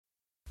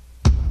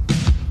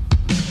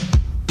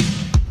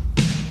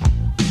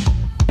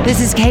This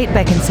is Kate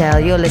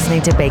Beckinsale. You're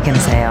listening to Bacon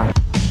Sale.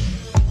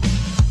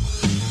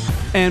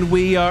 And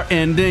we are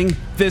ending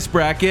this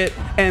bracket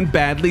and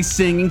badly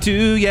singing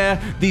too.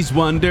 Yeah, these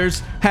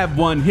wonders have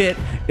one hit.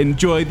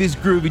 Enjoy these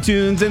groovy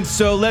tunes. And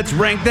so let's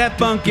rank that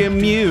funky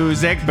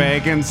music,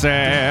 Bacon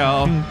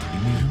Sale.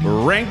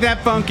 Rank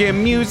that funky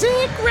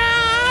music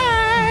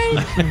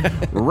right.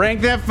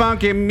 Rank that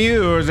funky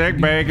music,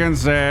 Bacon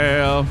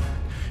Sale.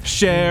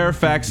 Share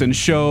facts and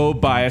show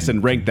bias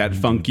and rank that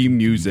funky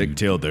music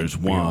till there's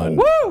one.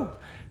 Woo!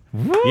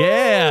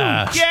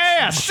 Yeah.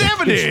 Yeah,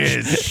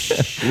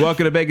 70s.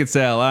 Welcome to Bacon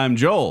Sale. I'm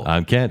Joel.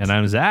 I'm Kent. And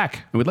I'm Zach.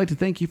 And we'd like to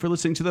thank you for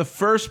listening to the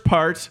first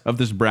part of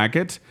this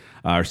bracket,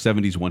 our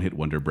 70s one-hit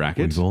wonder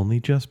bracket. We've only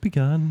just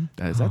begun.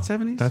 Is that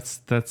 70s?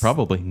 That's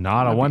Probably.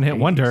 not a Might be one-hit 80s.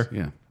 wonder.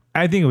 Yeah.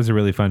 I think it was a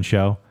really fun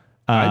show.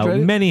 I enjoyed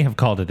it. Many have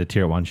called it a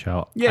tier 1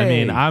 show. Yay. I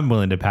mean, I'm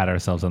willing to pat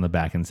ourselves on the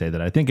back and say that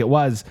I think it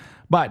was,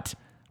 but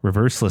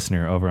Reverse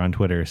Listener over on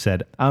Twitter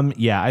said,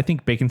 yeah, I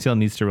think Bacon Sale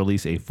needs to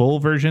release a full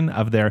version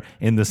of their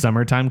In the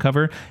Summertime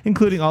cover,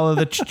 including all of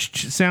the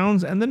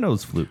sounds and the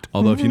nose flute.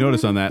 Although, if you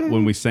notice on that,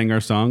 when we sang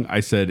our song, I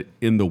said,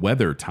 in the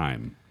weather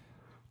time.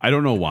 I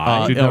don't know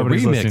why. Dude, A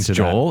nobody's listening remix, to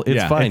Joel. that. It's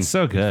Yeah. fine. It's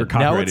so good. For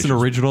Now copyright it's an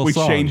issues. original we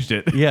song. changed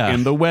it. Yeah.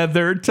 In the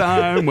weather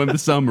time when the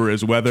summer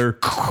is weather.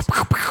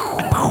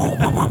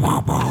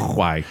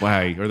 Why?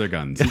 Why are there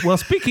guns? Well,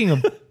 speaking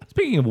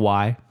of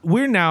why,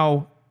 we're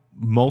now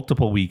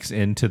multiple weeks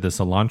into the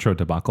cilantro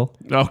debacle.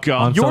 Oh,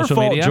 God. On Your social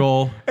fault, media?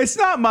 Joel. It's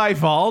not my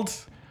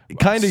fault.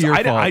 Kind of your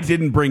fault. I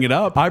didn't bring it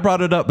up. I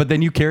brought it up, but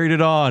then you carried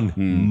it on.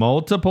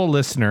 Multiple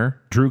listener,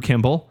 Drew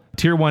Kimball,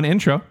 tier 1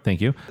 intro.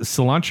 Thank you.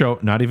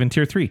 Cilantro, not even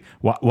tier 3.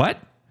 What?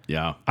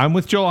 Yeah. I'm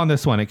with Joel on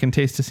this one. It can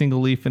taste a single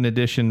leaf in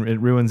addition. It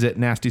ruins it.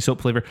 Nasty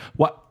soap flavor.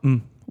 What?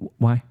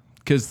 Why?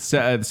 Because the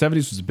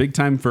 70s was a big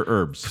time for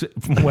herbs.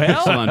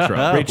 Well,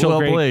 Cilantro. Rachel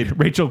Well played.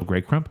 Rachel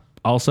Grey Crump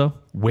also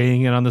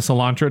weighing in on the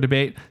cilantro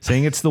debate,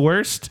 saying it's the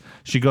worst.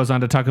 She goes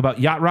on to talk about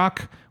yacht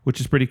rock,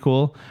 which is pretty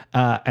cool,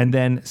 and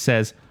then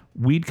says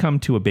we'd come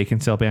to a Bacon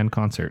Sale Band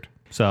concert.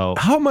 So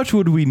How much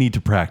would we need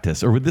to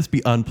practice, or would this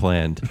be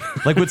unplanned?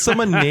 Like, would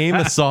someone name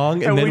a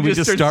song and then we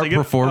just start singing?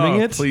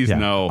 performing Oh, it? Please, Yeah.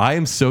 no. I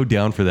am so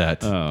down for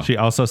that. she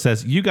also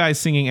says you guys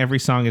singing every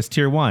song is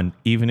tier 1,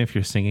 even if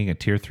you're singing a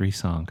tier 3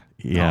 song.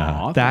 Yeah.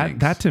 Aw, That thanks.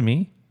 that to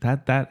me,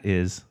 that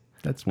is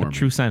That's a warming.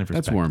 true sign of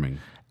respect. That's warming.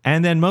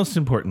 And then most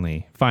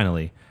importantly,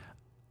 finally,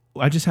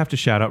 I just have to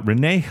shout out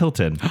Renee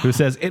Hilton, who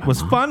says it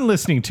was fun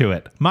listening to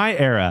it. My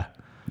era.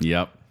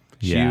 Yep.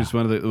 She Yeah. was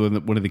one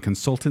of the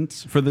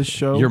consultants for this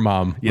show. Your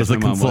mom Yes, was a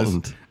my mom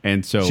consultant.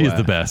 And so She is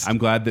the best. I'm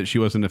glad that she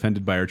wasn't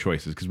offended by our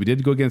choices because we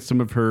did go against some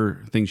of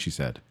her things she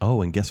said.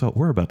 Oh, and guess what?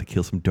 We're about to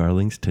kill some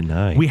darlings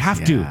tonight. We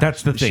have to.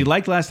 That's the thing. She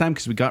liked last time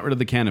because we got rid of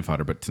the cannon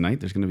fodder, but tonight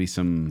there's going to be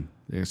some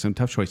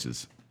tough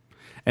choices.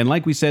 And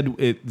like we said,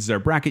 this is our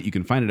bracket. You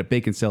can find it at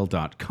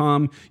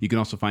baconsale.com. You can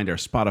also find our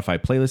Spotify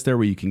playlist there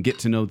where you can get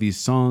to know these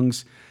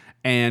songs.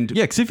 And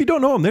Yeah, because if you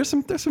don't know them, there's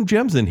some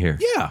gems in here.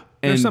 yeah.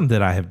 There's And- some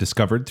that I have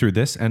discovered through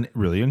this and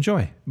really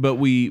enjoy. But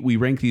we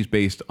rank these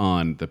based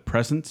on the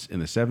presence in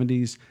the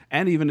 70s,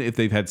 and even if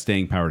they've had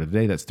staying power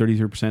today, that's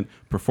 33%.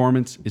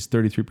 Performance is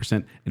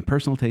 33%, and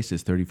personal taste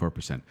is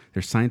 34%.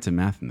 There's science and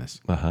math in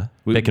this.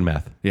 Bacon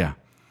math. Yeah.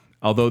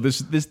 Although the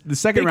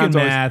second Bacon round,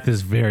 math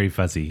is very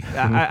fuzzy.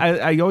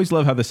 I always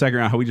love how the second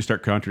round, how we just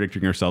start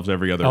contradicting ourselves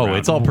every other round. Oh,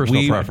 it's all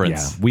personal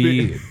preference. Yeah,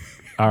 we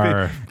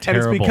are and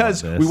terrible it's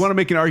because at this. we want to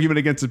make an argument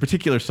against a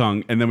particular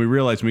song, and then we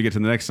realize when we get to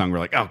the next song, we're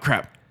like, oh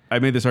crap, I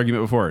made this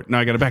argument before. Now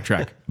I got to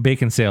backtrack.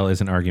 Bacon Sale is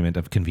an argument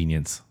of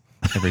convenience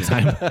every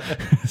time.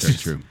 Very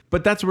true.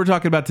 But that's what we're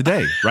talking about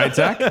today, right,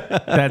 Zach?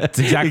 That's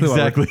exactly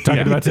what we're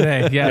talking about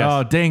today. Yeah. Yes.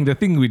 Oh, dang, the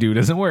thing we do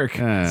doesn't work.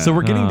 So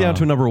we're getting down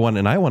to number one,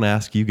 and I want to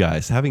ask you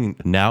guys, having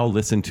now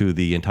listened to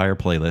the entire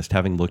playlist,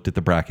 having looked at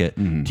the bracket,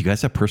 do you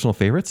guys have personal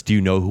favorites? Do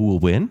you know who will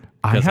win?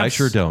 Because I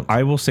sure don't.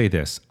 I will say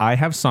this. I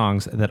have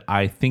songs that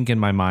I think in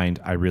my mind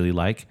I really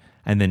like,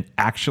 and then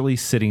actually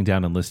sitting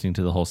down and listening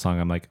to the whole song,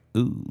 I'm like,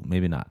 ooh,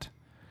 maybe not.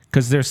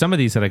 Because there's some of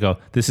these that I go,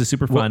 this is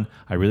super fun.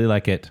 I really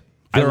like it.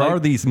 There are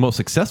these most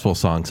successful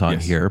songs on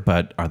Yes. here,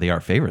 but are they our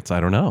favorites? I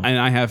don't know. And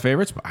I have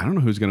favorites, but I don't know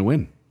who's going to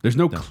win. There's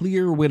no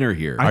clear winner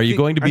here. Are you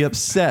going to be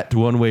upset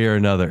one way or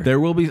another? There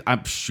will be.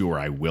 I'm sure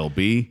I will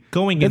be.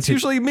 Going It's into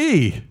usually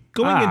me.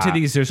 into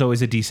these, there's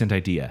always a decent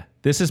idea.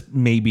 This is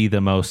maybe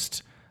the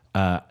most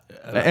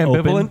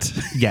Ambivalent?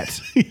 open yet.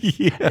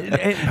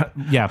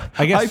 Yeah,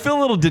 I guess. I feel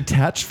a little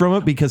detached from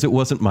it because it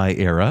wasn't my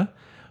era.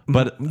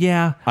 But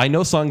yeah. I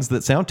know songs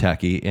that sound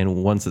tacky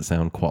and ones that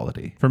sound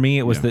quality. For me,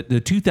 it was the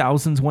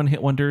 2000s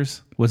one-hit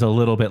wonders was a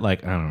little bit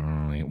like, I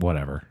don't know,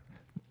 whatever.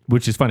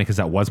 Which is funny because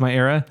that was my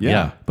era.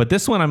 Yeah. But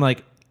this one, I'm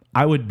like,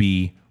 I would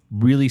be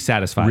really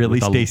satisfied. Really,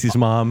 with Stacy's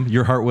mom,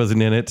 your heart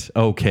wasn't in it.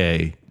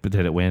 Okay. But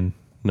did it win?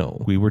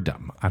 No. We were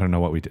dumb. I don't know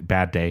what we did.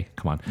 Bad day.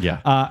 Come on.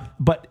 Yeah.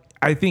 But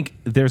I think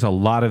there's a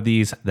lot of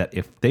these that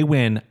if they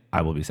win,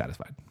 I will be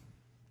satisfied.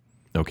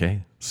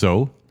 Okay.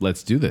 So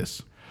Let's do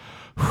this.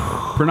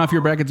 Print off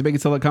your brackets at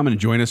baconcell.com and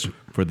join us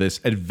for this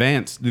the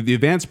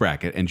advanced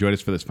bracket, and join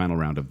us for this final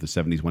round of the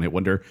 70s One Hit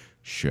Wonder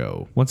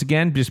show. Once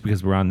again, just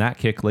because we're on that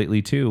kick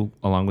lately too,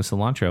 along with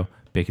cilantro,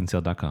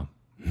 baconcell.com.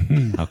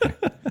 Okay.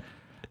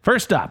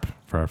 First up,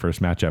 for our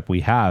first matchup, we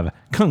have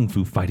Kung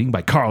Fu Fighting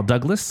by Carl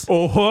Douglas.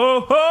 Oh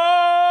ho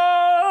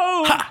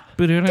ho! Ha!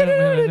 That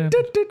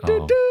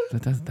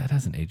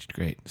hasn't aged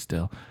great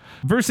still.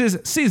 Versus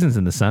Seasons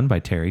in the Sun by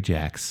Terry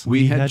Jacks.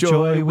 We had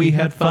joy, we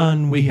had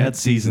fun, we had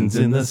seasons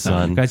in the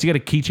sun. Guys, you got a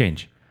key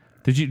change.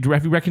 Have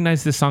you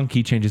recognized this song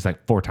key changes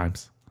like 4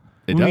 times?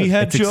 It does. We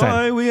had It's joy,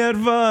 exciting. we had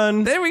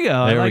fun. There we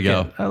go. There we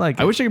go. I like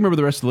it. I wish I could remember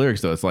the rest of the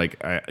lyrics though. It's like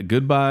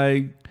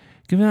goodbye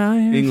Goodbye,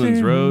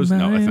 England's Rose.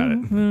 No, that's not it.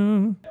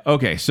 it.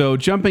 Okay, so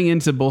jumping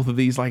into both of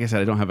these, like I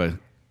said, I don't have a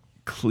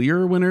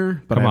clear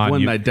winner, but Come I have on,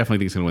 one you- that I definitely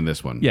think is going to win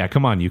this one. Yeah,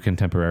 come on, you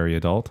contemporary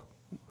adult.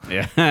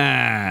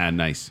 Yeah,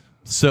 nice.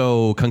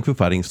 So Kung Fu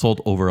Fighting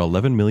sold over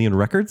 11 million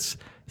records.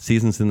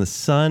 Seasons in the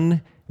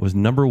Sun was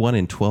number 1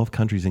 in 12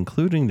 countries,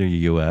 including the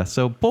U.S.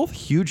 So both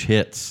huge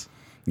hits.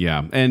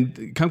 Yeah,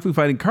 and Kung Fu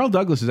Fighting, Carl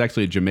Douglas is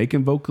actually a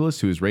Jamaican vocalist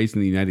who was raised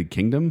in the United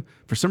Kingdom.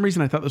 For some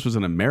reason, I thought this was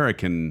an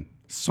American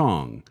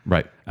song.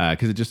 Right.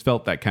 Because it just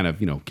felt that kind of,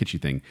 kitschy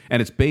thing.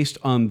 And it's based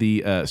on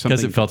the something...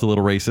 Because it felt a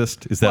little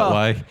racist. Is that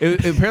why?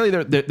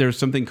 Apparently, there's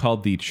something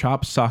called the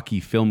Chop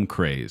Socky film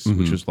craze,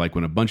 which was like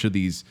when a bunch of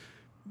these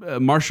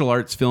martial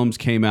arts films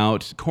came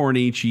out,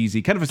 corny,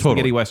 cheesy, kind of a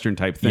spaghetti western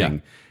type thing. Yeah.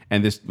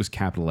 And this was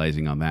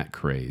capitalizing on that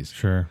craze.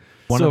 Sure.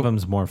 One So- of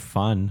them's more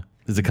fun.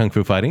 Is it Kung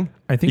Fu Fighting?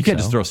 I think you can't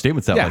so. just throw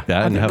statements out like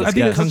that and have us I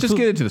think guess. let's just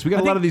get into this. We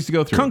got a lot of these to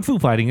go through. Kung Fu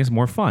Fighting is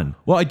more fun.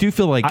 Well, I do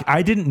feel like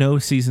I didn't know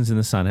Seasons in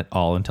the Sun at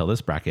all until this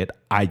bracket.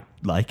 I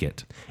like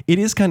it. it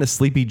is kind of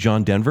sleepy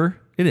John Denver.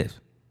 It is.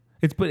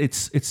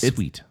 It's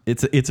sweet.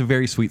 It's a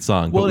very sweet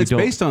song. Well, but it's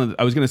based on.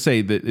 I was going to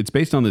say that it's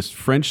based on this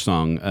French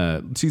song.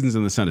 "Seasons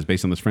in the Sun" is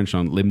based on this French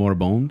song "Les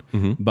Moribonds"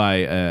 by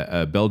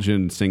a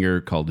Belgian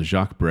singer called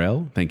Jacques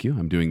Brel. Thank you.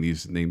 I'm doing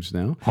these names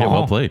now. Yeah,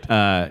 well played.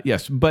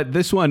 Yes, but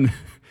this one,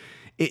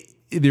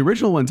 the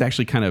original one's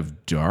actually kind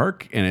of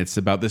dark, and it's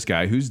about this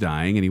guy who's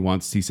dying,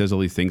 and he says all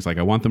these things like,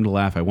 "I want them to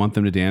laugh, I want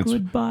them to dance,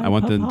 Goodbye, I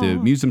want them to Papa."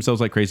 amuse themselves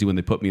like crazy when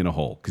they put me in a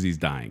hole," because he's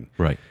dying.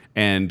 Right.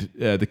 And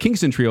the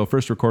Kingston Trio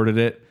first recorded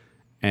it,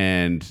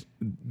 and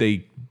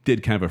they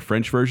did kind of a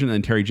French version,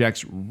 and Terry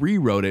Jacks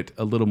rewrote it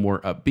a little more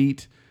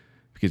upbeat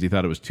because he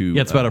thought it was too...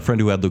 Yeah, it's about a friend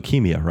who had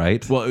leukemia,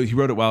 right? Well, he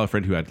wrote it while a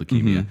friend who had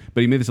leukemia,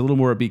 but he made this a little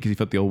more upbeat because he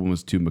felt the old one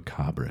was too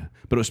macabre.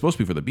 But it was supposed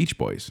to be for the Beach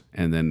Boys,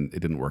 and then it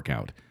didn't work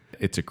out.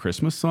 It's a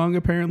Christmas song,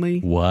 apparently.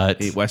 What?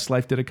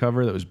 Westlife did a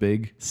cover that was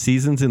big,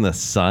 Seasons in the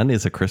Sun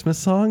is a Christmas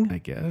song? I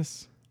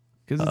guess.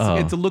 Because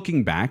it's a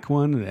looking back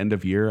one, an end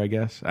of year, I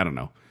guess. I don't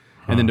know.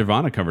 And then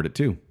Nirvana covered it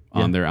too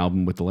on their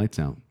album With the Lights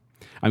Out.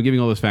 I'm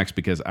giving all those facts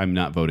because I'm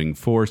not voting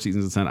for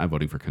Seasons of the Sun. I'm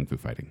voting for Kung Fu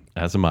Fighting.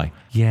 As am I.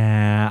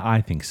 Yeah, I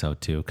think so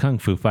too. Kung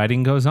Fu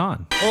Fighting goes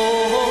on.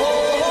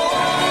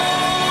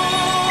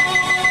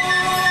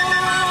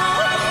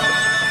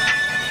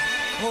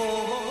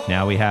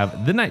 Now we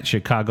have The Night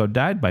Chicago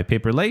Died by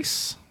Paper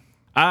Lace.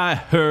 I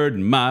heard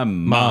my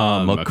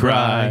mama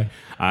cry.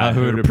 I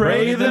heard her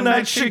pray the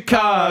night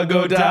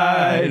Chicago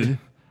died.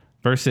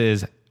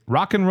 Versus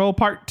Rock and Roll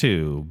Part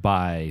 2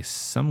 by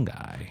some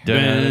guy.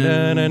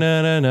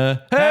 Da-na-na-na-na-na.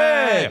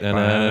 Hey!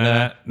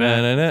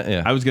 Da-na-na-na-na-na.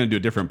 Yeah. I was going to do a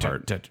different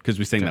part because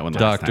we sang that one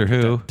last Doctor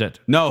time. Who.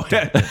 No,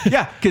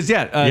 yeah, because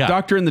Yeah.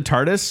 Doctor in the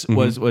TARDIS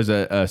was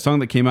a song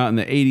that came out in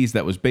the 80s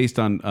that was based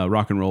on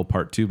Rock and Roll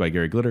Part 2 by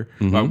Gary Glitter.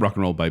 Rock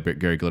and Roll by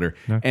Gary Glitter.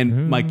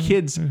 And my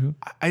kids,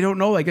 I don't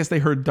know, I guess they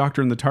heard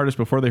Doctor in the TARDIS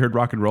before they heard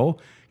Rock and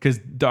Roll because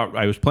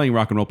I was playing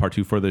Rock and Roll Part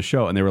 2 for this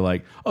show and they were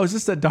like, "Oh, is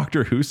this that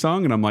Doctor Who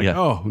song?" And I'm like, Yeah.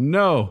 "Oh,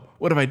 no,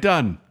 what have I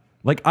done?"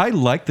 Like, I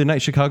like The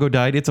Night Chicago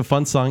Died. It's a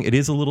fun song. It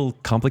is a little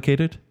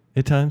complicated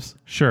at times.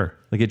 Sure.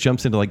 Like, it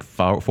jumps into like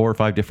 4 or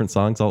 5 different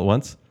songs all at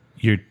once.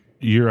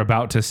 You're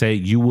about to say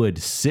you would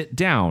sit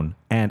down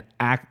and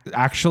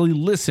actually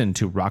listen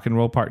to Rock and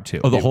Roll Part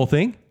 2. Oh, the whole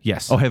thing?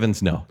 Yes. Oh,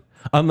 heavens, no.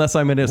 Unless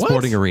I'm in a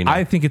sporting arena.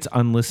 I think it's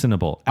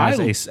unlistenable as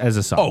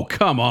a song. Oh,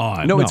 come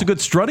on. No, it's a good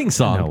strutting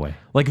song. No way.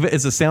 Like, if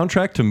it's a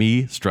soundtrack to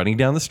me strutting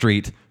down the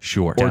street,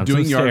 sure. Or Down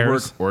doing some yard work,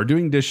 stairs. or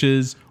doing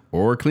dishes,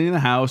 or cleaning the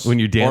house. When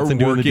you're dancing or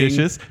doing the working.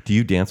 dishes, do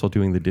you dance while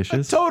doing the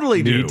dishes? I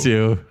totally do. Me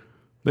too.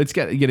 Let's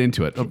get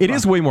into it. It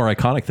is way more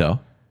iconic,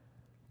 though.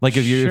 Like,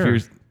 if you're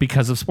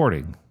because of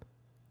sporting.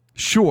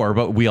 sure,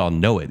 but we all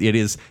know it. It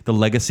is, the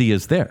legacy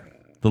is there.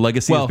 The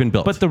legacy has been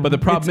built. But the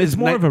problem is it's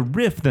more ni- of a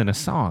riff than a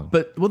song.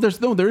 But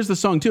there is the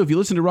song too. If you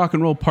listen to Rock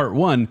and Roll Part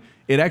 1,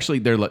 it actually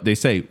they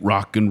say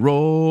rock and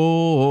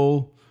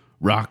roll,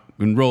 rock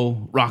and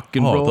roll, rock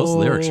and Oh, roll. those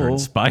lyrics are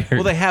inspired.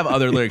 Well, they have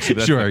other lyrics too. But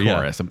that's Sure, the yeah.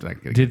 chorus. I'm not gonna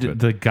get into Did it.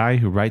 the guy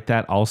who write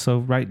that also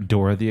write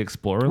Dora the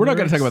Explorer? We're not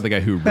going to talk lyrics? about the guy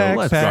who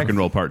wrote Backpack. Rock and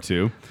Roll Part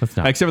 2. Let's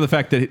not. Except for the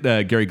fact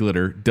that Gary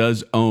Glitter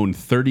does own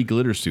 30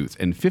 glitter suits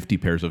and 50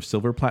 pairs of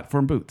silver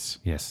platform boots.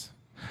 Yes.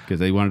 Because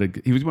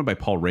he was won by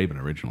Paul Raven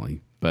originally,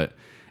 but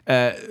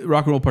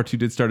Rock and Roll Part 2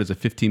 did start as a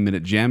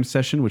 15-minute jam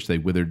session, which they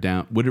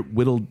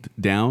whittled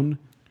down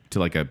to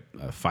like a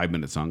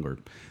 5-minute song. Or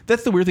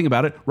that's the weird thing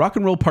about it. Rock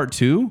and Roll Part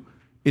 2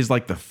 is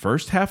like the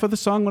first half of the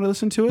song when I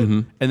listen to it,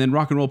 and then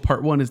Rock and Roll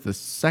Part 1 is the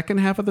second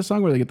half of the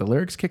song where they get the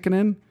lyrics kicking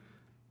in.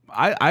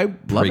 I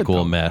love Pretty it. cool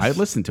though. mess. I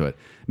listen to it.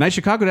 Night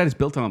Chicago Died is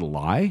built on a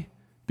lie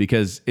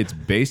because it's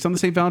based on the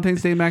St.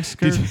 Valentine's Day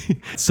Massacre.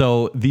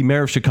 So the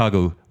mayor of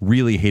Chicago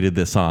really hated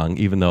this song,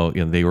 even though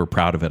they were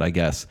proud of it, I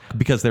guess,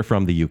 because they're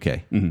from the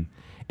UK.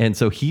 And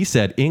so he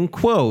said, in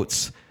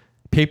quotes,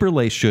 Paper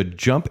Lace should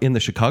jump in the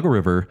Chicago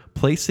River,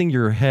 placing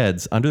your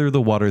heads under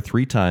the water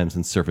 3 times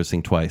and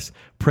surfacing twice.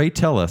 Pray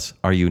tell us,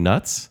 are you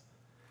nuts?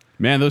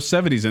 Man, those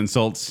 70s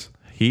insults.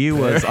 He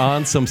was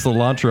on some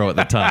cilantro at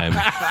the time,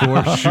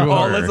 for sure.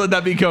 Oh, let's let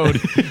that be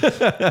code.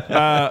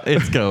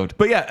 It's code.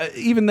 But yeah,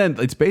 even then,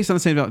 it's based on the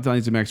St.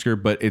 Valentine's Day Massacre,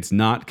 but it's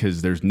not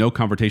because there's no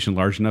confrontation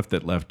large enough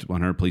that left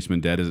 100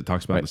 policemen dead, as it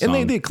talks about in the song.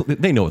 And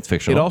they know it's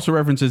fictional. It also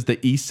references the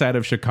east side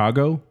of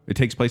Chicago. It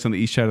takes place on the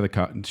east side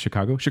of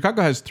Chicago.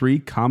 Chicago has 3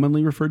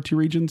 commonly referred to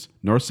regions: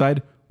 North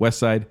Side, West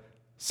Side,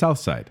 South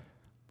Side.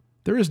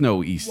 There is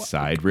no east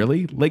side,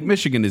 really. Lake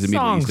Michigan is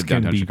immediately Songs east of can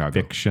downtown be Chicago.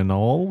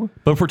 fictional.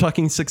 But if we're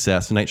talking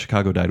success, Night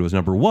Chicago Died was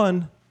number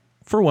 1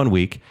 for 1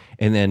 week,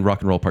 and then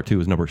Rock and Roll Part 2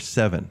 was number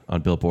 7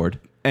 on Billboard.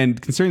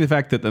 And considering the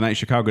fact that The Night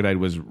Chicago Died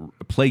was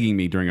plaguing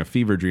me during a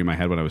fever dream I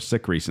had when I was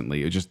sick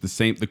recently, it was just the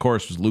same. The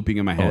chorus was looping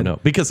in my head. Oh no,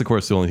 because of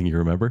course the only thing you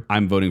remember.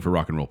 I'm voting for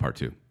Rock and Roll Part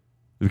 2.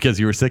 Because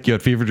you were sick, you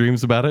had fever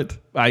dreams about it.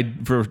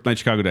 For Night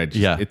Chicago Died.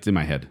 Yeah. It's in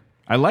my head.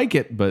 I like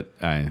it, but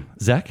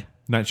Zach.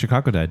 Night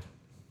Chicago Died.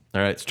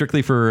 All right,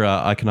 strictly for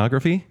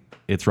iconography,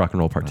 it's Rock and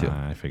Roll Part 2.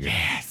 I figured.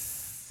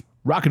 Yes.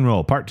 Rock and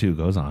Roll Part 2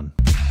 goes on.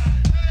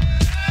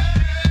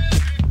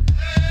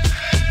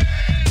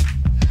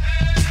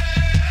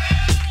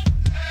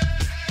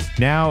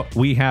 Now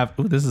we have,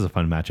 this is a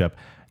fun matchup.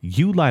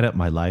 You Light Up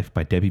My Life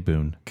by Debbie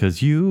Boone.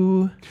 Because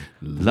you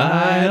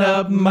light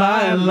up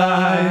my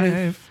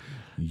life.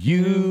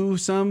 You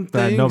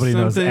something. Nobody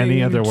knows something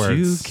any other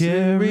words. To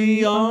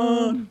carry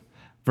on.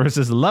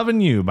 Versus Lovin'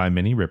 You by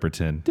Minnie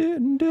Riperton.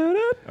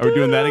 Are we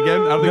doing that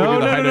again? I don't think we're doing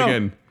the hide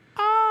again.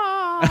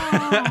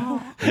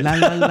 La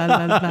la la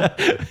la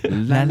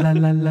la la la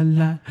la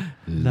la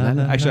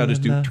la. Actually, I'll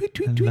just do tweet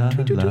tweet tweet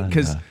tweet tweet tweet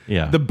because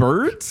the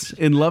birds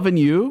in Lovin'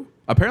 You.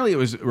 Apparently, it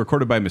was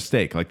recorded by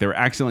mistake. Like they were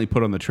accidentally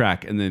put on the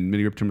track, and then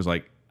Minnie Riperton was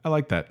like, "I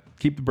like that.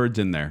 Keep the birds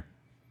in there."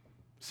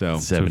 So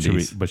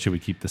should we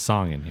keep the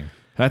song in here?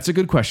 That's a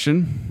good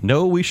question.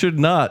 No, we should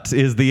not,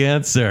 is the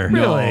answer.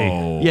 Really?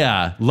 No.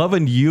 Yeah.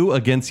 Loving You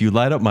against You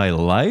Light Up My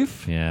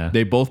Life. Yeah.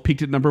 They both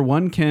peaked at number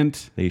 1,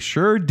 Kent. They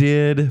sure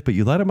did. But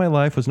You Light Up My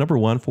Life was number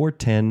 1 for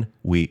 10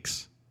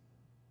 weeks.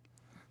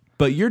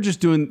 But you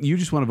just want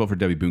to vote for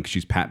Debbie Boone because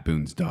she's Pat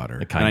Boone's daughter.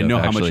 And I know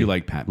how much you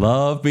like Pat Boone.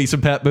 Love me some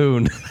Pat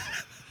Boone.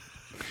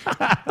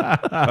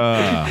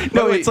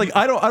 No, it's like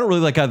I don't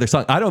really like either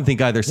song. I don't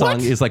think either song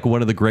is like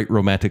one of the great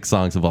romantic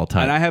songs of all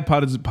time. And I have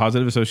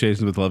positive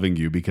associations with Loving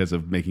You because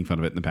of making fun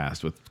of it in the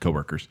past with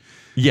coworkers.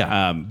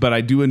 Yeah. But I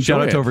do enjoy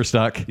Shout out it. to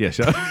Overstock. Yeah,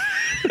 shout out.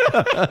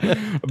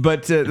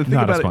 But the thing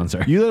Not a about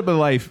sponsor. it, You Light Up My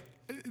Life,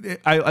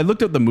 I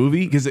looked up the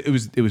movie because it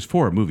was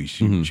for a movie.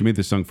 She made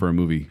this song for a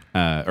movie.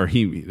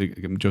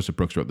 Joseph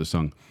Brooks wrote this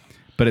song.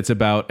 But it's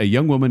about a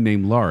young woman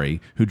named Laurie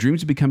who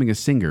dreams of becoming a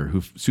singer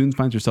who soon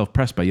finds herself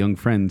pressed by young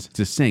friends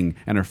to sing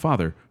and her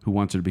father who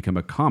wants her to become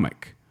a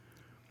comic.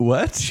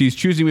 What? She's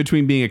choosing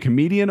between being a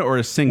comedian or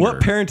a singer. What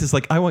parent is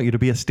like, I want you to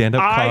be a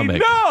stand-up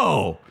comic? I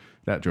know!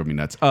 That drove me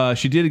nuts.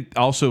 She did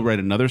also write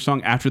another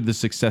song. After the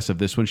success of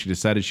this one, she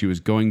decided she was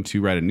going to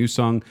write a new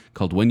song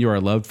called When You Are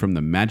Loved from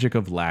the Magic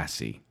of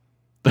Lassie.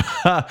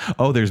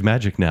 Oh, there's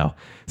magic now.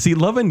 See,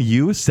 Lovin'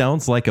 You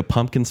sounds like a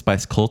pumpkin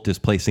spice cult is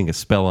placing a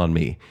spell on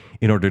me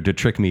in order to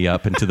trick me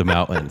up into the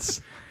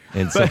mountains.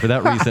 And so for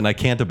that reason, I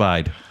can't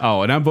abide.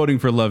 Oh, and I'm voting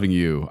for Loving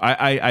You.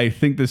 I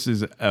think this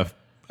is a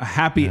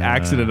happy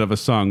accident of a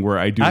song where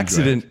I do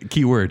Accident,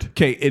 keyword.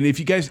 Okay, and if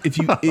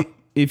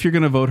you're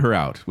going to vote her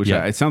out, which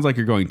Yeah. it sounds like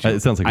you're going to,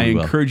 It sounds like I we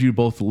will. encourage you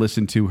both to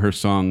listen to her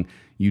song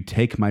 "You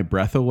Take My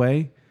Breath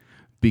Away."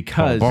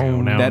 Because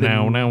No, not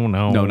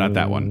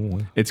that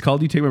one. It's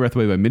called "You Take My Breath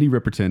Away" by Minnie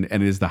Riperton,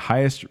 and it is the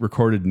highest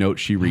recorded note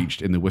she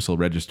reached in the whistle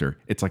register.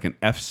 It's like an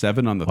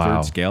F7 on the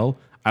third scale.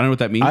 I don't know what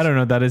that means. I don't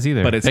know what that is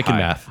either. but it's Picking high.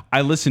 math.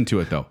 I listened to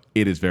it though;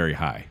 it is very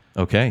high.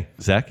 Okay,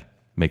 Zach,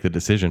 make the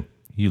decision.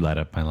 You Light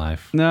Up My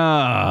Life. No,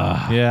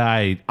 Yeah,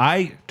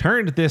 I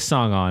turned this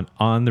song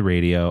on the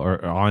radio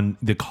or on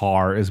the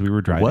car as we were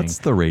driving. What's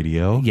the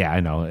radio? Yeah, I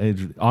know.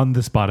 On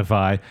the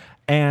Spotify.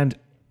 And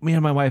me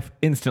and my wife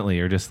instantly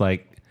are just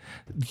like,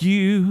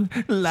 you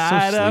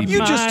light up sleepy. You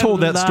just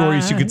told that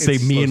story so you could say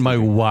It's me so and my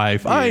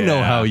wife. I know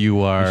Yeah. how you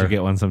We are. should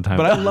get one sometime.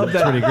 but I love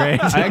that. Pretty great.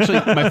 I actually,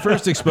 my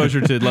first exposure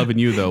to Loving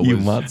You though You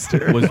was,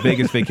 monster. was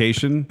Vegas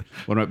Vacation.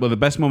 One of the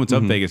best moments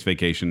of Vegas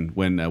Vacation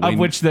when Of Wayne,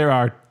 which there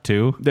are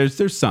two. there's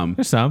some,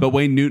 some. but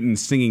Wayne Newton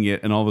singing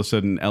it, and all of a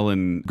sudden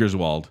Ellen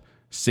Griswold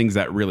sings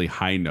that really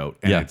high note,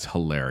 and Yeah. it's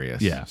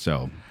hilarious. Yeah.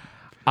 So,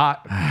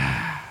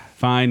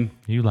 fine.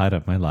 You Light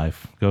Up My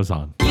Life goes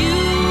on.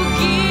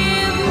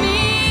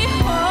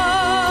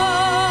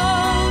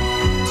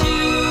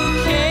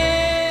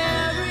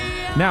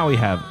 Now we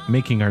have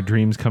Making Our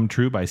Dreams Come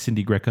True by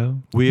Cindy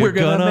Greco. We're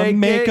gonna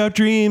make our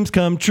dreams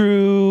come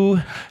true.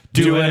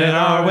 Doing it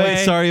our way.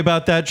 Sorry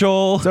about that,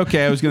 Joel. It's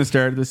okay. I was going to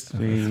start this.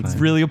 Let's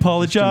Really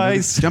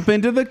apologize. jump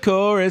into the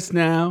chorus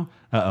now.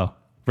 Uh-oh.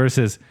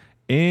 Versus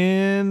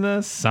In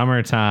the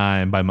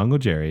Summertime by Mungo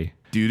Jerry.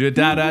 Do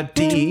da da da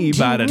dee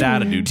ba da da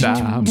da do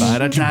da ba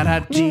da da da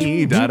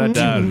dee da da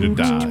da do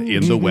da.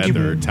 In the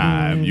weather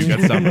time, you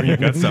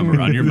got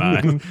summer on your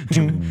mind.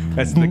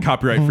 That's the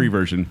copyright-free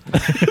version.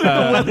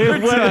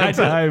 That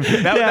time.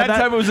 That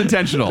time it was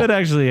intentional. That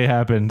actually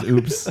happened.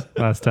 Oops.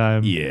 Last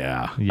time.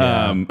 Yeah.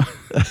 Yeah.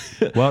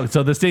 Well,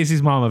 so the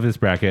Stacy's mom of this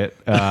bracket.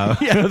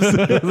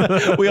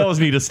 Yes. We always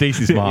need a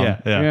Stacy's mom. Yeah.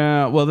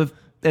 Yeah. Well,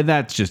 and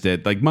that's just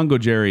it. Like Mungo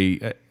Jerry,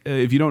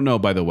 if you don't know,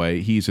 by the way,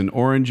 he's an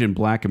orange and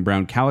black and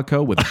brown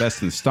calico with a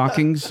vest and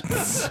stockings.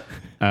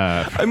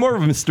 I'm more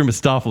of a Mr.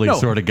 Mistopheles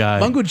sort of guy.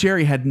 Mungo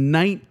Jerry had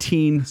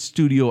 19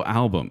 studio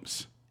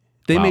albums.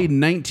 They Wow. made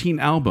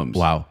 19 albums.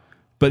 Wow.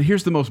 But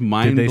here's the most Did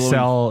mind-blowing. they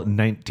sell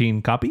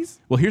 19 copies?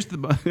 Well, here's the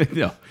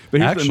no.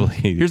 But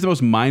here's the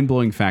most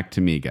mind-blowing fact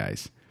to me,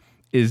 guys,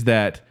 is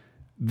that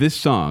this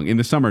song in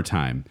the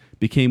summertime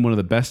became one of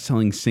the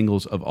best-selling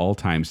singles of all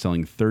time,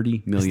 selling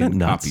 30 million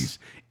nuts? copies.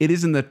 It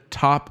is in the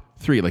top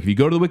 3. Like if you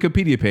go to the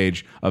Wikipedia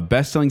page of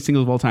best-selling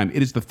singles of all time,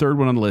 it is the 3rd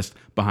one on the list,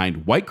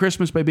 behind "White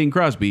Christmas" by Bing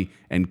Crosby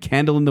and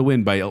 "Candle in the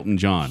Wind" by Elton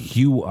John.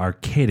 You are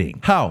kidding.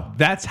 How?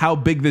 That's how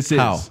big this is.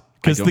 How?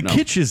 Because I the don't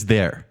know. kitsch is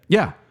there.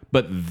 Yeah,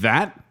 but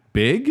that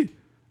big?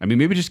 I mean,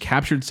 maybe just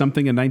captured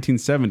something in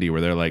 1970 where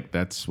they're like,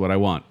 "That's what I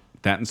want."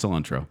 That and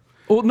cilantro.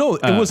 Well, no,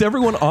 was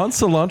everyone on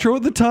cilantro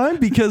at the time?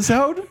 Because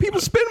how do people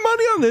spend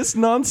money on this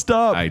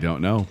nonstop? I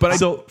don't know, but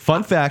So,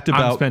 fun fact I'm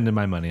about spending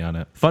my money on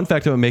it.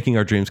 Making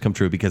Our Dreams Come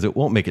True, because it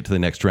won't make it to the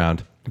next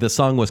round. The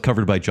song was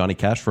covered by Johnny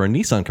Cash for a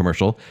Nissan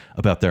commercial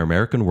about their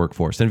American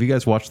workforce. And have you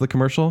guys watched the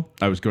commercial?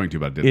 I was going to,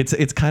 but I didn't.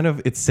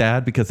 It's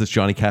sad because it's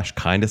Johnny Cash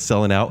kind of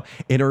selling out,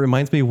 and it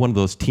reminds me of one of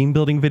those team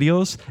building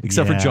videos.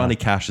 Except for Yeah. Johnny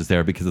Cash is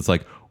there because it's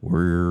like,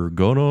 we're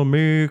gonna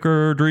make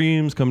our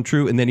dreams come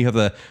true, and then you have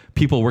the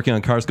people working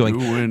on cars going,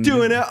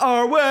 doing it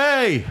our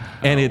way,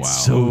 and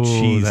it's so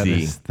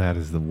cheesy. That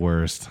is the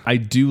worst. I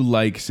do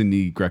like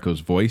Cindy Greco's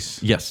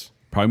voice. Yes.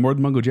 Probably more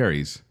than Mungo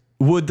Jerry's.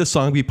 Would the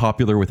song be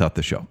popular without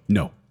the show?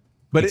 No.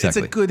 But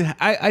Exactly.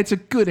 it's a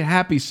good,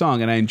 happy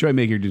song, and I enjoy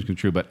Making Your Dreams Come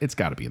True, but it's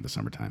got to be in the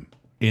summertime.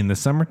 In the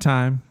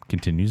Summertime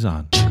continues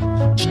on.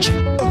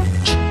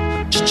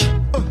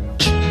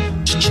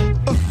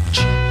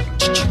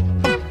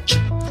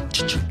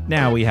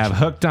 Now we have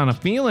Hooked on a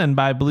Feeling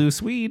by Blue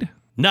Swede.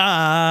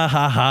 Nah,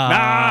 ha,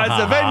 ha.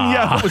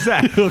 Savannah. What was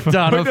that? Hooked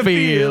on a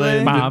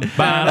feeling. Ba, ba,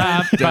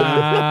 da,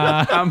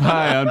 ba. I'm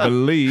high on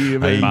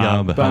believing.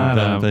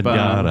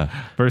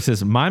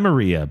 Versus My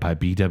Maria by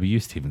B.W.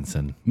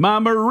 Stevenson. My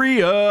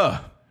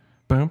Maria.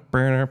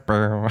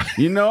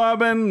 You know I've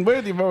been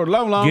with you for a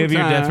long, long Give time.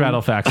 your death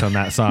rattle facts on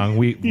that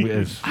song.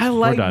 I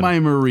like we're done. My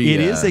Maria. It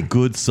is a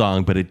good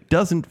song, but it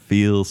doesn't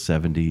feel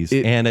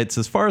 70s. And it's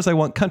as far as I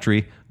want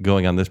country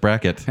going on this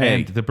bracket.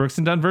 And the Brooks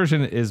and Dunn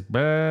version is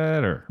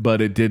better. But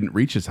it didn't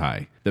reach as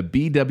high. The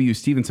B.W.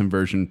 Stevenson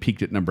version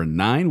peaked at number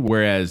 9,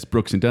 whereas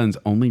Brooks and Dunn's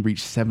only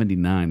reached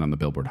 79 on the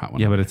Billboard Hot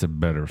 100. Yeah, but it's a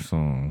better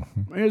song.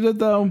 Is it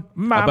though?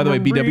 My By the way,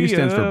 B.W. Maria.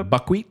 stands for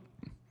buckwheat.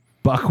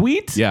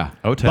 Buckwheat? Yeah.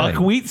 Okay.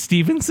 Buckwheat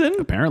Stevenson?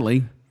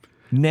 Apparently.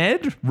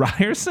 Ned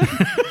Ryerson?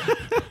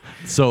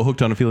 So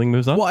Hooked on a Feeling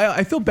moves on? Well,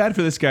 I feel bad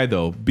for this guy,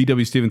 though,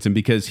 B.W. Stevenson,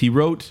 because he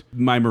wrote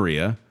My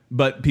Maria,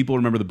 but people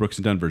remember the Brooks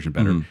and Dunn version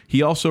better. Mm-hmm.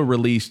 He also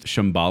released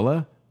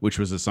Shambhala, which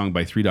was a song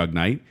by Three Dog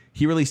Night.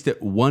 He released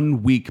it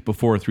 1 week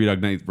before Three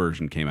Dog Night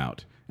version came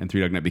out, and Three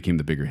Dog Night became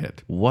the bigger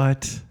hit.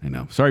 What? I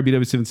know. Sorry,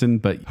 B.W. Stevenson,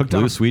 but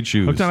Blue Sweet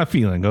Shoes. Hooked on a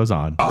Feeling goes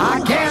on.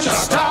 I can't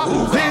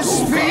stop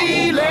this feeling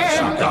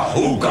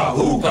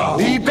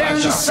deep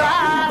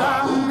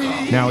inside of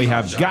me. Now we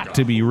have Got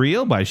to Be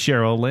Real by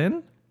Cheryl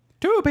Lynn.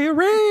 To be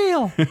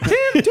real.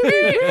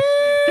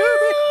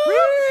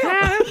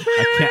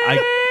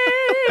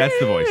 that's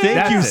the voice. Thank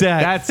That's you, it.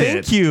 Zach. That's Thank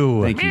it.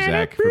 you. Thank you,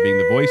 Zach, for being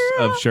the voice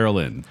of Cheryl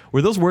Lynn.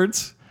 Were those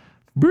words?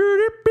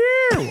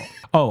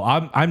 Oh,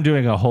 I'm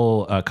doing a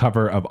whole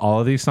cover of all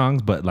of these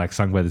songs, but like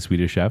sung by the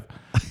Swedish Chef.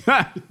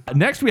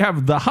 Next, we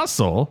have The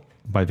Hustle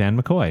by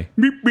Van McCoy.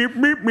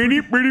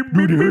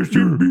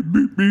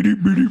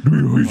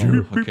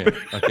 Okay.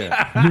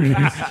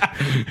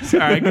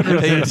 Sorry, I couldn't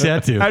Hey, you just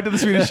had to. I did the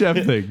Swedish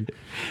Chef thing.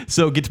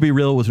 So Get to Be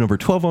Real was number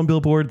 12 on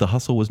Billboard. The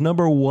Hustle was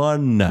number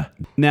 1.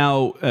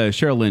 Now,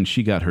 Cheryl Lynn,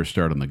 she got her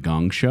start on the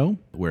Gong Show,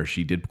 where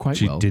she did quite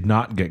She well. did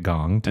not get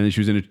gonged. And then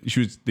she was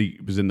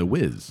in the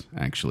Wiz,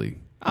 actually.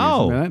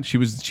 Oh. Remember that? She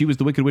was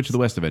the Wicked Witch of the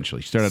West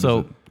eventually. She started So,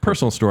 as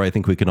personal story I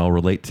think we can all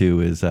relate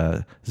to is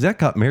Zach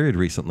got married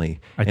recently,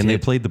 and they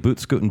did. played the Boot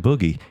Scootin'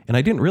 Boogie. And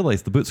I didn't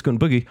realize the Boot Scootin'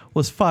 Boogie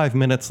was 5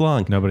 minutes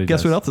long. Nobody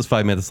Guess does. what else is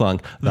 5 minutes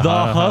long? The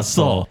Hustle.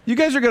 Hustle. You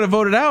guys are going to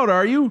vote it out,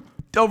 are you?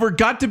 Over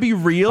Got to Be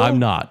Real? I'm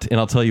not, and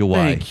I'll tell you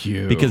why. Thank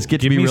you. Because Get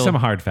to Give Be me Real. some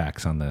hard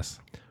facts on this.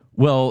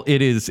 Well,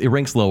 it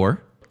ranks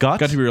lower Got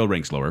to Be Real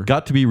ranks lower.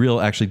 Got to Be Real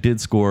actually did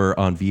score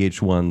on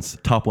VH1's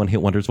Top 1 Hit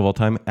Wonders of All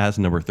Time as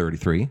number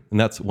 33. And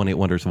that's 1 Hit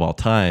Wonders of All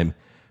Time.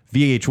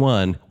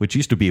 VH1, which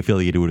used to be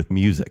affiliated with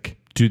music.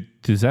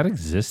 Does that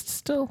exist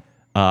still?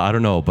 I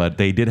don't know, but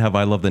they did have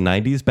I Love the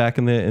 90s back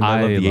in the,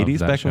 I Love the 80s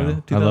back in the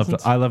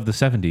 2000s. I love the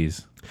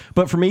 70s.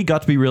 But for me,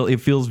 Got to Be Real, it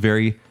feels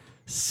very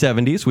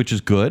 70s, which is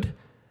good,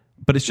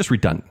 but it's just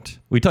redundant.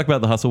 We talked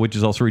about The Hustle, which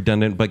is also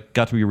redundant, but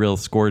Got to Be Real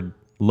scored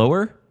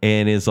lower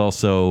and is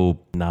also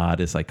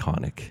not as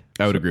iconic.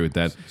 I would agree with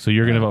that. So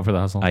you're going to vote for The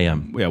Hustle? I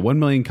am. Yeah, 1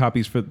 million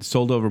copies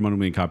sold over 1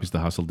 million copies. The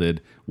Hustle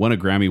did. Won a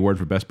Grammy Award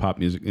for Best Pop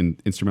Music in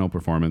Instrumental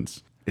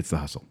Performance. It's The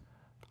Hustle.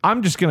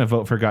 I'm just going to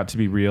vote for Got to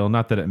Be Real.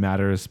 Not that it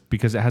matters,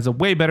 because it has a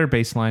way better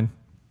baseline.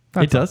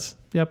 It does.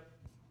 Yep.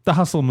 The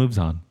Hustle moves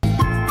on.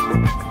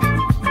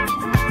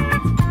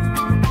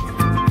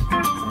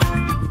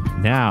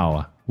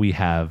 Now we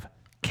have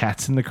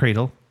Cats in the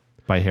Cradle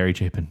by Harry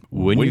Chapin.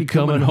 When you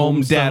coming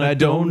home, Dad, I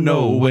don't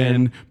know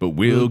when, but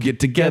we'll get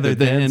together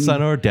then.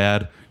 Son or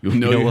dad, You'll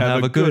know we'll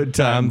have a good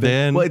time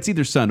then. Well, it's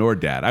either son or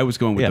dad. I was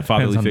going with Yeah, the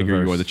fatherly depends on the figure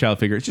verse. or the child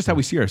figure. It's just how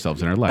we see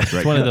ourselves in our lives, right?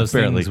 It's one of those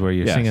Apparently. things where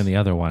you're Yes. singing the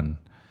other one.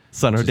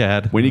 Son or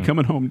dad. When you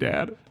coming home,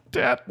 Dad?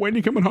 Dad, when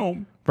you coming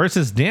home?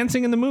 Versus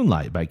Dancing in the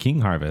Moonlight by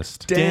King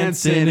Harvest.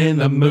 Dancing in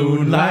the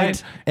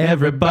moonlight,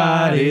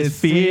 everybody's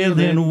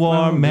feeling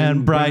warm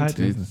and bright.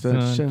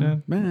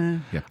 Yeah.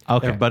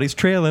 Okay. Everybody's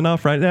trailing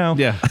off right now.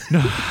 Yeah.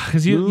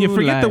 Because you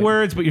forget the Moonlight.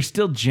 words, but you're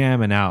still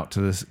jamming out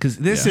to this. Because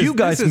this is You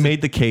guys this is-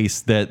 made the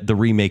case that the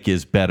remake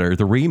is better.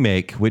 The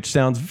remake, which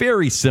sounds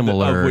very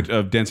similar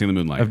Of Dancing in the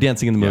Moonlight. of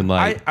Dancing in the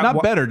Moonlight.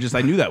 Not better, just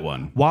I knew that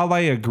one. While I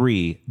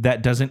agree,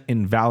 that doesn't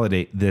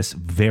invalidate this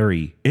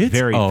very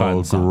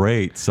fun song.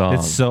 great song.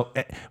 It's so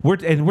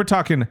we're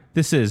talking.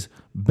 This is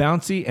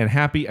bouncy and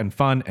happy and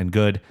fun and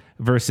good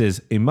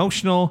versus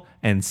emotional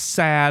and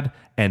sad,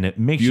 and it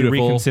makes Beautiful.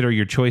 you reconsider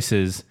your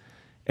choices.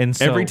 And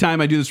so, Every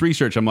time I do this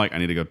research, I'm like, I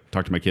need to go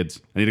talk to my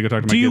kids. I need to go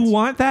talk to my do kids. you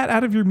want that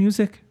out of your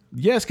music?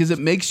 Yes, because it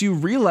makes you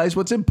realize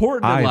what's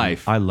important in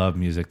life. I love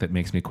music that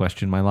makes me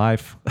question my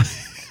life.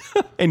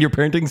 and your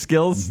parenting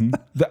skills.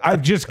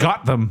 I've just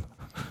got them.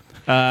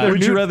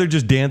 Would you rather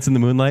just dance in the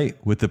moonlight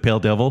with the pale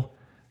devil?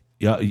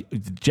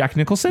 Jack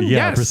Nicholson? Yeah,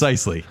 Yes.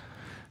 precisely.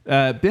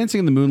 Dancing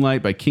in the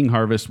Moonlight by King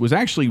Harvest was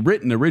actually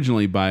written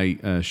originally by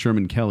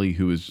Sherman Kelly,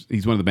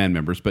 he's one of the band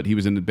members, but he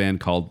was in a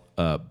band called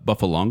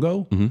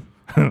Buffalongo,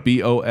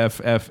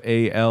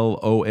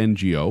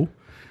 Buffalongo.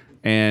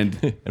 And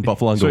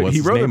Buffalongo so was he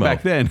his wrote it name back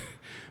of. then.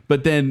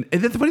 But then,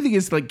 and the funny thing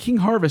is, like King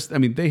Harvest, I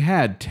mean, they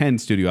had 10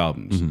 studio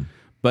albums,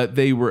 but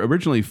they were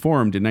originally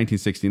formed in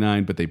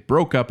 1969, but they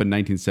broke up in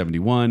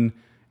 1971.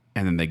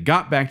 And then they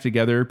got back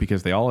together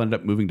because they all ended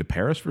up moving to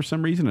Paris for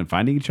some reason and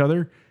finding each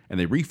other. And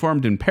they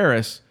reformed in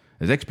Paris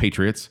as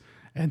expatriates.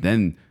 And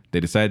then they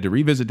decided to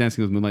revisit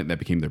Dancing with the Moonlight, and that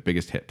became their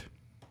biggest hit.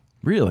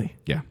 Really?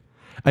 Yeah.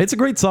 It's a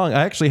great song.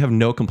 I actually have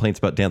no complaints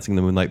about Dancing in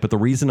the Moonlight, but the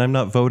reason I'm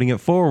not voting it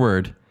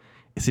forward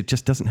is it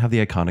just doesn't have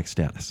the iconic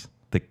status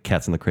that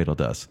Cats in the Cradle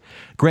does.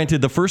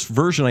 Granted, the first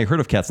version I heard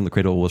of Cats in the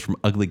Cradle was from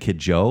Ugly Kid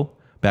Joe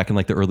back in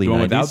like the early The one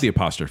 90s. without the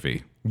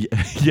apostrophe.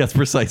 Yes,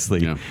 precisely.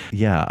 Yeah.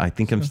 Yeah, I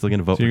think I'm still going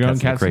to vote So you're for going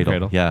Cats in the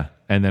Cradle. Yeah.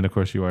 And then, of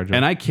course, you are, Joe.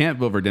 And I can't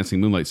vote for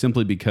Dancing Moonlight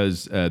simply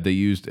because they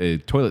used a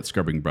toilet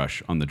scrubbing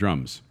brush on the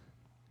drums.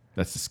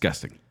 That's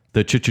disgusting.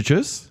 The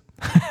ch-ch-chs?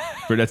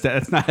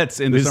 That's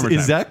in the summertime.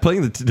 Is Zach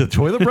playing the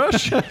toilet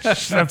brush?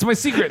 That's my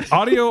secret.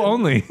 Audio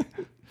only.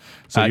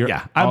 So you're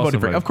yeah, I'm also voting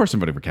for. voting- Of course, I'm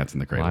voting for Cats in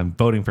the Cradle. I'm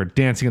voting for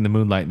Dancing in the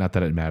Moonlight. Not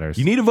that it matters.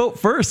 You need to vote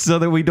first so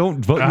that we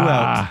don't vote you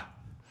out.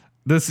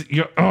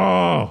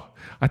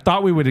 I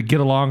thought we would get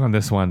along on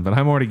this one, but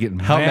I'm already getting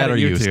How mad at are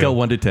you? two. Scale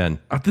 1 to 10.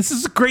 This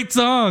is a great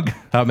song.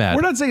 How mad?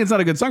 We're not saying it's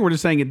not a good song. We're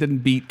just saying it didn't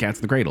beat Cats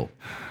in the Cradle.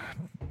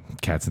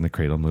 Cats in the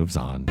Cradle moves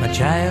on. A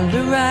child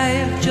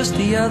arrived just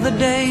the other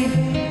day.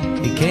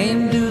 He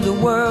came to the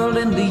world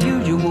in the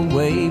usual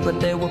way,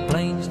 but there were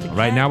planes to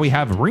Right now we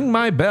have Ring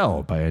My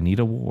Bell by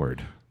Anita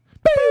Ward.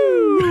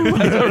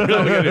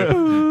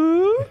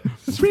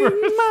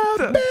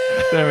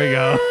 There we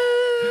go.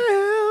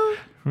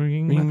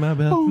 Ring my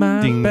bell.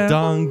 Ding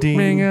dong ding.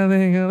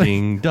 Ring-a-ling-a-ling.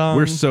 Ding dong.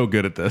 We're so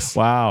good at this.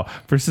 Wow.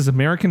 Versus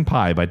American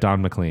Pie by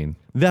Don McLean.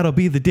 That'll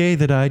be the day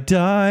that I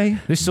die.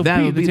 This will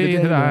be the day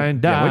that I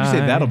die. Yeah, what'd you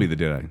say? That'll be the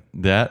day.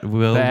 That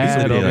will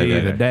That'll be the day.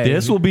 be the day.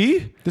 This will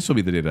be. This will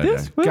be the day that I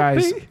This die. will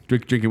Guys, be.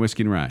 Drinking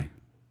whiskey and rye.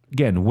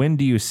 again, when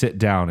do you sit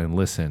down and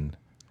listen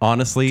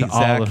Honestly, to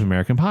Zach, all of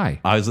American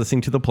Pie? I was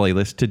listening to the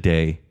playlist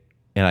today,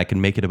 and I can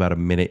make it about a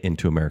minute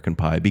into American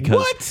Pie because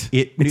What?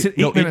 It's at 8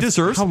 it minutes.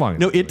 deserves How long is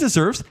No, it? it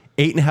deserves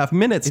 8.5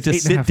 minutes to 8.5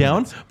 sit down.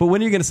 minutes. But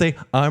when are you going to say,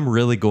 "I'm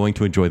really going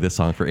to enjoy this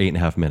song for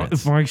 8.5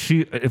 minutes"?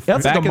 That's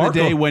Back like a in the Marco-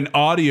 day when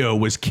audio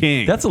was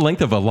king. That's the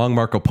length of a long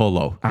Marco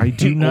Polo. I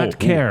do not Oh,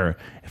 care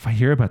if I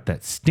hear about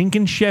that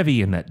stinking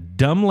Chevy and that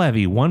dumb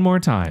Levy one more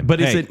time.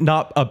 But is Hey. it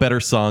not a better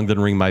song than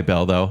 "Ring My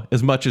Bell"? Though,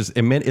 as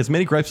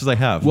many gripes as I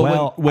have.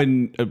 Well,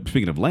 when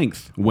speaking of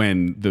length,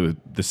 when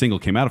the single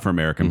came out for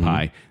American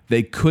Pie,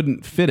 they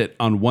couldn't fit it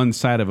on one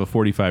side of a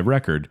 45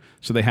 record,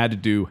 so they had to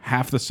do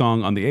half the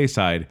song on the A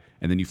side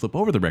and then you flip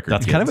over the record.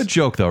 That's kind of a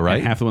joke, though, right?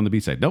 And half the one on the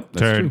B-side. Nope,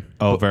 that's Turn true.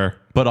 over.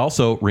 But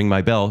also, Ring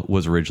My Bell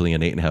was originally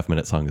an 8.5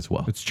 minute song as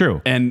well. It's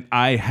true. And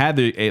I had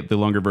the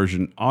longer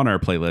version on our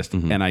playlist,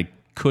 and I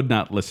could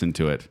not listen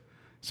to it.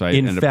 So I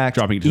In ended fact,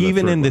 up dropping it to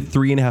even the in third the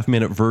 3.5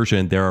 minute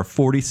version, there are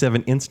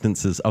 47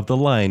 instances of the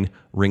line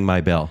 "Ring My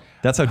Bell."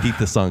 That's how deep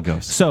the song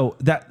goes. So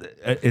that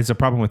is a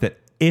problem with it.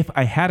 If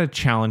I had a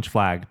challenge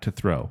flag to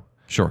throw,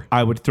 Sure.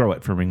 I would throw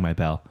it for Ring My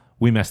Bell.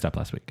 We messed up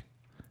last week.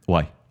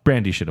 Why?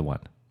 Brandy should have won.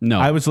 No.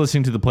 I was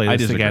listening to the playlist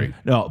disagree. again.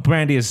 No,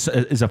 Brandy is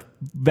a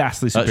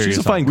vastly superior She's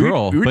a song. fine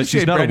girl, We were but just she's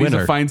saying not a Brandy's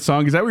winner. a fine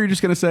song. Is that what you're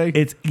just going to say?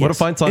 It's What a yes,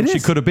 fine song it she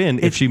is. could have been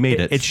if she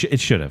made it. It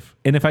should have.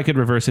 And if I could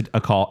reverse it,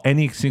 a call,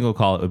 any single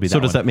call, it would be that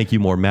So does one. that make you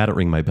more mad at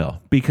Ring My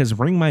Bell? Because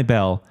Ring My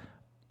Bell,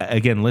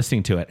 again,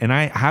 listening to it, and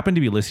I happened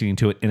to be listening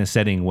to it in a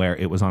setting where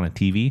it was on a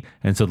TV,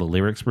 and so the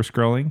lyrics were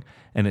scrolling,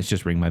 and it's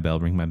just Ring My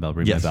Bell, Ring My Bell,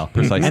 Ring Yes, My Bell.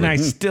 precisely. And I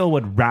still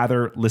would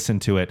rather listen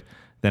to it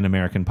than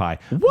American Pie.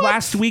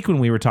 Last week when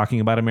we were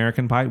talking about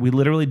American Pie, we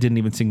literally didn't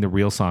even sing the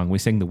real song. We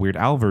sang the Weird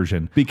Al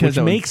version, Because which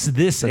that was- makes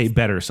this a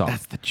better song.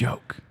 That's the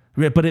joke.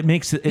 But it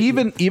makes it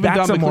Even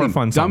that's Don a more McLean,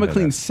 fun Don song.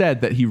 McLean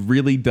said that he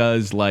really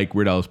does like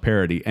Weird Al's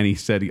parody, and he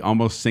said he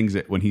almost sings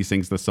it when he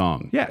sings the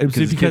song. Yeah, it was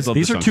his kids because love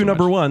These the are song two so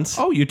number much. ones.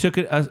 Oh, you took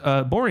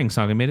a boring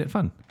song and made it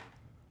fun.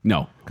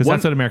 No, 'Cause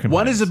that's what American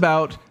One Pie is is.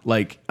 about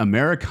like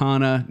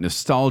Americana,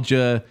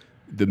 nostalgia,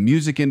 the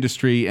music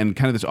industry, and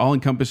kind of this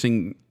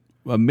all-encompassing,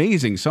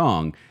 amazing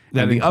song.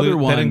 And the other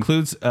one that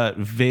includes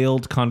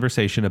veiled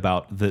conversation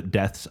about the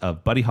deaths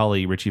of Buddy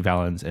Holly, Richie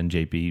Valens, and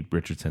J.P.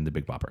 Richardson, the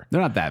Big Bopper.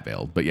 they're not that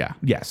veiled, but yeah.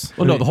 Yes.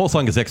 Well, no, the whole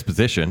song is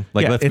exposition.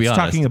 Like, Yeah, let's be it's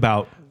honest. talking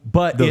about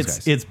but those it's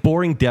guys. it's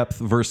boring depth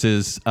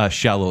versus a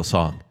shallow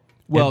song.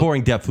 Well- and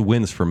boring depth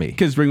wins for me.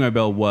 Because "Ring My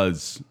Bell"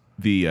 was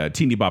the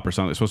teeny bopper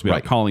song that's supposed to be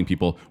like Right. calling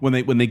people. When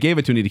they gave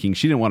it to Anita King,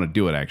 she didn't want to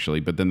do it actually,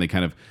 but then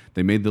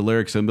they made the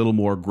lyrics a little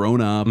more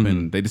grown up,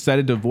 and they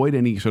decided to avoid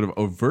any sort of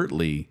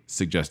overtly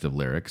suggestive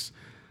lyrics.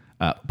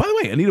 By the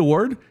way, Anita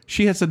Ward,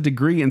 she has a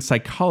degree in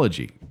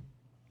psychology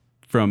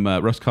from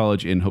Rust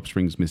College in Hope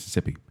Springs,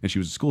 Mississippi, and she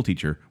was a school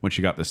teacher when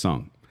she got this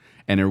song.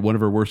 And one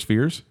of her worst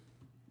fears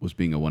was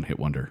being a one-hit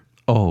wonder.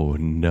 Oh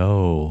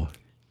no,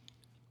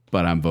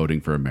 But I'm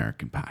voting for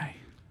American Pie.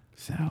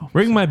 So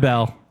Ring My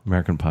Bell.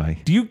 American Pie.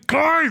 Do you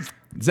guys?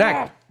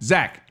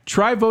 Zach,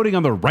 try voting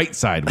on the right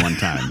side one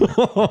time.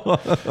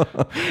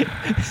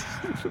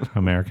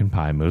 American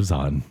Pie moves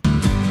on.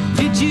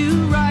 Did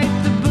you write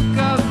the book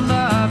of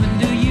love?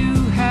 And do you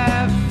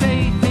have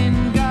faith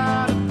in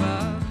God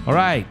above? All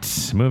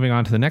right, moving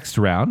on to the next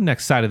round,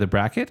 next side of the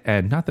bracket,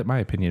 and not that my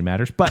opinion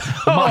matters, but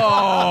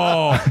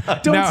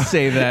Don't Now-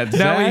 say that,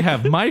 now we Zach.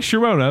 have My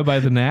Sharona by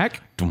the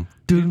Knack.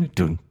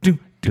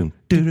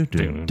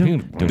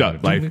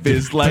 Duck life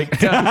is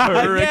like a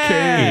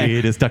hurricane.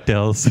 It is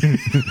DuckTales.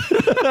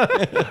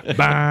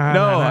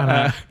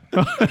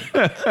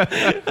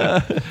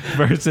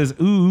 Versus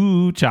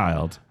Ooh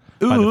Child.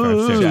 by the French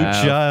Ooh, Sister.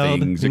 child,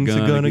 things things,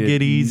 are are gonna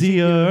get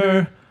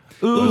easier.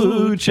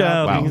 Ooh,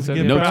 child, Wow. things are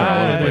Yeah, gonna notes are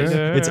all over the place.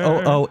 brighter. It's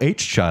OOH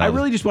child. I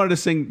really just wanted to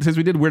sing, since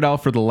we did Weird Al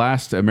for the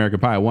last American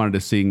Pie, I wanted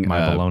to sing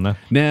My Bologna.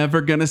 Never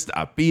gonna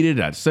stop, eat it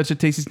out. Such a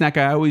tasty snack,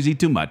 I always eat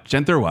too much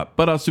and throw up.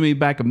 But I'll soon be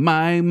back.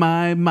 My,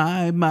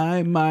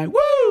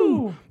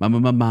 woo!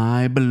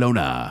 My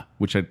bologna.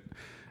 Which as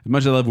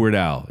much as I love Weird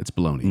Al, it's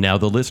bologna. Now,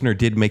 the listener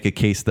did make a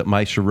case that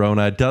My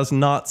Sharona does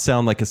not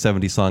sound like a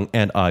 70s song,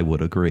 and I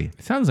would agree.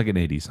 Sounds like an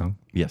 80s song.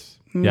 Yes.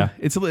 Yeah.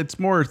 It's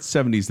more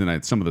 70s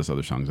than some of those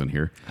other songs on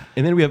here.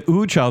 And then we have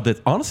Ooh Child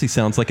that honestly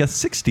sounds like a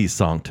 60s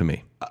song to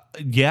me.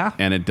 Yeah.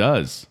 And it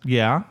does.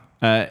 Yeah.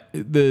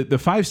 The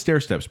Five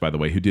Stair Steps, by the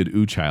way, who did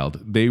Ooh Child,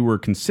 they were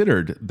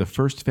considered the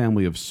first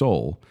family of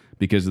soul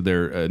because of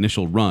their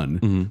initial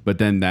run, but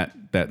then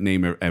that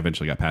name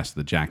eventually got passed to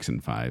the Jackson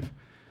Five.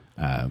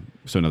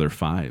 So another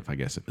five, I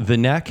guess. The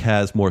Knack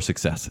has more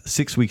success.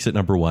 6 weeks at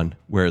number 1,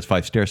 whereas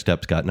Five Stair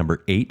Steps got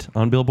number 8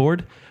 on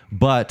Billboard.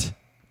 But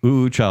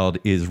Ooh Child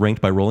is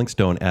ranked by Rolling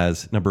Stone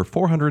as number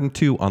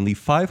 402 on the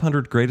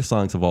 500 greatest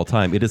songs of all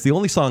time. It is the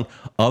only song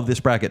of this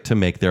bracket to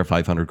make their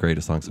 500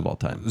 greatest songs of all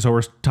time. So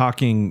we're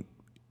talking,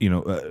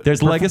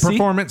 There's legacy?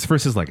 performance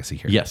versus legacy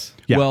here. Yes.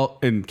 Yeah. Well,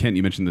 and Kent,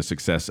 you mentioned the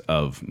success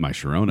of My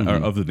Sharona,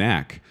 or of the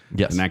Knack.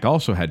 Yes. The Knack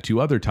also had two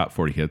other top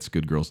 40 hits,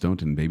 Good Girls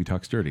Don't and Baby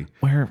Talks Dirty.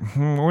 We're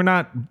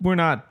not booing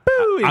I'm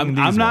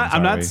these not,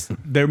 ones, are we?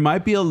 there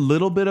might be a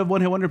little bit of one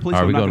hit wonder police.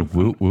 Are I'm we not going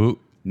gonna- woot woot?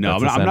 No,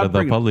 That's the sound of the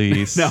bringing-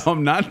 police. No,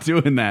 I'm not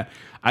doing that.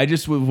 I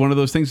just was one of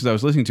those things as I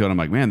was listening to it. I'm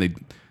like, man,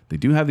 they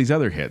do have these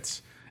other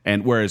hits,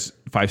 and whereas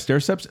Five Stair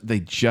Steps, they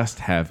just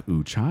have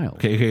Ooh Child.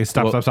 Okay,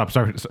 stop,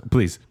 sorry,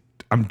 please.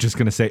 I'm just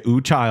gonna say, Ooh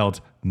Child.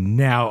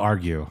 Now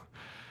argue.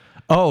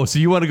 Oh, so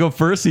you want to go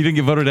first so you didn't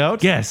get voted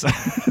out? Yes.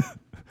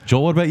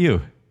 Joel, what about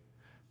you?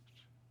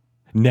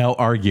 Now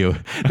argue.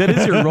 That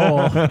is your role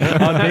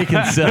on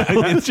Bacon Cell.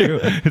 It's true.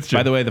 It's true.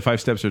 By the way, the Five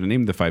Steps are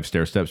named the Five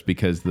Stair Steps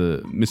because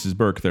the Mrs.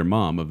 Burke, their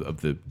mom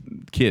of the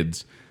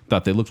kids,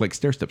 thought they looked like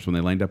stair steps when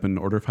they lined up in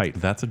order of height.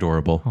 That's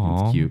adorable.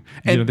 It's cute.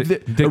 You know, And they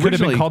could have been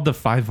originally, called the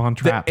 5 Von the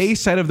Traps. A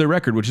side of the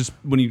record, which is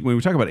when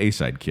we talk about A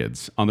side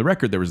kids, on the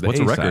record there was the What's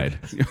a A record?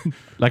 side.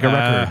 Like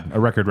a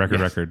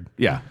record.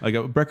 Yeah, like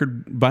a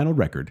vinyl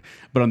record.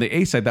 But on the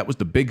A side, that was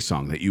the big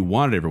song that you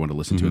wanted everyone to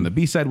listen to, and the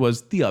B side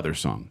was the other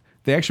song.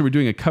 They actually were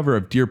doing a cover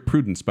of "Dear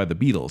Prudence" by the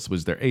Beatles,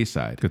 was their A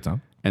side. Good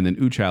song. And then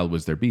 "Ooh Child"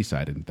 was their B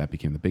side, and that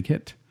became the big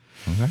hit.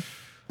 Okay.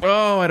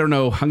 Oh, I don't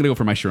know. I'm gonna go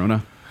for My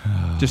Sharona,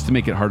 just to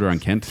make it harder on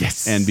Kent.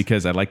 Yes. And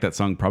because I like that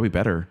song probably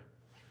better.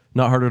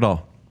 Not hard at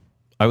all.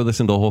 I would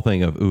listen to the whole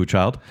thing of Ooh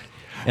Child,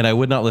 and I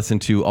would not listen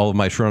to all of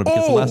My Sharona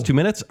because the last 2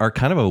 minutes are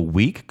kind of a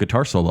weak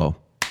guitar solo.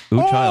 Ooh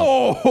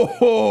Child.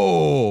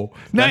 Oh,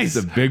 Nice.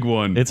 That's a big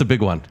one. It's a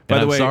big one. By And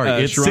the I'm way, sorry.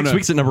 It's 6 Sharona-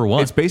 weeks at number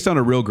 1. It's based on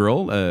a real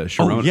girl,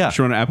 Sharona, yeah.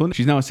 Sharona Applin.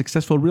 She's now a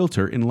successful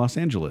realtor in Los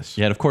Angeles.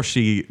 Yeah, and of course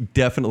she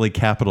definitely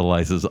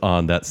capitalizes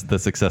on the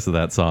success of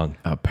that song.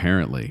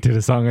 Apparently. Did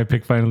a song I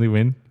picked finally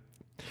win?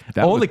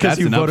 Only 'cause that's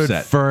you an voted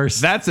upset. first.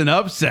 That's an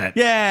upset.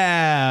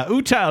 Yeah.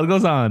 Ooh Child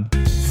goes on.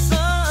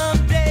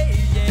 Someday,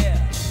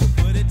 yeah,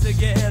 we'll put it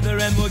together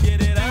and we'll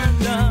get it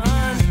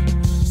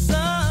undone.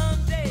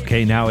 Someday.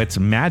 Okay, now it's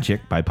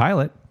Magic by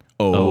Pilot.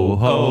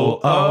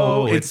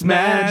 Oh, it's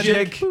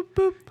magic.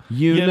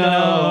 You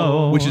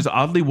know. Which is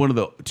oddly one of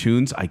the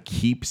tunes I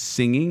keep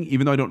singing,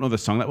 even though I don't know the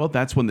song that well.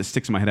 That's one that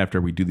sticks in my head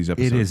after we do these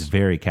episodes. It is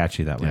very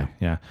catchy that way.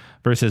 Yeah.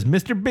 Versus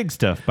Mr. Big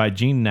Stuff by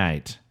Gene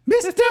Knight.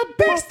 Mr.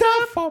 Big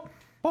Stuff.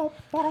 Who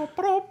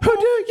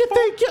do you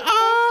think you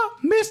are,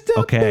 Mr.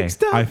 Okay, Big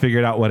Stuff? I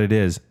figured out what it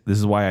is. This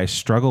is why I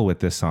struggle with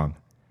this song.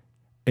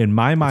 In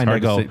my mind, I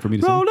hard to go, say- for me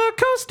to sing. roller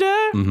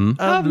coaster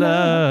of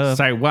love.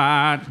 Say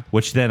what?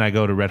 Which then I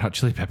go to Red Hot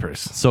Chili Peppers.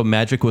 So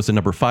Magic was a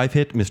number 5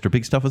 hit. Mr.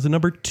 Big Stuff was a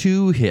number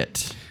 2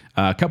 hit.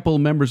 A couple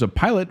members of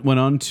Pilot went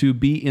on to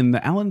be in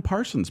the Alan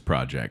Parsons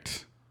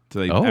Project. So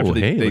they, Oh, after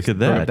hey, look at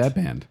broke up that. that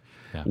band.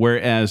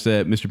 Whereas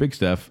Mr. Big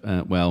Stuff,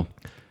 well,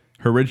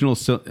 her original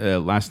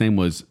last name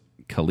was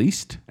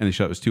Caliste, and they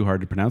thought it was too hard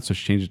to pronounce, so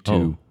she changed it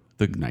to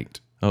the- Knight.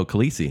 Oh,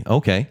 Khaleesi.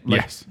 Okay.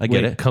 Yes. I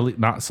get it.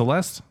 Not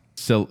Celeste?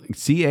 So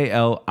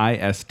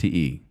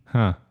Caliste.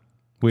 Huh.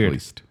 Weird.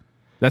 Caliste.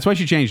 That's why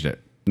she changed it.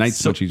 Knight's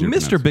So much easier to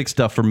Mr. pronounce. Big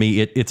Stuff for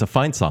me, it's a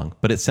fine song,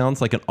 but it sounds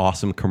like an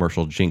awesome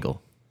commercial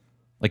jingle.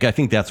 Like I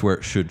think that's where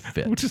it should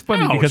fit. Which is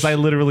funny because I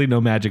literally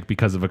know Magic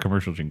because of a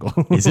commercial jingle.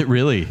 Is it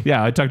really?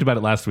 Yeah, I talked about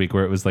it last week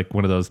where it was like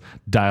one of those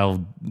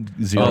dial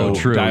zero. Oh,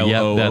 true. Dial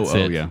Yep, O, that's O,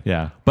 it. yeah.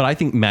 Yeah. But I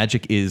think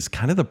Magic is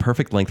kind of the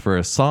perfect length for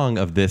a song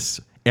of this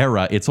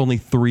era. It's only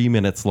 3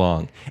 minutes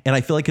long. And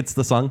I feel like it's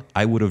the song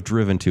I would have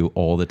driven to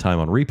all the time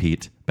on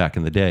repeat back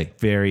in the day.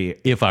 Very,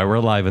 If I were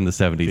alive in the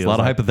 70s. A lot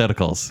like- of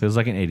hypotheticals. feels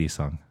like an 80s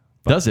song.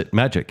 Does it?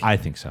 Magic? I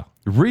think so.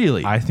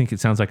 Really? I think it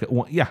sounds like,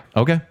 yeah.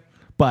 Okay.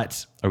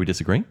 But Are we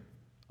disagreeing?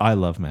 I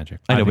love Magic.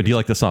 I know, think but do you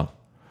like the song?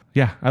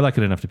 yeah, I like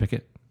it enough to pick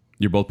it.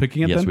 You're both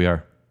picking it Yes, then? we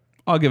are.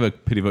 I'll give a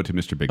pity vote to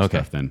Mr. Big Okay.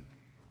 Stuff then.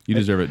 You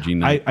deserve it, Gene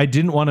Knight. I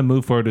didn't want to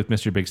move forward with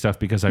Mr. Big Stuff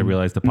because I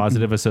realized the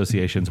positive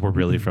associations were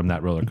really from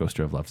that roller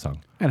coaster of love song.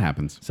 It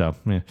happens. So,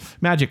 yeah.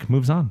 Magic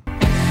moves on.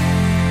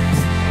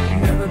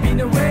 Never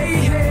been away,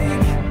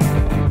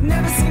 hey.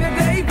 Never seen a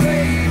day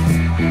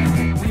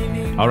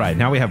break. All right,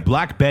 now we have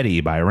Black Betty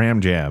by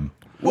Ram Jam.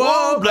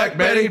 Whoa, Black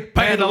Betty,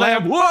 Panda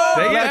Lamp.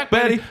 Whoa, Black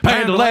Betty,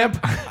 Panda Lamp.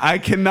 I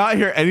cannot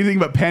hear anything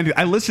but Panda.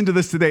 I listened to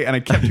this today and I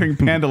kept hearing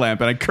Panda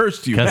Lamp and I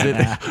cursed you.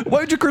 Why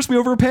would you curse me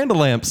over Panda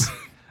Lamps?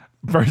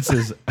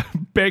 Versus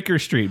Baker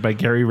Street by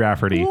Gary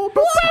Rafferty.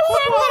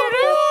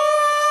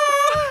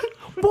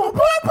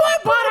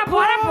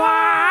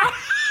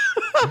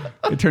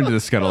 It turned to the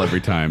scuttle every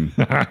time.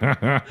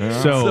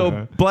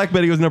 So Black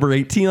Betty was number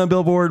 18 on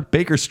Billboard.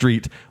 Baker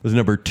Street was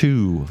number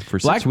 2 for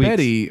 6 Black weeks.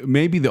 Betty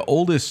may be the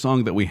oldest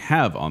song that we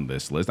have on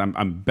this list.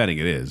 I'm betting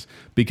it is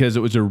because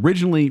it was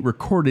originally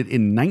recorded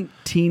in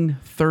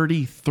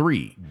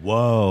 1933.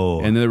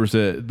 Whoa. And there was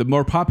the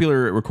more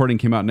popular recording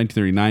came out in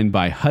 1939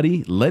 by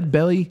Huddy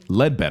Leadbelly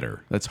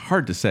Ledbetter. That's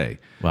hard to say.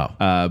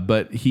 Wow.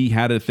 But he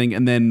had a thing.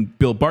 And then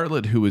Bill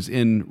Bartlett, who was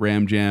in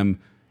Ram Jam,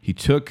 he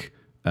took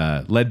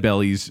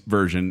Leadbelly's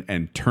version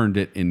and turned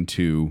it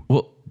into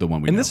the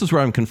one we And know. this is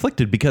where I'm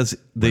conflicted because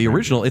the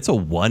original, it's a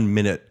 1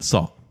 minute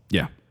song.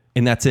 Yeah.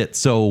 And that's it.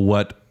 So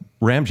what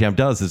Ram Jam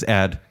does is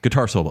add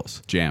guitar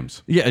solos.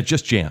 Jams. Yeah, it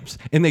just jams.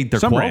 And their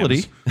Some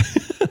quality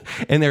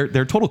and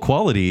their total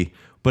quality,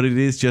 but it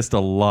is just a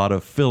lot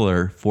of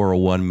filler for a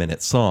 1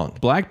 minute song.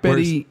 Black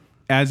Betty,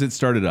 as it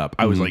started up,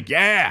 I was like,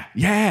 yeah.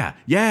 And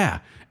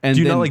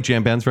Do you then, not like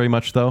jam bands very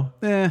much though?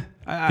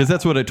 Because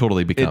that's what it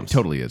totally becomes.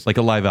 totally is. Like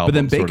a live album. But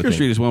then sort of Baker thing.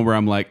 Street is one where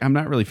I'm like, I'm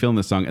not really feeling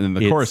this song. And then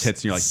the chorus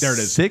hits and you're like, there it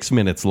is. 6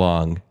 minutes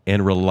long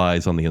and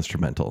relies on the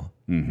instrumental.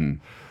 Mm-hmm.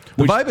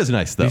 The vibe is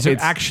nice though. These are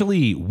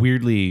actually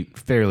weirdly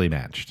fairly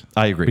matched.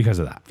 I agree. Because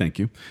of that. Thank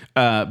you.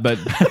 But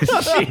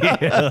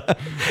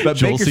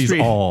Joel Baker sees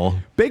Street, all.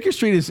 Baker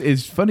Street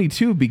is funny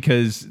too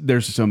because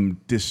there's some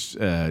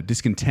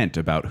discontent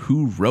about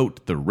who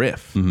wrote the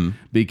riff.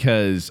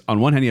 Because on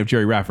one hand you have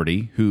Jerry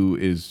Rafferty who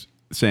is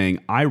saying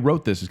I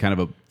wrote this as kind of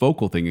a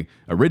vocal thing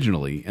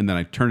originally, and then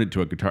I turned it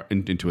to a guitar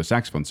into a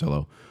saxophone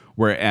solo.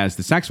 Whereas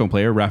the saxophone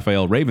player,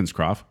 Raphael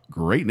Ravenscroft,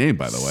 great name,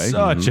 by the way.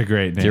 Such a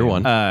great name. Dear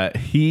one.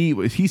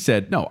 He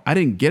said, no, I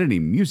didn't get any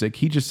music.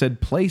 He just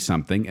said, play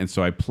something. And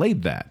so I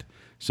played that.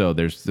 So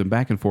there's some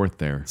back and forth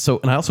there. So,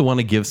 and I also want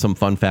to give some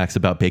fun facts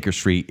about Baker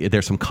Street.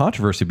 There's some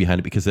controversy behind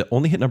it because it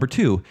only hit number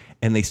 2,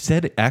 and they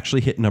said it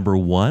actually hit number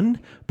 1.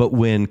 But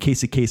when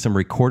Casey Kasem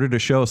recorded a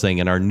show saying,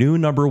 in our new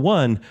number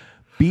 1,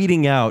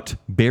 beating out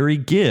Barry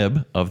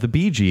Gibb of the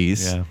Bee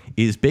Gees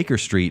is Baker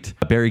Street.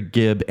 Barry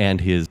Gibb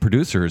and his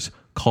producers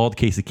called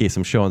Casey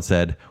Kasem's show and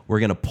said, we're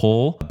going to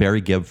pull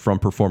Barry Gibb from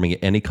performing at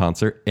any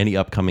concert, any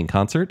upcoming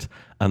concert,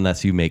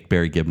 unless you make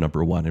Barry Gibb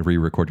number 1 and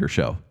re-record your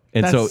show.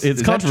 And so it's is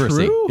that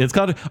controversy. true? It's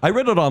I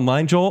read it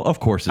online, Joel.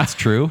 Of course it's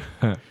true.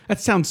 That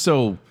sounds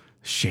so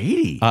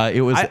shady.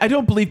 It was. I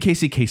don't believe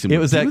Casey Kasem It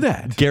was would do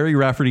at that.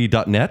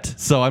 GaryRafferty.net,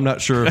 so I'm not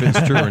sure if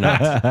it's true or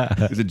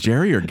not. Is it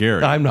Jerry or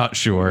Gary? I'm not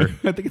sure.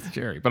 I think it's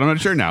Jerry, but I'm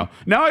not sure now.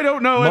 Now I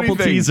don't know Mumble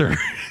anything. teaser.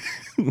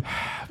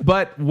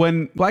 But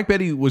when Black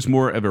Betty was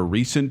more of a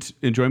recent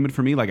enjoyment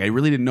for me, like I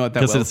really didn't know it that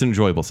Because well. it's an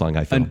enjoyable song,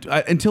 I feel.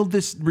 Until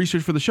this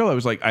research for the show, I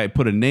was like, I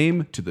put a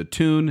name to the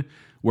tune.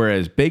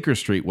 Whereas Baker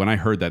Street, when I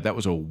heard that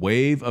was a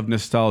wave of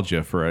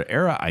nostalgia for an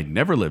era I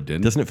never lived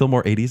in. Doesn't it feel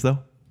more 80s, though?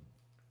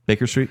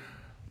 Baker Street?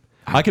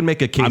 I can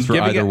make a case for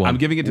either one. I'm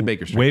giving it to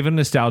Baker Street. Wave of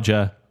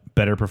nostalgia,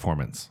 better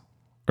performance,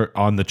 or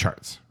on the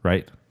charts,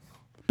 right?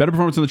 Better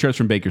performance on the charts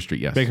from Baker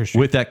Street, yes. Baker Street.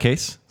 With that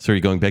case, so are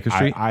you going Baker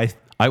Street?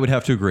 I would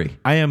have to agree.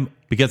 I am.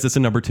 Because it's a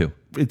number 2.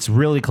 It's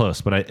really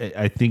close, but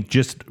I think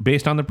just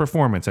based on the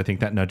performance, I think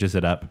that nudges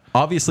it up.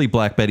 Obviously,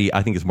 Black Betty,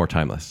 I think, is more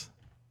timeless.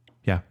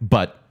 Yeah.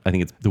 But I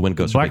think the win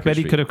goes Black to Baker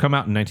Betty Street. could have come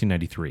out in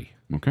 1993.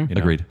 Okay. you know?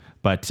 Agreed.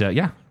 But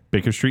yeah,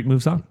 Baker Street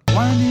moves on.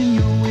 Winding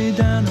your way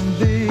down on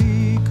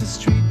Baker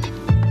Street,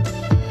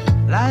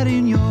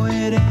 lighting your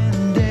head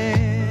and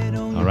dead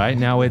on All right,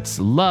 now it's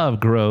Love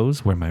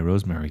Grows Where My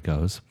Rosemary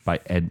Goes by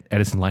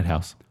Edison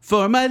Lighthouse.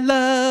 For my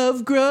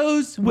love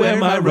grows where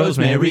my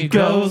rosemary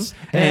goes,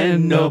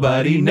 and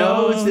nobody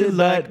knows it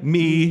like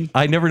me.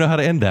 I never know how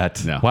to end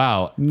that. No.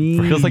 Wow.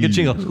 Feels like a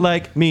jingle.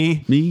 Like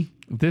me. me.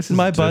 This is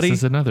My buddy. This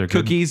is another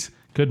good, Cookies.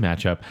 good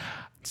matchup.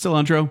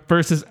 Cilantro.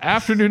 Versus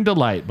Afternoon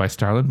Delight by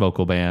Starland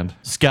Vocal Band.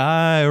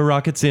 Sky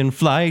rockets in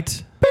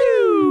flight.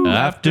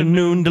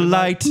 Afternoon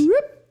delight.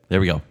 There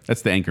we go.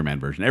 That's the Anchorman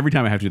version. Every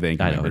time I have to do the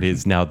Anchorman I know, it version.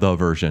 is now the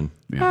version.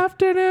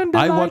 Afternoon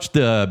I Delight. watched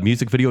the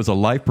music video as a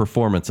live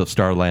performance of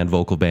Starland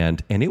Vocal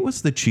Band, and it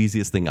was the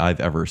cheesiest thing I've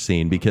ever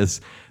seen because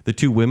the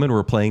two women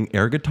were playing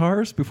air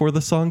guitars before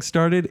the song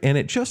started, and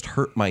it just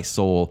hurt my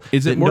soul.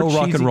 Is it that more no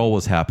rock and cheesy- roll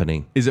was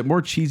happening? Is it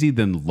more cheesy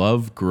than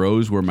Love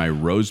Grows Where My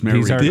Rosemary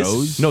These are-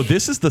 Goes?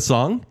 This is the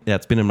song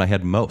that's been in my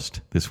head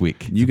most this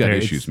week. You got Very-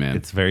 issues, man.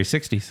 It's very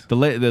 60s. The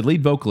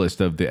lead vocalist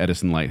of the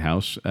Edison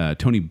Lighthouse,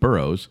 Tony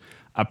Burrows,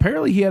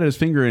 apparently he had his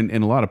finger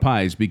in a lot of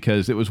pies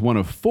because it was one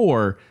of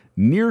 4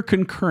 near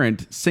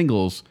concurrent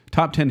singles,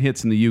 top 10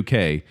 hits in the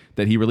UK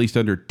that he released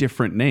under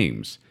different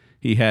names.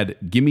 He had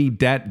Gimme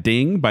Dat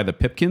Ding by the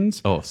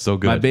Pipkins. Oh, so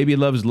good. My Baby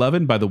Loves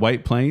Lovin' by the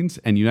White Plains,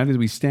 and United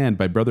We Stand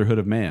by Brotherhood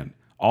of Man.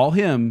 All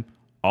him,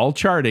 all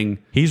charting.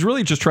 He's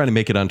really just trying to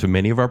make it onto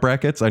many of our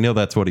brackets. I know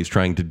that's what he's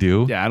trying to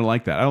do. Yeah, I don't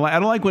like that. I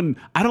don't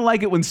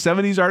like it when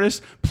 70s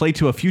artists play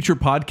to a future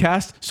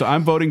podcast, so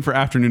I'm voting for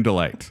Afternoon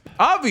Delight.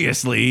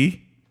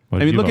 Obviously. What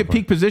I did mean, you look vote at for?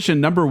 peak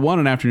position, number 1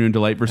 in Afternoon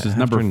Delight versus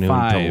number Afternoon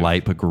 5.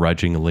 Delight,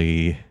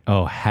 begrudgingly.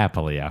 Oh,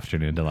 happily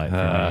Afternoon Delight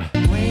for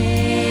me.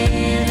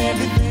 When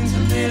everything's a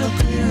little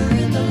clearer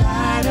in the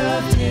light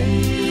of day.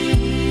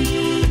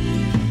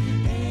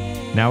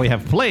 Now we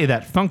have Play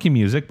That Funky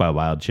Music by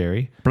Wild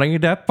Cherry. Play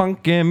that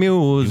funky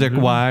music,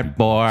 white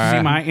boy.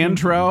 See my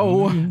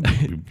intro.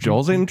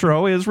 Joel's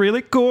intro is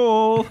really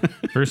cool.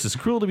 Versus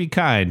Cruel to Be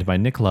Kind by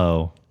Nick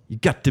Lowe. You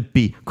got to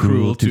be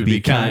cruel to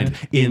be kind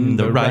in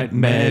the right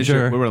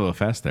measure. We were a little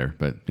fast there,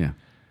 but yeah.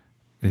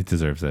 It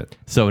deserves it.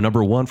 So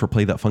number 1 for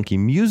Play That Funky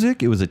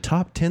Music. It was a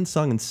top 10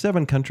 song in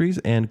 7 countries,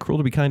 and Cruel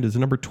to Be Kind is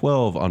number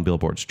 12 on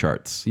Billboard's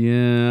charts.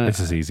 Yeah. This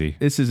is easy.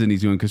 This is an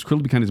easy one because Cruel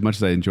to Be Kind, as much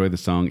as I enjoy the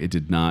song, it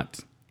did not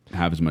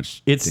have as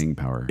much sting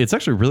power. It's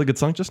actually a really good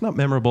song, just not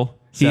memorable,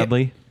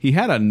 sadly. He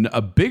had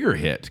a bigger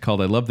hit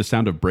called I Love the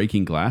Sound of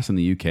Breaking Glass in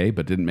the UK,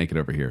 but didn't make it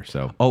over here.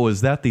 So Oh,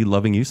 is that the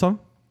Loving You song?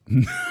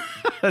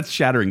 that's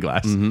Shattering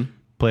Glass.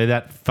 Play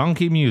That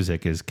Funky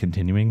Music is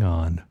continuing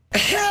on.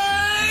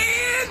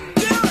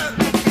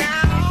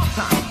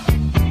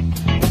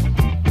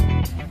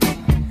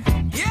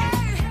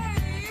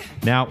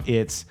 Now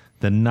it's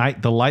The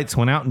Night the Lights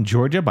Went Out in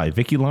Georgia by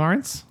Vicki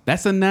Lawrence.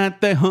 That's the night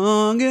they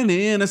hung an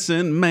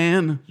innocent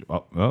man.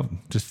 Oh,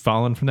 just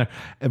following from there.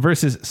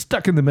 Versus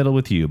Stuck in the Middle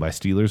with You by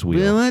Steelers Wheel.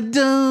 Well, I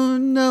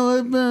don't know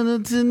about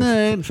it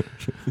tonight.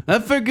 I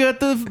forgot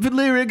the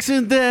lyrics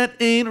and that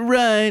ain't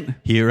right.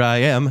 Here I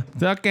am.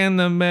 Stuck in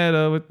the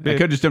middle with I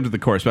could just jump to the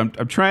chorus, but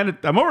I'm trying to.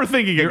 I'm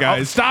overthinking it,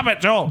 guys. Stop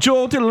it, Joel.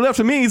 Joel to the left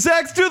of me,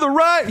 Zach's to the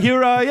right.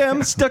 Here I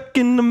am, stuck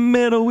in the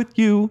middle with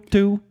you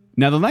too.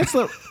 Now the night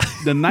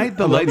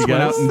the lights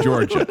went out in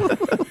Georgia.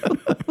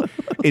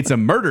 It's a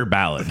murder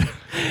ballad,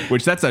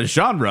 which that's a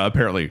genre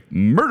apparently.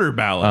 Murder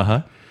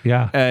ballad.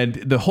 Yeah. And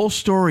the whole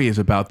story is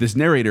about this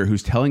narrator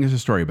who's telling us a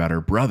story about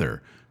her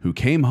brother who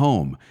came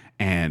home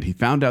and he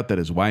found out that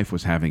his wife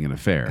was having an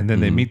affair. And then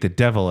they meet the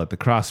devil at the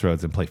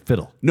crossroads and play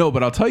fiddle. No,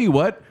 but I'll tell you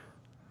what.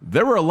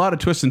 There were a lot of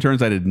twists and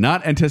turns I did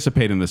not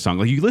anticipate in this song.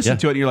 Like you listen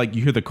to it and you're like,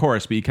 you hear the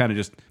chorus, but you kind of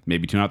just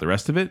maybe tune out the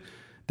rest of it.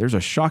 There's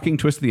a shocking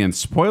twist at the end.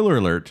 Spoiler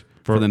alert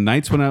for The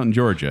Nights Went Out in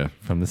Georgia.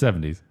 From the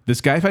 70s.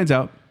 This guy finds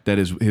out that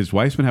his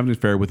wife's been having an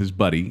affair with his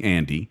buddy,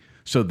 Andy.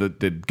 So the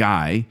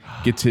guy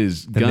gets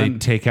his Then gun. they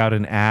take out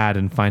an ad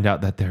and find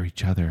out that they're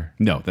each other.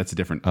 No, that's a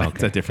different. Okay,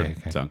 That's a different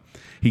okay. song.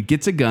 He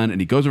gets a gun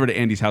and he goes over to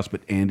Andy's house,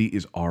 but Andy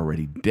is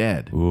already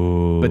dead.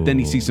 But then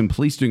he sees some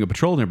police doing a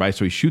patrol nearby,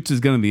 so he shoots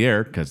his gun in the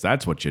air because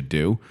that's what you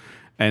do.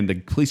 And the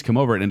police come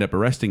over and end up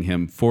arresting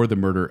him for the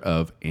murder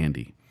of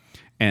Andy.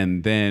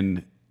 And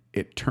then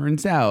it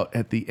turns out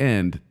at the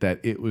end that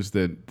it was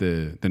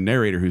the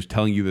narrator who's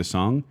telling you the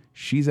song.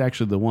 She's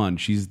actually the one.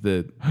 She's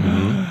the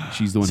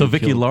one. So who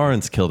Vicki killed-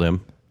 Lawrence killed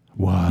him.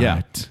 What?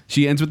 Yeah.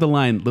 She ends with the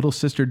line, "Little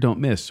sister don't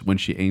miss when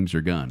she aims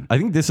her gun." I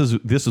think this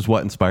is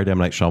what inspired M.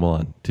 Night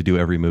Shyamalan to do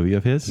every movie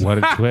of his. What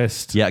a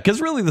twist. Yeah,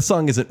 because really the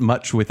song isn't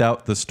much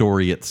without the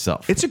story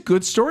itself. It's a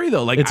good story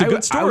though. Like It's a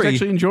good story. I was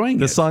actually enjoying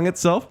the it. song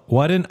itself.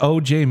 What an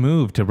OJ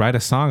move to write a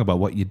song about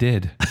what you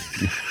did.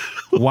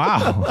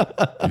 Wow.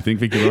 You think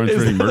Vicki Lawrence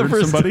really that the murdered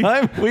first somebody?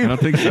 time I don't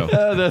think so.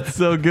 Oh, that's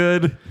so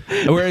good.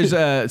 Whereas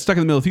Stuck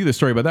in the Middle of You, the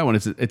story about that one,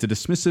 it's a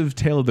dismissive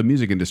tale of the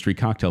music industry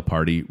cocktail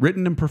party,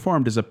 written and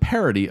performed as a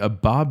parody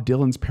of Bob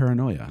Dylan's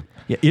Paranoia.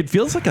 Yeah, it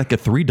feels like a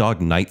Three Dog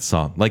Night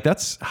song. Like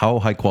that's how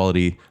high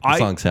quality the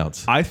song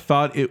sounds. I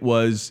thought it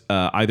was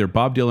either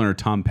Bob Dylan or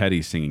Tom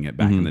Petty singing it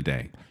back in the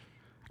day.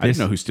 I didn't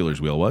know who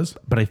Steelers Wheel was.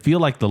 But I feel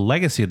like the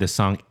legacy of this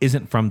song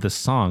isn't from the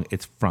song,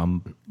 it's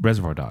from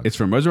Reservoir Dogs. It's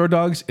from Reservoir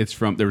Dogs. It's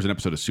from, there was an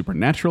episode of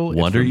Supernatural.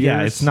 Wonder from- Years.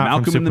 Yeah, it's not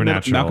Malcolm from in the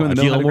Middle. Supernatural. Malcolm in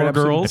the Middle. had a Gilmore great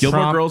episode. Girls.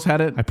 Gilmore Girls had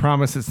it. I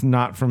promise it's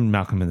not from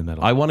Malcolm in the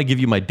Middle. I want to give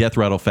you my death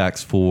rattle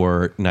facts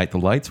for Night the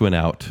Lights Went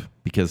Out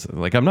because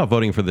like I'm not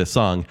voting for this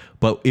song,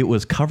 but it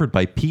was covered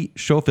by Pete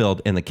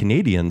Schofield and the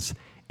Canadians,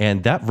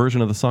 and that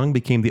version of the song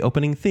became the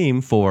opening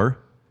theme for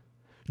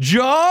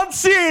John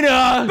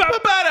Cena.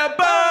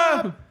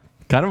 Ba-ba-da-ba.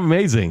 Kind of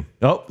amazing.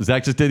 Oh,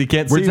 Zach just did. He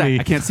can't Where's see Zach? me.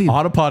 I can't see him.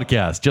 On a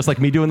podcast, just like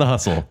me doing the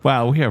hustle.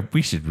 Wow,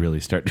 we should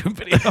really start doing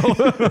video.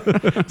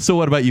 So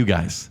what about you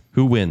guys?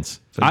 Who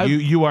wins? So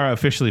you are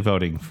officially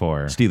voting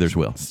for Steelers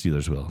will.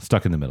 Steelers will.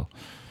 Stuck in the middle.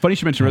 Funny you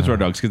should mention Reservoir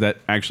Dogs because that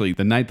actually,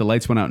 the night the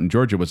lights went out in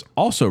Georgia was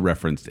also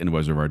referenced in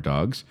Reservoir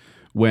Dogs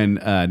when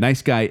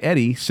nice guy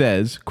Eddie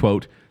says,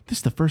 quote, "This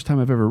is the first time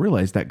I've ever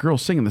realized that girl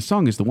singing the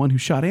song is the one who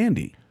shot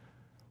Andy."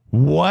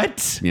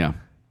 What? Yeah,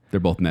 they're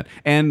both in that.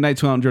 And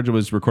Nights Went Out in Georgia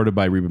was recorded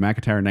by Reba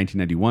McEntire in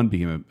 1991,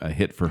 became a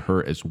hit for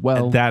her as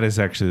well. That is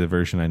actually the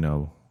version I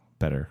know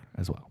better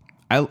as well.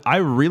 I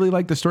really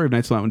like the story of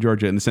Nights Went Out in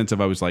Georgia in the sense of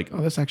I was like,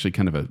 oh, that's actually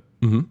kind of a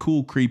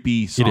cool,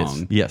 creepy song. It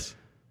is. Yes.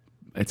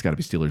 It's got to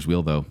be Steelers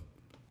Wheel, though.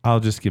 I'll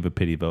just give a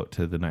pity vote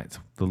to the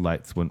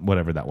lights,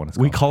 whatever that one is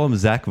called. We call them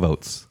Zach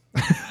votes.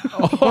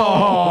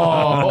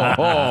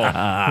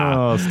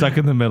 Oh, Stuck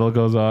in the Middle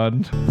goes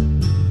on.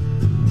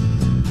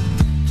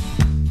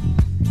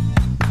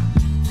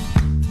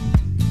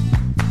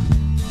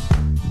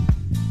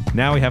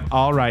 Now we have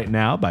All Right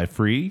Now by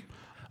Free.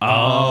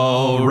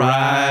 All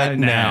right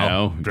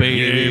now,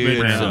 baby,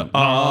 it's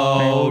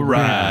all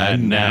right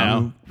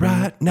now.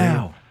 Right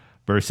now.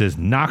 Versus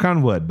Knock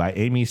on Wood by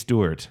Amy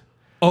Stewart.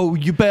 Oh,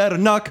 you better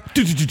knock.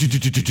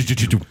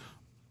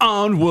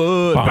 On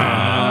wood. Also,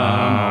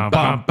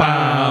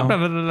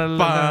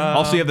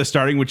 you have the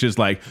starting, which is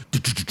like the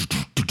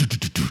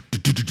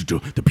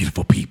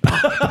beautiful people,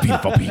 the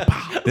beautiful people.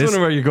 I wonder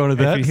where you're going with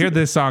that. If you hear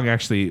this song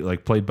actually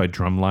like played by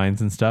drum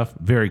lines and stuff,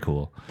 very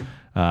cool.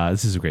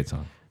 This is a great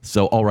song.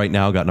 So, All Right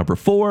Now got number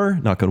 4.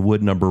 Knock on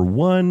Wood, number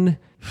 1.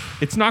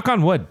 It's Knock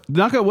on Wood.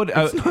 Knock on Wood.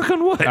 Knock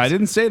on Wood. I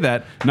didn't say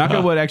that. Knock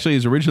on Wood actually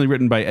is originally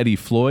written by Eddie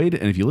Floyd,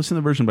 and if you listen to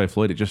the version by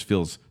Floyd, it just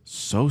feels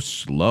so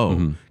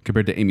slow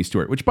compared to Amy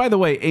Stewart. Which, by the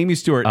way, Amy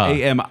Stewart,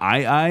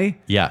 AMII.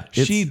 Yeah,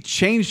 she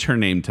changed her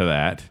name to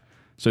that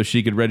so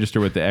she could register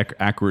with the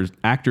Actors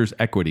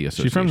Equity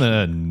Association. She's from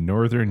the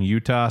northern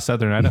Utah,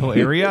 southern Idaho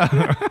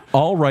area.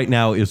 All Right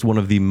Now is one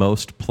of the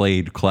most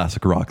played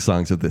classic rock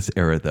songs of this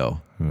era,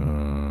 though.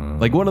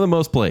 Like one of the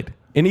most played.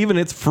 And even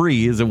It's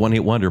Free is a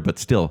one-hit wonder, but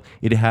still,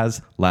 it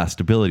has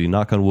lastability.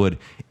 Knock on Wood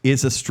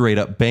is a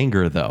straight-up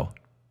banger, though.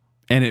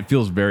 And it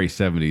feels very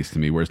 70s to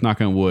me, whereas Knock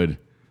on Wood,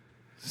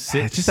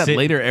 it's just that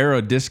later era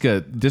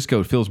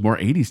disco feels more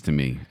 80s to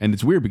me. And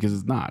it's weird because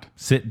it's not.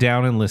 Sit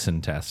down and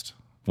listen test.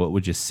 What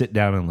would you sit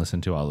down and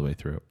listen to all the way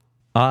through?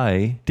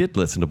 I did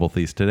listen to both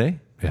these today,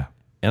 Yeah.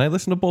 and I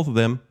listened to both of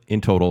them in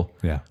total.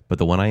 Yeah. But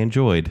the one I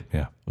enjoyed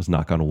Yeah. was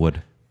Knock on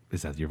Wood.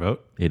 Is that your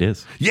vote? It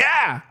is.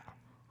 Yeah!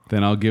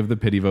 Then I'll give the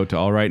pity vote to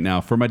All Right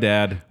Now for my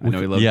dad. I know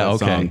he loves that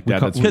song.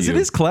 Dad, that's for Because it you.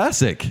 is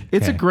classic.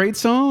 It's a great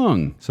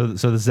song. So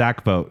the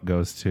Zach vote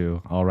goes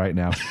to All Right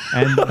Now.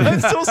 And I'm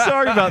so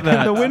sorry about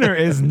that. the winner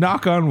is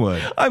Knock on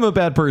Wood. I'm a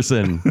bad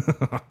person.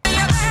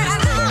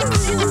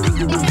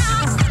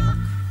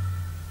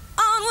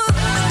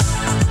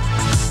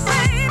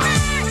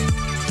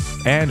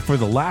 And for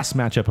the last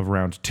matchup of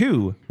round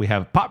 2, we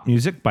have Pop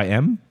Music by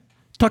M.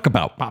 Talk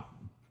about.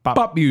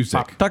 Pop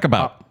music. Talk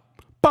about.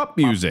 Pop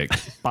music.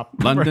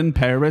 London,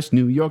 Paris,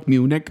 New York,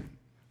 Munich.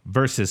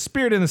 Versus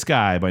Spirit in the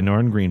Sky by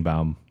Norrin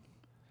Greenbaum.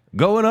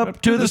 Going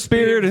up to the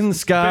spirit in the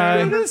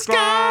sky. That's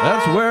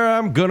where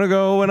I'm gonna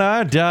go when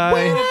I die.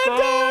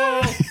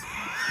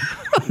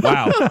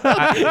 Wow.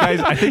 Guys,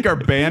 I think our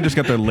band just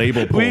got their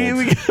label pulled. We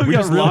We got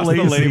just real lost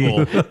lazy.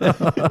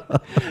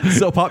 the label.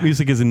 So pop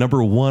music is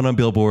number 1 on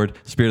Billboard.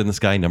 Spirit in the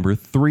Sky number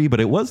 3, but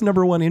it was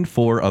number 1 in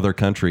 4 other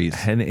countries.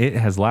 And it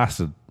has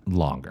lasted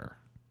longer,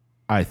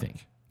 I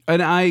think.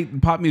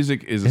 And pop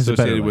music is It's a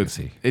better associated with,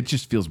 legacy. it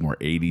just feels more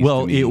 80s.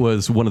 Well, to me. it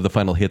was one of the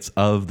final hits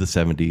of the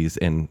 70s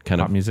and kind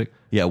Pop of music?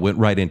 Yeah, went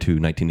right into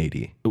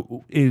 1980.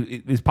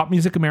 Is pop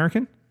music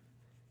American?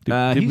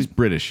 He's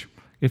British.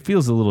 It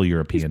feels a little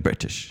European.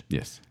 British.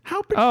 Yes.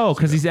 Oh,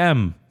 because he's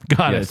M.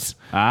 Got Yes. it.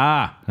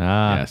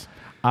 Yes.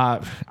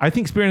 I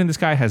think Spirit in the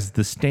Sky has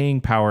the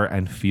staying power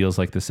and feels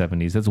like the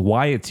 70s. That's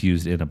why it's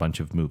used in a bunch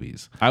of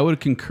movies. I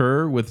would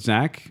concur with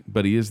Zach,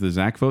 but he is the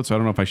Zach vote, so I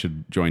don't know if I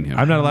should join him.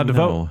 I'm not allowed to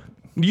vote. No.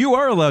 You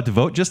are allowed to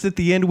vote just at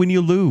the end when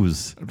you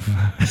lose.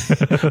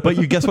 But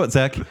you guess what,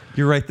 Zach?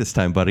 You're right this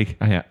time, buddy.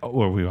 Yeah.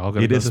 Oh, are we all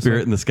going It is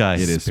Spirit in the Sky.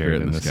 It is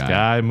Spirit in the Sky.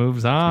 Sky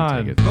moves on.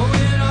 Take it. Going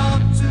up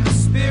to the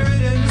spirit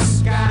in the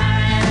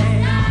sky.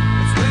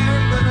 That's where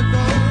I'm gonna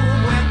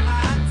go when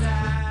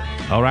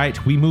I die. All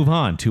right, we move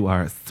on to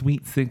our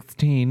Sweet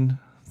 16.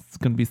 It's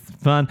going to be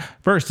fun.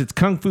 First, it's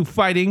Kung Fu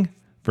Fighting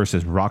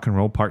versus Rock and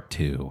Roll Part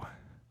 2.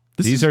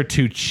 These are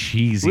two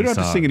cheesy We don't have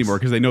songs. to sing anymore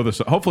because they know the.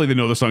 Hopefully, they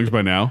know the songs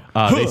by now.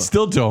 They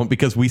still don't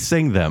because we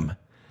sing them.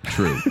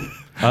 True.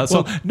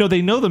 Well, no,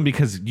 they know them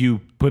because you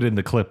put in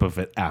the clip of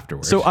it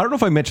afterwards. So I don't know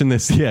if I mentioned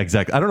this. Yeah,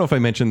 exactly. I don't know if I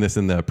mentioned this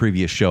in the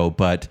previous show,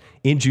 but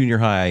in junior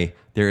high,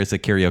 there was a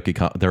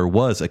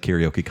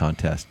karaoke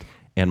contest,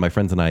 and my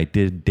friends and I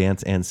did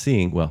dance and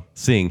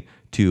sing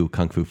to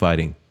Kung Fu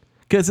Fighting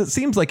because it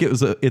seems like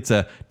it's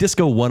a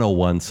disco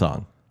 101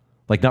 song,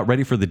 like not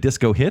ready for the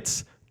disco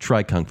hits.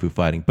 Try Kung Fu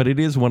Fighting, but it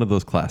is one of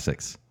those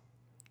classics.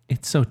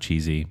 it's so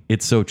cheesy.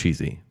 It's so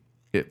cheesy.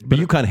 But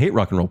you kind of hate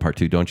Rock and Roll Part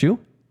 2, don't you?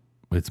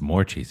 It's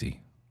more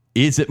cheesy.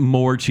 Is it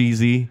more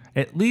cheesy?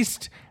 At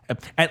least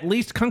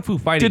Kung Fu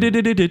Fighting. But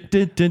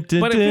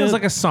it feels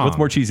like a song. What's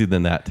more cheesy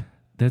than that?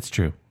 That's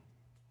true.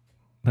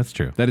 That's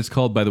true. That is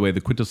called, by the way,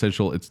 the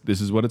quintessential. This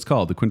is what it's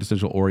called: the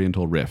quintessential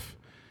Oriental riff.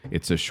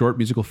 It's a short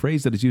musical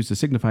phrase that is used to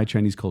signify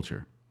Chinese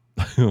culture.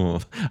 I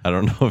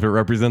don't know if it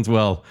represents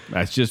well.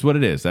 That's just what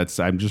it is.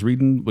 I'm just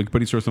reading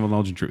Wikipedia source of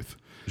knowledge and truth.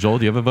 Joel,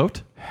 do you have a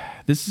vote?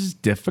 This is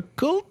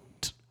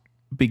difficult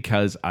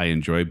because I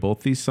enjoy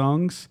both these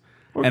songs.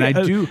 And I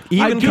do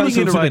even I'm getting Kung Fu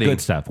into the Fighting.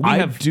 good stuff.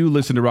 I do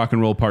listen to Rock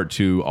and Roll Part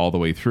 2 all the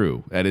way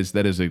through. That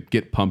is a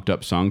get pumped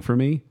up song for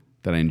me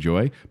that I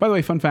enjoy. By the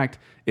way, fun fact,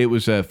 it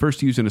was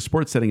first used in a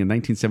sports setting in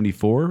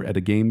 1974 at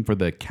a game for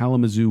the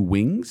Kalamazoo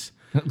Wings.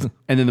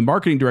 And then the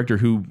marketing director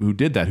who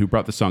did that, who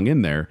brought the song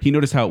in there, he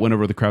noticed how it went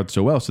over the crowd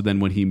so well. So then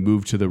when he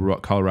moved to the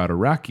Colorado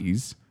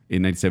Rockies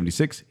in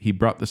 1976, he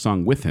brought the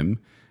song with him.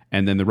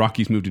 And then the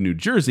Rockies moved to New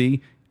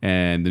Jersey,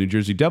 and the New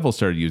Jersey Devils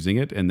started using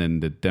it. And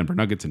then the Denver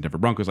Nuggets and Denver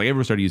Broncos, like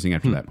everyone started using it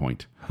after that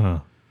point.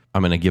 I'm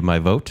going to give my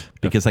vote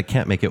because I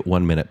can't make it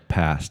 1 minute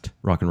past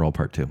Rock and Roll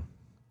Part 2.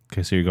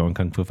 Okay, so you're going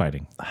Kung Fu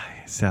Fighting.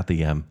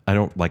 Sadly, I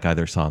don't like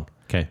either song.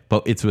 Okay.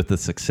 But it's with the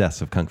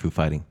success of Kung Fu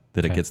Fighting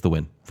that it gets the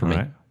win for me.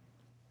 All right.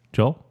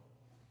 Joel?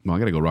 Well, I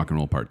got to go Rock and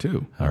Roll Part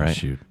 2. All right.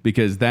 Shoot.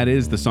 Because that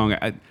is the song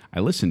I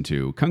listen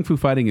to. Kung Fu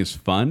Fighting is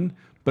fun,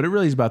 but it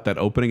really is about that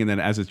opening. And then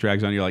as it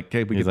drags on, you're like,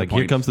 okay, we He's get like, the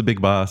point. here comes the big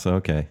boss.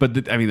 Okay.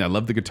 But I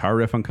love the guitar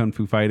riff on Kung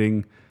Fu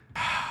Fighting.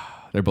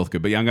 They're both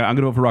good. But yeah, I'm going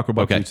to vote for Rock and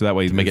Roll Part 2, so that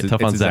way To make it it's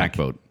tough on a Zach.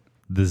 vote.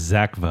 The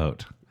Zach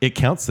vote It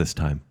counts this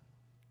time.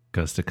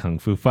 goes to Kung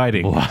Fu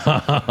Fighting.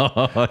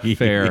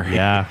 Fair.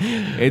 Yeah.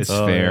 It's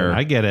fair.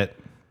 I get it.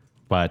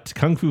 But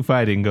Kung Fu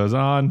Fighting goes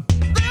on.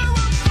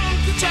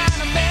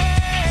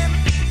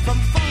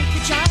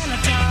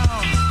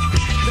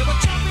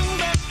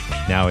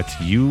 Now it's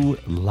You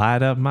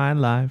Light Up My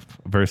Life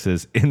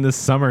versus In the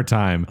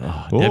Summertime.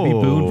 Debbie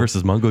Boone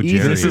versus Mungo Easy.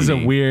 Jerry. This is a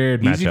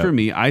weird Easy matchup. for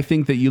me. I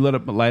think that You Light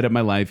Up My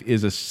Life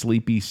is a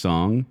sleepy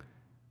song.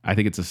 I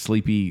think it's a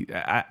sleepy.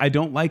 I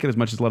don't like it as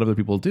much as a lot of other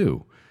people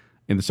do.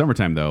 In the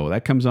summertime, though,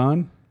 that comes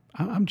on,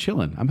 I'm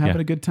chilling. I'm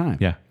having a good time.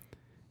 Yeah.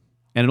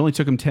 And it only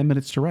took him 10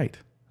 minutes to write.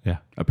 Yeah.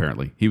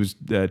 Apparently, he was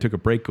took a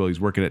break while he was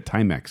working at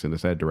Timex and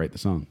decided to write the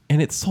song.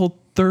 And it sold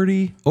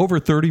over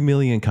 30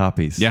 million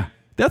copies. Yeah,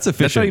 That's efficient.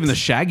 that's not even the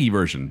Shaggy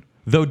version.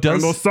 Though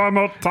does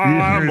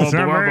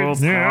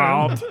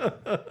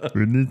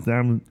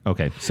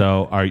Okay.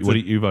 So what are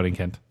you voting,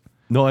 Kent?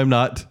 No, I'm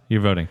not.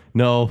 You're voting.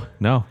 No,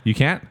 No, you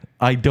can't.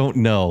 I don't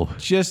know.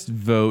 Just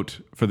vote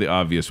for the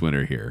obvious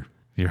winner here.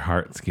 Your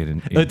heart's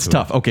getting. It's into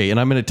tough. it. Okay, and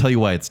I'm going to tell you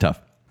why it's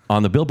tough.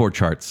 On the Billboard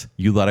charts,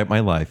 You Light Up My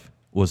Life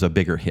was a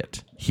bigger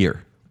hit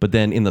here. But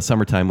then In the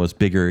Summertime was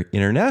bigger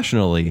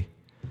internationally.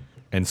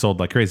 And sold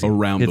like crazy.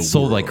 Around It the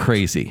sold world. like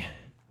crazy.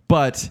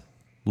 But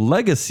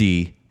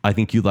Legacy I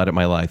think You Light Up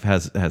My Life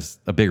has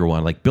a bigger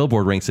one. Like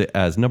Billboard ranks it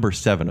as number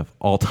 7 of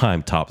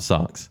all-time top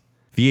songs.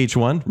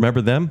 VH1,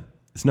 remember them?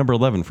 It's number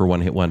 11 for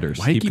one-hit wonders.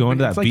 Why- Keep going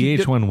to that It's like you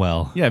did- VH1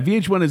 well. Yeah,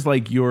 VH1 is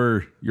like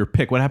your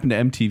pick. What happened to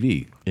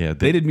MTV? Yeah,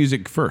 they did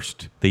music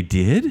first, They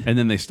did? and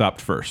then they stopped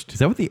first. Is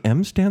that what the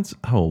M stands?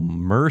 Oh,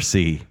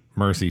 mercy.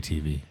 Mercy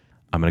TV.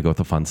 I'm going to go with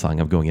a fun song.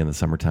 I'm going in the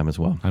summertime as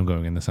well. I'm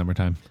going in the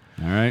summertime.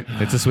 All right,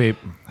 It's a sweep.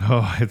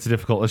 Oh, it's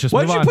difficult. Let's just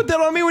Why move did you on. put that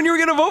on me when you were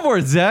going to vote for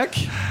it, Zach?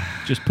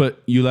 just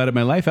put "You Light Up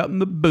My Life" out in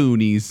the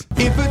boonies.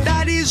 If a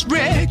daddy's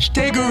rich,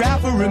 take her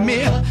out for a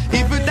meal.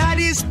 If a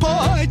daddy's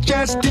poor,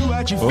 just do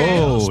what you feel.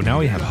 Oh, now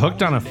we have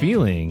Hooked on a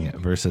Feeling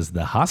versus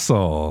The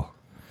Hustle.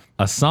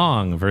 A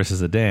song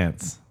versus a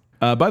dance.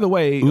 By the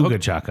way, Ooga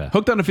Chaka.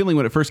 Hooked on a Feeling,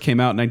 when it first came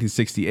out in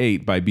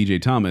 1968 by B.J.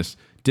 Thomas,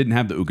 didn't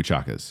have the Ooga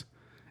Chakas.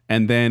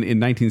 And then in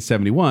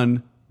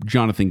 1971,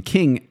 Jonathan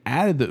King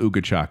added the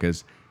Ooga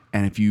Chakas.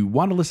 And if you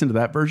want to listen to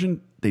that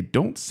version, they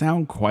don't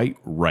sound quite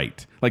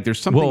right. Like there's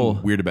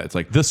something weird about it. It's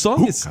like The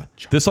song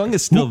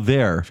is still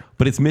there,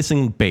 but it's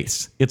missing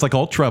bass. It's like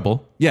all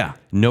treble. Yeah.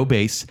 No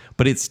bass,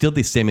 but it's still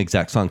the same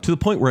exact song to the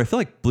point where I feel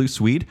like Blue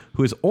Swede,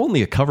 who is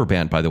only a cover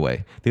band, by the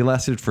way, they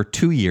lasted for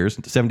 2 years,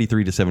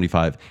 73 to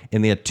 75,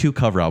 and they had 2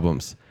 cover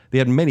albums. They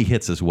had many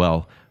hits as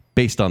well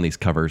based on these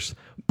covers,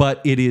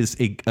 but it is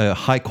a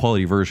high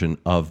quality version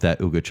of that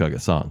Ooga Chugga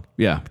song.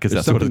 Yeah, because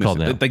there's that's what it's something called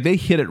now. missing. Like they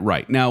hit it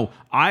right. Now,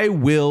 I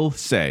will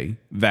say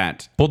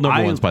that Both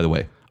number ones, by the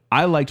way.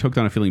 I liked Hooked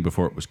on a Feeling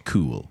before it was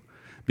cool,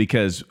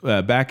 because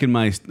back in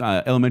my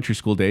elementary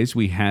school days,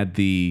 we had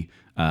the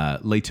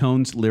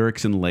Laytones,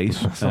 Lyrics and Lace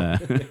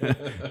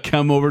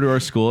come over to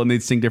our school, and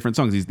they'd sing different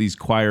songs. These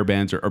choir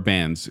bands or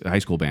bands, high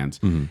school bands,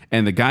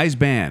 and the guy's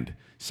band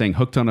sang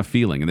Hooked on a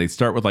Feeling, and they'd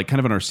start with like kind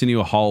of an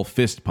Arsenio Hall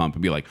fist pump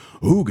and be like,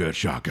 Ooga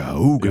Chaka,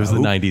 Ooga. It was the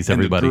Ooga. 90s, And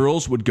everybody. the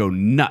girls would go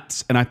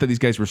nuts. And I thought these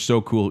guys were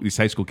so cool. These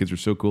high school kids were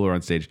so cool on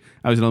stage.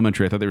 I was in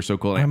elementary. I thought they were so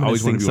cool. I'm I going to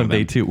always sing wanted to be one of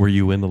someday them. too. Were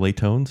you in the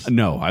Laytones?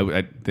 No,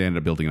 they ended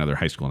up building another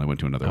high school, and I went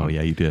to another one. Oh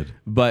yeah, you did.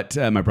 But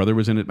my brother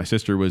was in it. My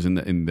sister was in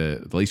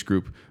the Lace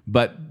group.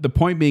 But the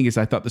point being is,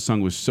 I thought the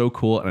song was so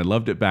cool, and I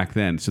loved it back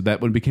then. So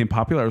that when it became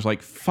popular, I was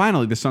like,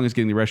 finally, this song is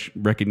getting the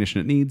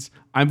recognition it needs.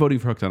 I'm voting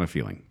for Hooked on a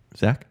Feeling.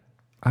 Zach?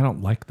 I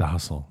don't like The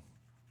Hustle.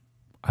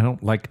 I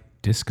don't like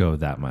disco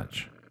that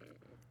much.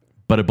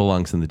 But it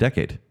belongs in the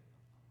decade.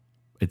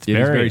 It's It is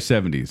very very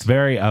 70s. It's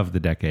very of the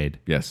decade.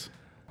 Yes.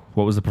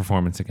 What was the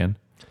performance again?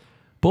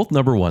 Both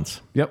number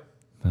ones. Yep.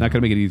 Not going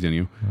to make it easy on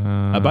you.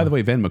 By the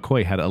way, Van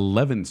McCoy had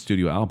 11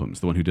 studio albums,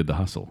 the one who did The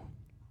Hustle.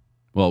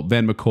 Well,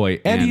 Van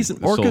McCoy And he's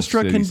an the Soul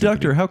orchestra City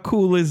conductor. Symphony. How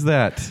cool is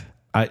that?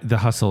 The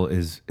Hustle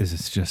is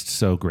just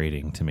so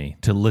grating to me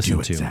to listen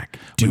Do it, to. Zach.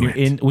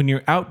 When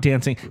you're out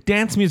dancing,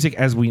 dance music,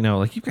 as we know,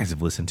 like you guys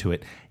have listened to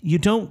it, you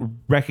don't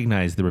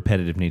recognize the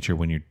repetitive nature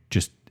when you're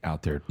just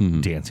out there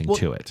dancing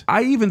to it.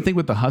 I even think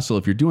with The Hustle,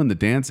 if you're doing the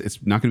dance, it's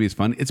not going to be as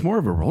fun. It's more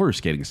of a roller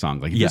skating song.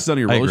 Like if Yeah, this is on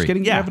your I roller agree.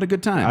 skating, you're having a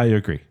good time. I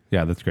agree.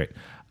 Yeah, that's great.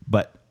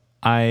 But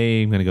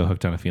I'm going to go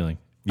Hooked on a Feeling.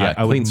 Yeah,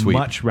 I clean would sweep.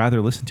 much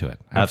rather listen to it.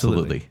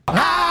 Absolutely.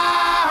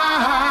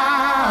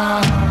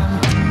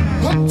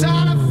 Hooked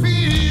on a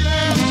feeling.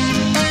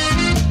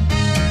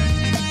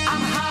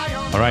 I'm high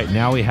on All right,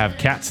 now we have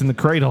Cats in the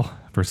Cradle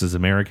versus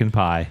American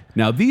Pie.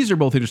 Now, these are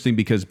both interesting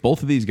because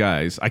both of these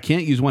guys, I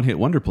can't use One Hit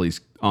Wonder Please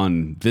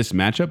on this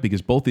matchup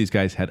because both these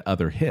guys had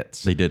other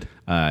hits. They did.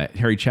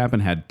 Harry Chapin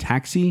had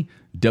Taxi,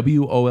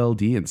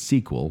 WOLD, and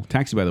Sequel.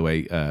 Taxi, by the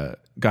way,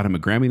 got him a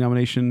Grammy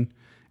nomination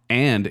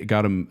and it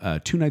got him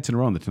 2 nights in a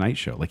row on The Tonight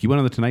Show. Like he went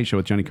on The Tonight Show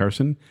with Johnny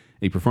Carson and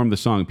he performed the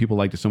song. People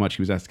liked it so much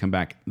he was asked to come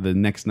back the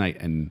next night.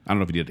 And I don't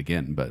know if he did it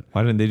again, but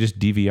Why didn't they just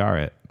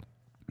DVR it?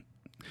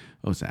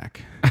 oh,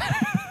 Zach.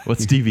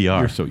 What's DVR?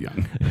 You're so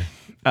young.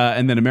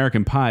 And then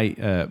American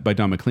Pie by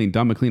Don McLean.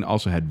 Don McLean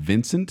also had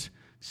Vincent,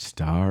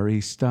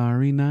 Starry,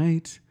 Starry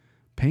Night,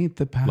 Paint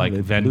the Palette Like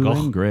Van blue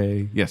Gogh? and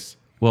gray. Yes.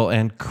 Well,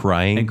 and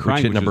Crying, And Crying,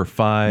 which hit which number is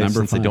 5, number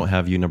since they 5. don't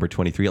have you, number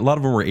 23. A lot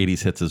of them were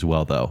 80s hits as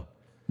well, though.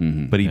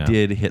 But he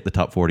did hit the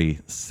top 40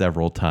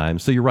 several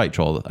times. So you're right,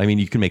 Joel. I mean,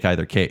 you can make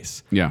either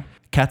case. Yeah.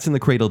 Cats in the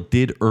Cradle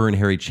did earn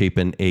Harry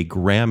Chapin a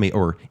Grammy,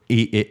 or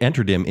it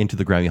entered him into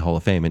the Grammy Hall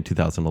of Fame in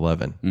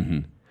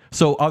 2011.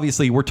 So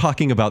obviously, we're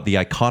talking about the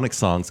iconic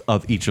songs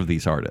of each of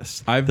these artists.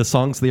 The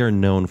songs they are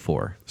known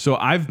for. So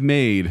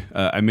me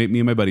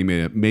and my buddy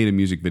made a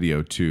music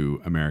video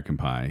to American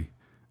Pie.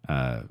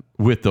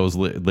 With those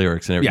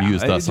lyrics and everything. Yeah,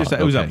 Used that it, song. just,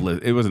 it was Okay.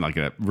 it wasn't like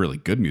a really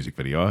good music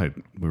video.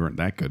 We weren't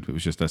that good. It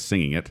was just us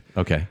singing it.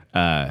 Okay.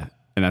 And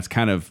that's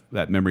kind of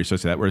that memory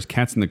associated with that. Whereas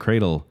Cats in the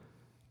Cradle,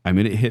 I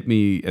mean, it hit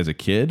me as a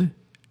kid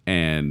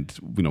and,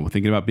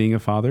 thinking about being a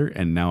father,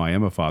 and now I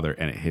am a father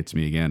and it hits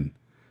me again.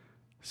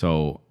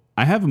 So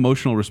I have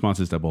emotional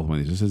responses to both of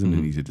these. This isn't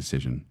an easy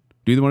decision.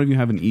 Do either one of you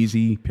have an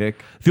easy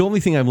pick? The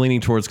only thing I'm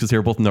leaning towards, because they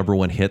were both number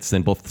 1 hits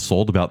and both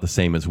sold about the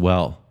same as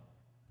well,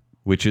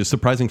 which is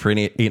surprising for an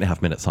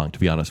 8.5-minute song, to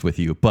be honest with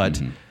you. But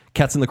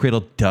Cats in the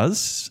Cradle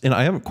does, and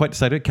I haven't quite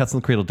decided, Cats in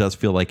the Cradle does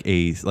feel like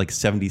a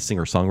 70s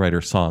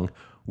singer-songwriter song,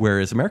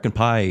 whereas American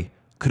Pie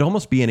could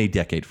almost be in a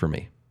decade for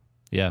me.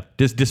 Yeah.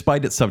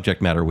 Despite its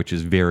subject matter, which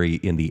is very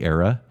in the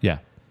era, Yeah.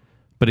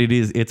 but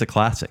it's a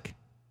classic.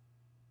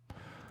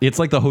 It's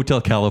like the Hotel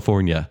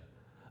California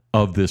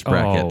of this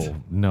bracket. Oh,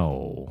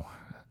 no.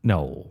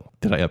 No.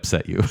 Did I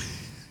upset you?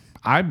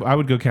 I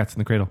would go Cats in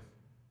the Cradle.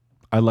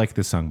 I like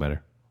this song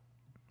better.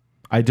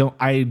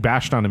 I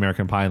bashed on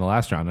American Pie in the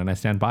last round, and I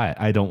stand by it.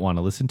 I don't want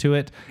to listen to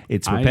it.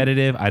 It's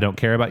repetitive. I don't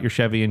care about your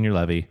Chevy and your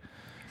Levy.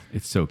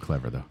 It's so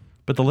clever, though.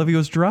 But the levee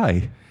was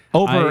dry.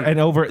 Over and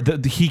over.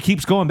 He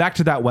keeps going back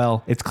to that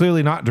well. It's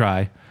clearly not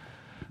dry.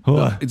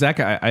 Zach,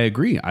 I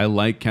agree. I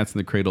like Cats in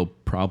the Cradle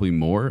probably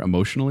more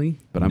emotionally,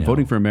 but I'm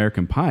voting for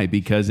American Pie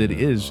because it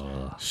is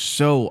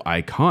so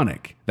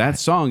iconic. That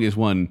song is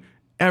one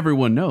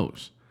everyone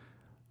knows.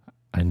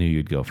 I knew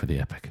you'd go for the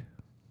epic.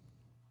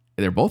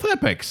 They're both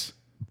epics.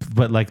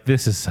 But like,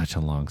 this is such a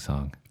long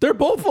song. They're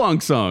both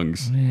long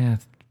songs. Yeah,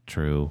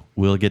 true.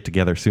 We'll get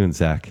together soon,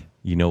 Zach.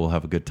 You know we'll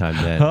have a good time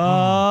then.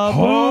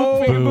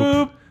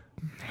 Boop.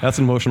 That's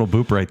an emotional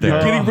boop right there.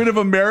 You're getting rid of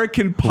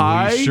American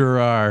Pie? We sure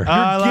are.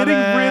 You're getting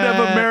rid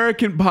of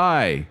American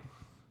Pie.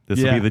 This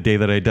will Yeah. be the day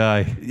that I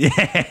die.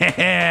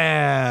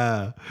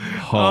 Yeah.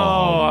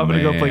 Oh, I'm going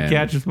to go play man.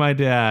 catch with my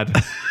dad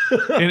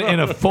in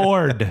a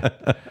Ford.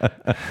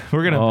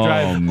 We're going to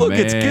drive. Look,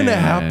 it's going to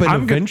happen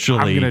eventually.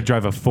 I'm going to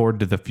drive a Ford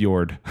to the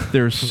fjord.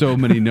 There's so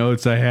many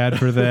notes I had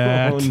for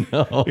that.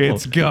 no.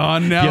 It's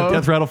gone now. Yeah,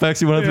 Death Rattle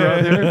Facts you want to throw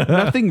out there?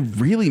 Nothing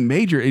really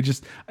major. It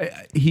just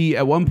he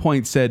at one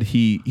point said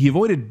he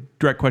avoided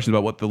direct questions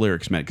about what the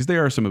lyrics meant because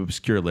there are some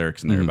obscure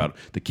lyrics in there about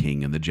the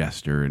king and the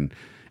jester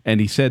and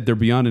he said they're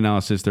beyond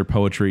analysis. They're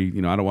poetry.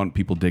 You know, I don't want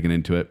people digging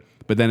into it.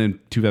 But then in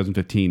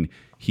 2015,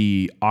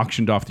 he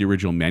auctioned off the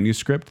original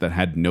manuscript that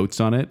had notes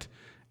on it,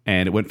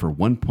 and it went for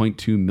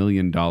 $1.2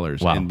 million. Wow.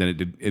 And then it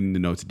did, in the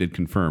notes, it did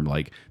confirm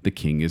like the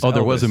king is. Oh,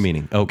 there was Elvis. a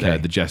meaning. Okay.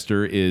 The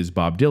jester is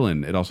Bob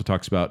Dylan. It also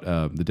talks about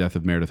the death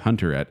of Meredith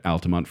Hunter at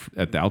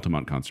the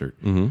Altamont concert.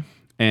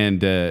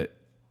 And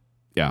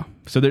yeah,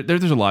 so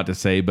there's a lot to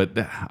say, but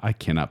I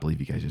cannot believe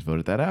you guys just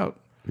voted that out.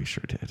 We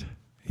sure did.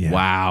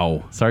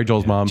 Wow. Sorry,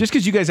 Joel's mom. Just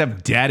because you guys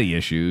have daddy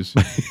issues.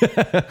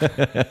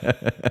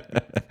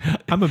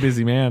 I'm a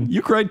busy man.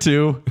 you cried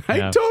too.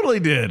 I totally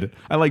did.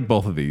 I like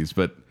both of these,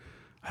 but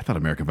I thought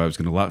American Pie was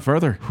going a lot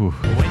further.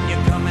 When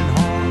you're coming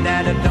home,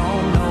 Dad, I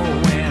don't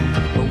know when,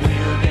 but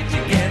we'll get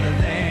together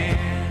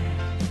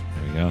then.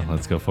 There we go.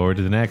 Let's go forward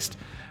to the next,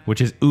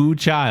 which is Ooh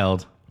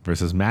Child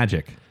versus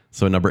Magic.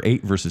 So number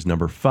 8 versus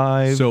number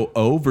 5. So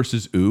O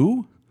versus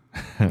Ooh?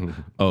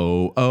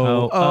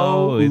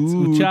 Oh, it's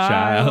Ooh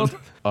Child.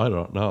 I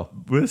don't know.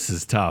 This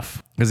is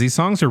tough because these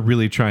songs are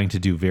really trying to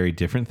do very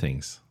different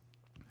things.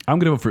 I'm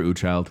going to vote for Ooh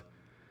Child.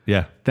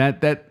 Yeah.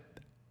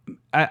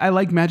 I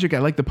like Magic. I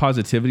like the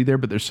positivity there,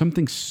 but there's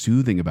something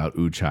soothing about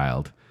Ooh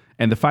Child.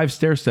 And the 5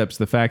 stair steps,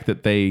 the fact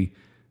that they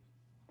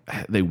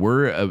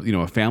were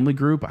a family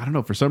group. I don't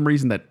know, for some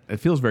reason that it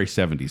feels very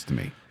 70s to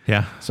me.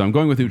 Yeah. So I'm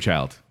going with Ooh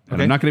Child. And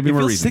I'm not going to be It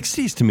more feels reason.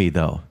 60s to me,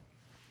 though.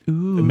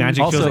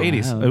 Magic Also-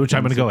 feels 80s, which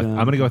I'm going to go with. I'm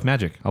going to go with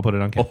Magic. I'll put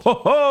it on Cats.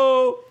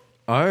 Oh,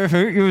 I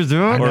hate you, dude.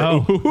 I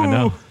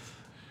know.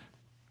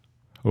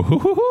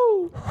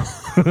 Ooh.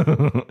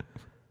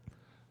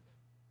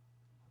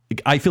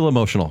 I feel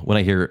emotional when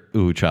I hear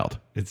Ooh Child.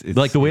 It's-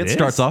 like the way it it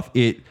starts is. off,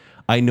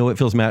 I know it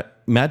feels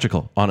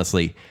magical,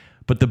 honestly.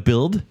 But the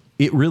build,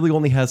 it really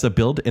only has a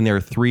build, and there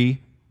are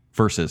 3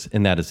 verses,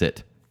 and that is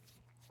it.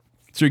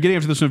 so you're getting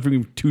after this one for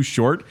being too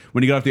short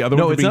when you got off the other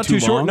one No, for it's being not too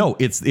short. long? No,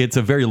 it's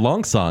a very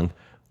long song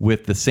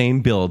with the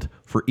same build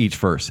for each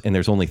verse, and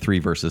there's only 3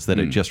 verses that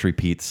it just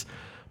repeats.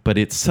 But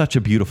it's such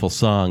a beautiful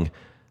song.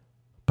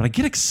 But I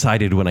get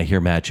excited when I hear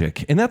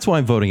Magic, and that's why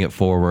I'm voting it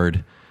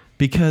forward,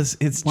 because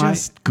it's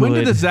just good. When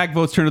did the Zach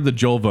votes turn to the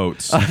Joel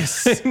votes?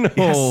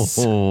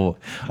 No,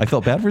 I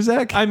felt bad for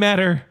Zach. I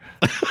matter.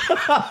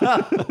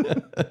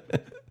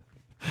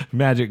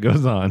 Magic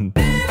goes on.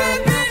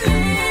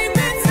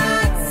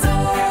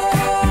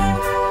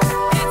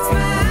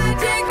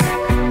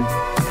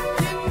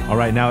 All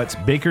right, now it's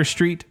Baker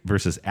Street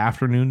versus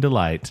Afternoon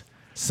Delight.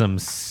 Some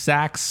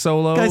sax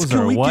solos. Guys, can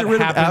or we what get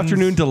rid happens? of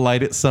Afternoon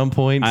Delight at some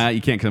point?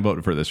 You can't come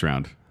vote for this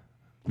round.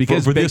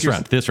 Because for this Baker's-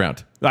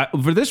 round.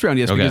 For this round,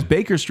 yes, Okay. because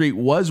Baker Street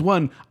was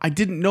one. I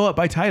didn't know it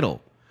by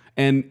title.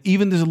 And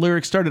even as the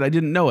lyrics started, I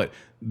didn't know it.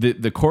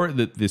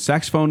 The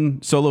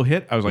saxophone solo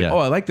hit, I was like, Yeah. oh,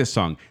 I like this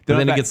song. And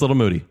then it it gets a little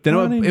moody. Then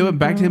it went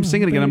back to him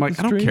singing again. I'm like,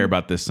 I don't care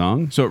about this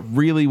song. So it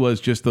really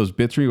was just those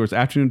bits where it was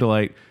Afternoon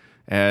Delight,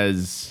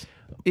 as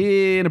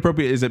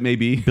inappropriate as it may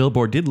be.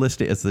 Billboard did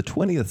list it as the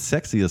 20th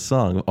sexiest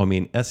song. I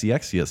mean,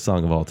 sexiest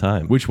song of all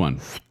time. Which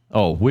one?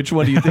 Oh, which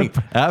one do you think?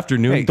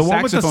 Afternoon. Hey, the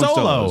one with the saxophone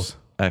solo. solos.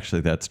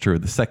 Actually, that's true.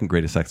 The second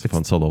greatest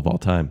saxophone solo of all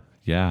time.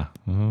 Yeah.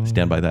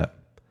 Stand by that.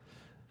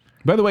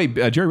 By the way,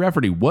 Jerry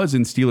Rafferty was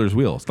in Steelers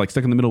Wheels, like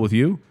Stuck in the Middle with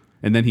You,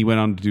 and then he went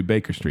on to do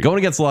Baker Street. Going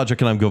against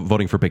logic, and I'm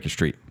voting for Baker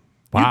Street.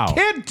 Wow. You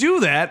can't do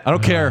that. I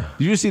don't care.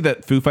 Did you just see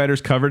that Foo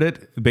Fighters covered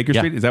it? Baker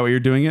Yeah. Street? Is that what you're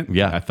doing it?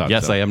 Yeah. I thought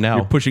Yes, so. I am now.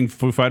 You're pushing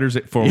Foo Fighters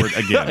forward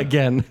again.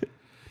 Again.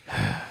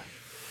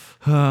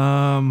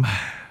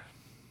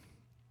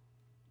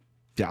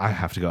 Yeah, I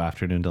have to go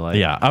Afternoon Delight.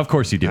 Yeah, of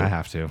course you do. I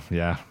have to.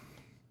 Yeah.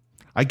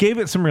 I gave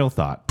it some real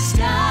thought.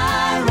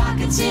 Sky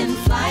rockets in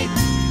flight.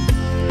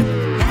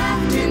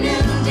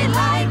 Afternoon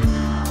delight.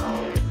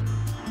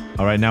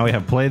 All right, now we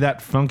have Play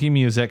That Funky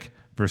Music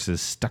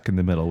versus Stuck in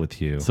the Middle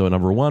with You. So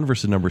number 1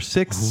 versus number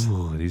 6.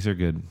 Ooh, these are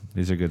good.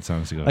 These are good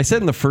songs to go. I said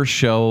in the first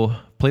show,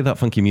 Play That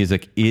Funky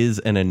Music is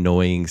an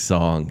annoying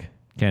song.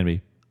 Can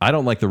be. I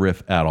don't like the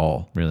riff at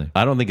all. Really?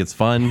 I don't think it's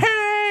fun.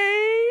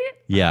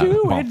 Yeah. Yeah.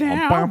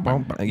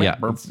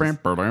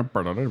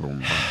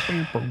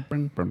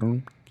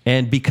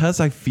 And because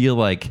I feel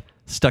like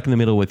Stuck in the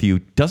Middle with You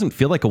doesn't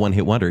feel like a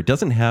one-hit wonder. It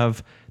doesn't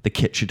have the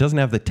kitsch. It doesn't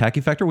have the tacky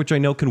factor, which I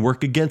know can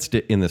work against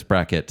it in this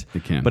bracket.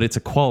 It can. But it's a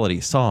quality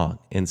song.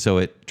 And so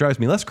it drives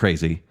me less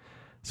crazy.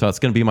 So it's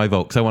going to be my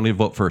vote because I wanted to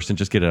vote first and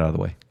just get it out of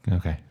the way.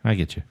 Okay, I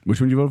get you. Which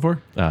one did you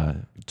vote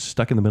for?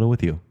 Stuck in the Middle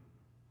with You.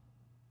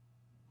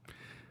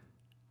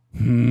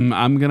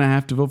 I'm gonna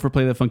have to vote for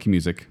Play That Funky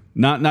Music.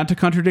 Not to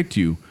contradict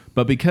you,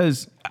 but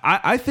because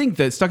I think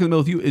that Stuck in the Middle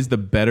with You is the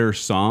better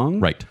song.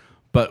 Right.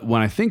 But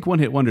when I think One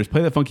Hit Wonders,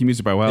 Play That Funky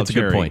Music by Wild It's a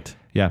Cherry. good point.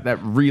 Yeah. That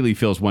really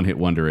feels one hit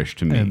wonder-ish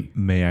to me. And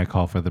may I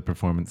call for the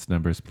performance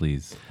numbers,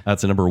 please?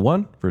 That's a number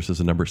 1 versus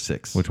a number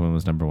 6. Which one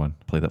was number 1?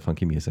 Play That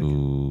Funky Music.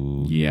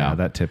 Yeah,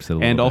 that tips it a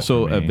little And bit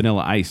also for me.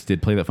 Vanilla Ice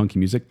did Play That Funky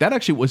Music. That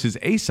actually was his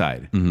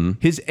A-side. Mm-hmm.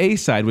 His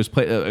A-side was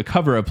a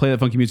cover of Play That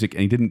Funky Music,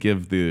 and he didn't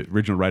give the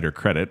original writer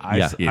credit.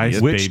 Yeah.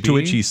 Idiot. Ice To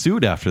which he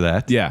sued after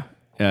that. Yeah.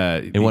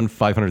 And won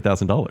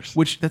 $500,000.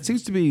 Which that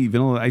seems to be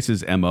Vanilla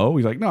Ice's MO.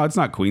 He's like, no, it's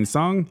not Queen's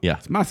song. Yeah.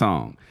 It's my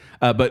song.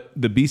 But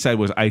the B-side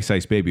was Ice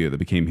Ice Baby that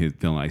became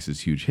Vanilla Ice's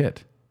huge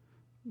hit.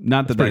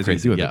 Not that that has anything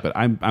to do with yeah. it, but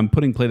I'm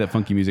putting Play That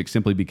Funky Music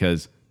simply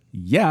because,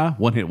 yeah,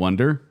 one hit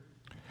wonder.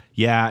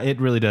 Yeah, it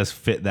really does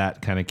fit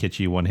that kind of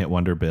kitschy one-hit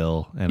wonder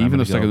bill. And I'm Even though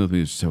gonna Stuck in go- the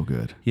Middle is so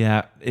good.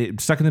 Yeah,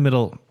 Stuck in the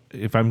Middle.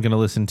 If I'm going to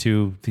listen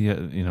to the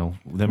them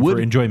Would- for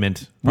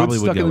enjoyment, probably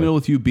Would would Stuck in go the Middle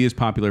with. with You be as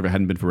popular if it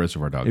hadn't been for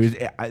Reservoir Dogs?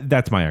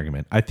 That's my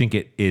argument. I think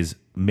it is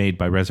made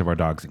by Reservoir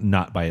Dogs,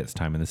 not by its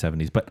time in the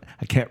 70s. But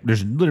I can't.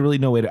 There's literally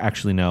no way to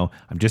actually know.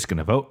 I'm just going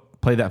to vote,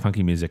 Play That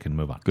Funky Music, and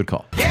move on. Good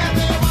call. Yeah,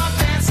 they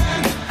were dancing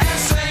and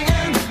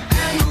singing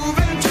and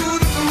moving to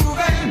the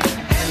grooving.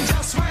 And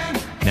just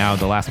when Now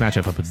the last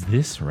matchup of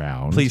this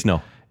round, Please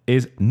no.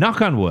 is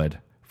Knock on Wood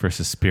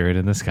versus Spirit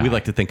in the Sky. We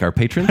like to thank our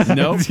patrons.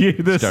 No. Starting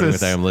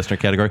with I Am Listener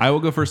category. I will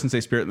go first and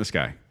say Spirit in the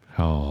Sky.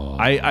 Oh,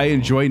 I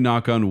enjoy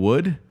Knock on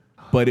Wood,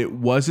 but it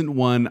wasn't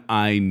one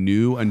I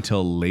knew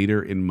until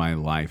later in my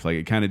life. Like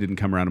it kind of didn't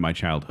come around in my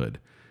childhood.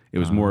 It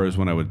was more as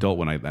when I was adult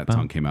when that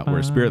song came out.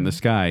 Whereas Spirit in the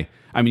Sky,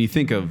 I mean, you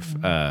think of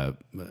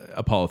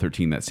Apollo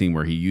 13, that scene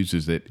where he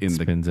uses it in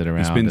Spins it he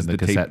around spins in the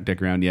the cassette. tape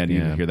deck around. Yeah, and you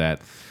Yeah. hear that,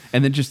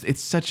 and then just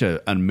it's such an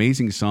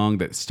amazing song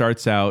that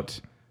starts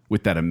out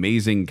with that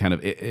amazing kind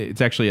of.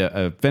 It's actually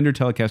a Fender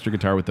Telecaster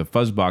guitar with a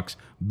fuzz box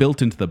built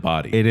into the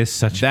body. It is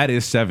that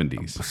is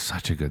 70s.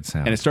 such a good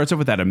sound. And it starts off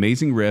with that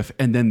amazing riff,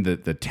 and then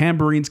the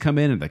tambourines come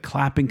in, and the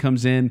clapping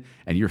comes in,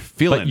 and you're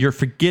feeling. But you're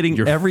forgetting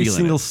you're every feeling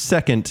single it.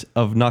 second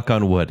of Knock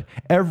on Wood.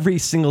 Every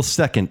single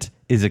second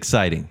is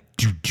exciting.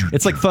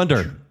 It's like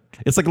thunder.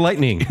 It's like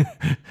lightning.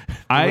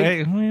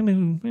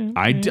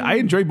 I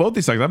enjoy both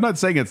these songs. I'm not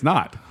saying it's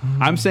not.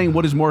 I'm saying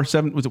what is more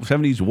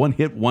 70s one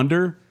hit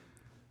wonder.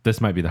 This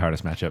might be the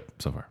hardest matchup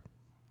so far.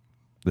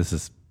 This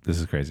is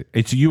crazy.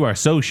 It's You Are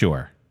So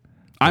Sure.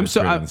 I'm It's so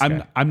Spirit in the I'm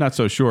Sky. I'm not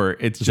so sure.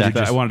 It's just Zach,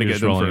 that I wanted to you're get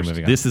just them rolling and first.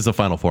 moving on. This is a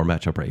Final Four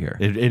matchup right here.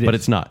 It But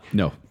is. it's not.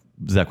 No,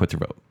 Zach, what's your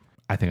vote?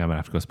 I think I'm gonna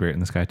have to go Spirit in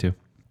the Sky too.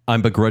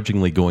 I'm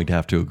begrudgingly going to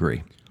have to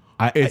agree.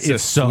 It's a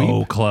so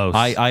sweep. close.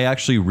 I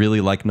actually really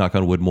like Knock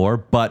on Wood more,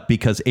 but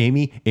because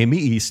Amy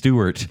E.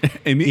 Stewart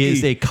Amy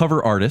is E. a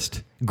cover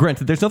artist.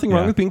 Granted, there's nothing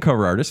wrong Yeah. with being a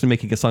cover artist and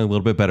making a song a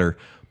little bit better,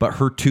 but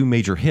her two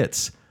major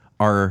hits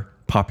are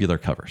popular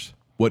covers.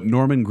 what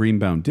Norman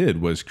Greenbaum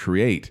did was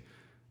create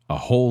a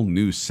whole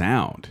new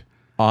sound.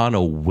 On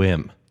a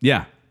whim.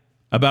 Yeah,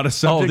 about a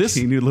subject this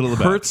he knew little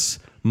about. hurts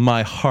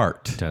my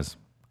heart. It does.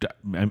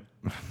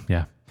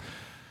 Yeah.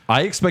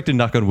 I expected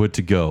Knock on Wood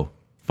to go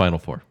Final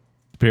Four.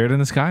 Spirit in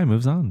the Sky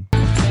moves on.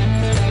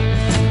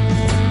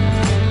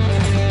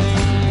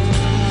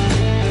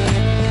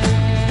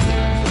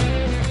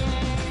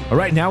 All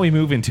right, now we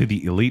move into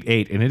the Elite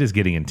Eight, and it is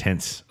getting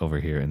intense over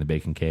here in the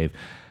Bacon Cave.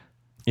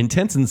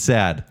 Intense and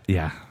sad.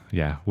 Yeah.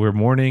 We're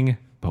mourning,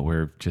 but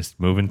we're just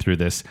moving through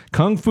this.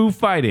 Kung Fu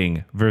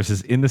Fighting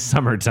versus In the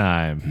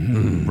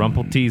Summertime.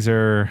 Rumple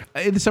Teaser.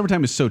 The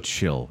summertime is so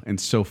chill and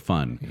so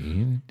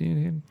fun.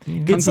 Kung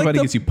It's Fu like Fighting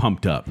the- gets you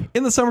pumped up.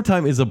 In the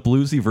Summertime is a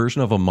bluesy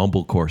version of a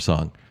mumblecore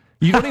song.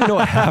 You don't even know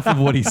half of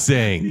what he's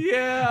saying.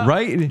 Yeah.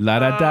 Right? La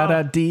da da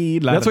da dee.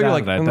 La That's da what you're da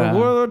like, da in da. the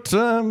world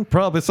time,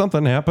 probably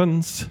something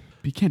happens.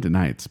 But you can't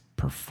deny its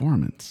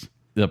performance.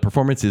 The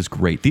performance is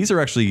great. These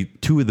are actually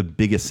two of the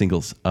biggest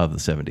singles of the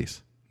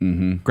 70s.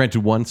 Mm-hmm.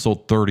 Granted, one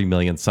sold 30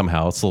 million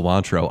somehow,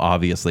 Cilantro,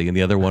 obviously, and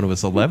the other one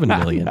was 11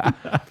 million,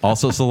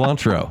 also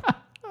Cilantro.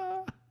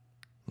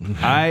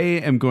 I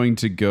am going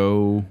to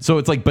go. So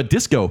it's like, but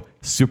disco,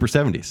 super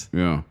 70s.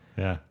 Yeah.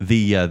 Yeah.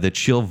 The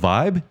chill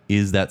vibe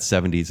is that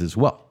 70s as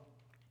well.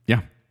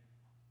 Yeah.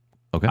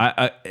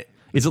 Okay.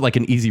 Is it like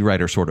an Easy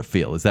Rider sort of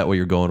feel? Is that what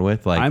you're going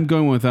with? Like I'm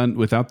going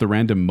without the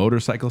random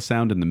motorcycle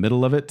sound in the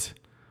middle of it,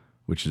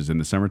 which is in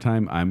the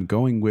summertime. I'm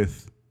going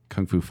with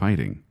Kung Fu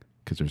Fighting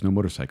because there's no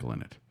motorcycle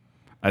in it.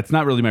 That's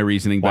not really my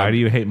reasoning. Why but do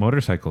you hate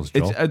motorcycles,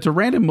 Joel? it's a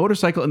random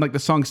motorcycle and like the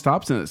song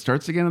stops and it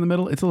starts again in the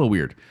middle. It's a little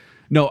weird.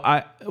 No,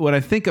 when I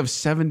think of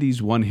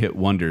 70s one-hit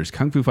wonders,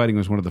 Kung Fu Fighting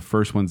was one of the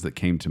first ones that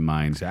came to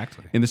mind.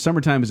 Exactly. In the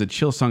summertime is a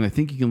chill song I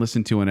think you can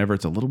listen to whenever.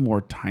 It's a little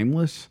more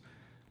timeless,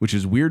 which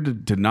is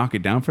weird to knock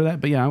it down for that.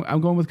 But yeah,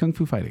 I'm going with Kung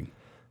Fu Fighting.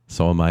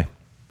 So am I.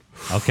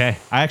 Okay.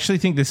 I actually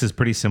think this is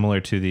pretty similar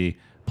to the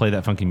Play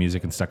That Funky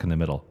Music and Stuck in the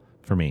Middle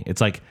for me. It's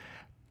like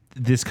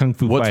this Kung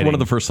Fu What's Fighting. one of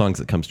the first songs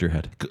that comes to your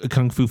head?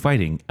 Kung Fu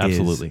Fighting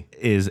Absolutely.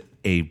 is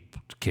a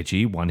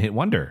kitschy one-hit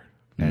wonder.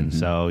 And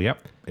so,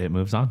 yep, it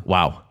moves on.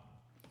 Wow.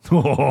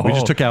 We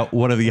just took out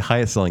one of the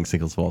highest selling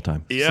singles of all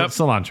time. Yep.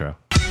 Cilantro.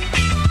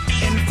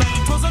 In fact,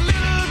 it was a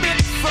little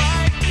bit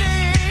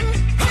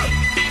frightening.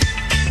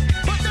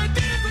 But they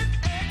did it with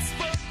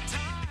expert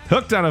time.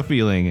 Hooked on a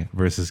Feeling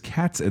versus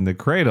Cats in the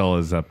Cradle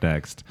is up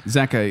next.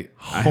 Zach, I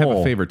have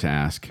a favor to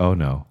ask. Oh,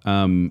 no.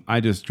 I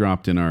just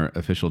dropped in our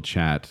official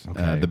chat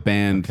the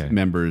band Okay.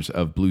 members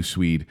of Blue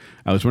Swede.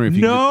 I was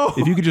wondering No.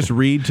 if you could just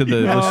read to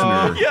the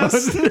listener.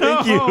 Yes.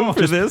 Thank you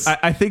for this.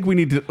 I think we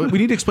need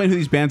to explain who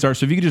these bands are.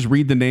 So if you could just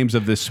read the names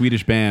of this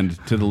Swedish band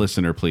to the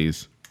listener,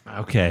 please.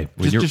 Okay.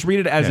 Just read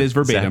it as is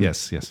verbatim.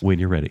 Yes, yes. When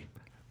you're ready.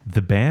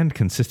 The band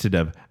consisted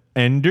of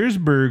Anders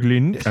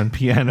Berglund on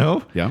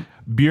piano, Yeah.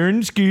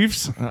 Björn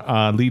Skufs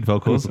on lead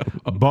vocals,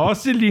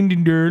 Bosse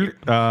Lindenderl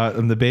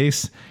on the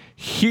bass,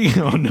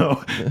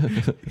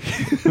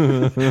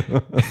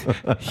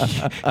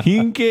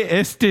 Hinke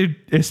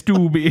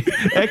Estubi,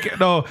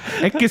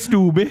 Ecke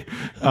Stube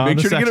on Make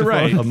the sure to get it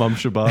right. saxophone.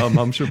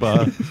 Mum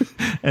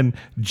Shaba. And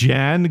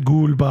Jan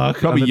Gulbach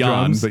Probably on the Jan,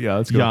 drums. but yeah,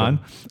 let's go with Jan.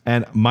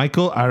 And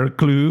Michael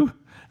Arklu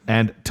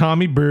and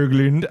Tommy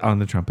Berglund on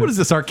the trumpet. What is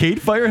this,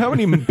 Arcade Fire? How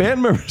many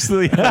band members do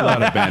they have? A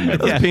lot of band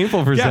members. That's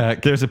painful for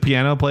Zach. There's a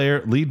piano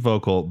player, lead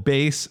vocal,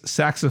 bass,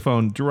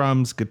 saxophone,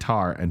 drums,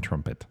 guitar, and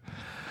trumpet.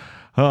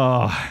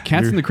 Oh,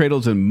 Cats in the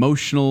Cradle's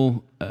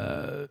emotional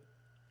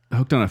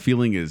Hooked on a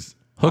Feeling is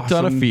Hooked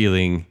on a awesome.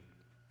 Feeling.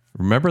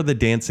 Remember the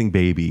Dancing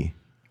Baby?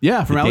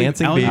 Yeah, from The Ally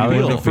Dancing Ally Baby,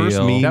 McBeal. the first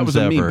memes That was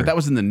a meme, ever. but that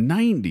was in the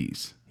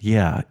 90s.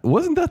 Yeah.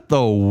 Wasn't that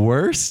the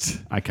worst?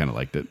 I kind of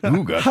liked it.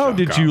 How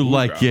did you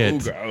like it?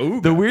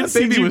 The weird That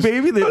baby CG was-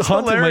 baby that that was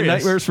haunted my hilarious.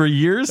 nightmares for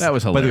years. That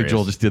was By the way, hilarious.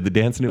 Joel just did the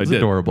dance and it was did.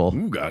 adorable.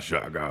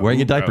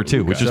 Wearing a diaper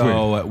too, which is weird.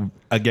 So,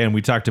 again,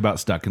 we talked about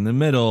Stuck in the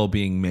Middle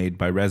being made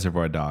by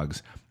Reservoir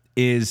Dogs.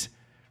 Is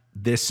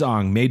this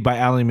song made by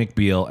Ally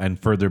McBeal and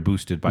further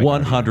boosted by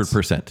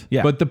 100%.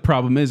 Yeah. But the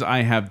problem is,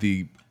 I have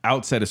the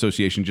outside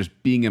association just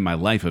being in my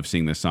life of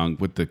seeing this song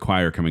with the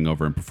choir coming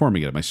over and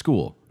performing it at my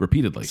school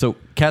repeatedly. So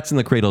Cats in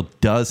the Cradle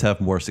does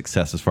have more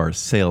success as far as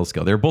sales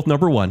go. They're both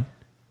number one,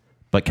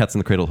 but Cats in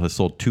the Cradle has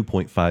sold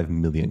 2.5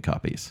 million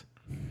copies.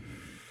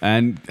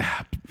 And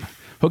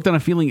Hooked on a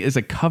Feeling is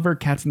a cover.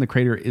 Cats in the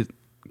Crater is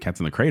Cats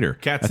in the Crater.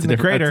 Cats That's in the a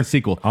different- Crater. That's a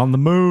sequel. On the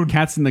moon.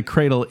 Cats in the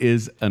Cradle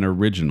is an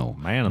original.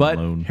 Man on but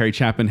the moon. Harry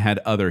Chapin had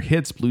other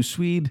hits. Blue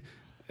Swede,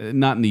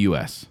 not in the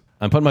U.S.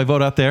 I'm putting my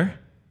vote out there,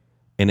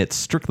 and it's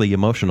strictly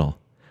emotional.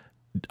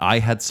 I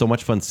had so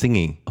much fun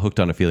singing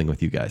Hooked on a Feeling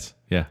with you guys.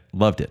 Yeah.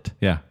 Loved it.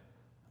 Yeah.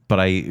 But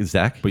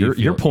Zach, your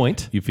feel-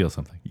 point You feel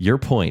something.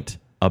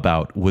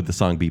 about would the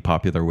song be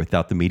popular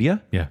without the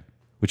media? Yeah.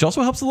 Which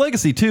also helps the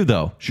legacy too,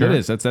 though. It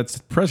is. That's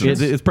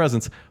presence. It's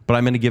presence. But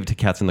I'm going to give it to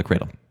Cats in the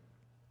Cradle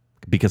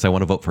because I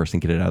want to vote first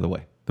and get it out of the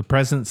way. The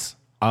presence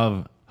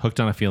of Hooked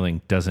on a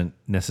Feeling doesn't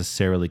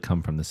necessarily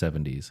come from the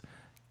 70s.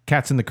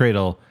 Cats in the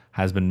Cradle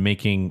has been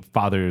making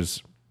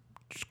fathers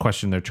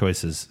question their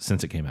choices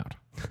since it came out.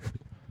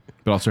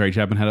 But also Harry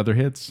Chapin had other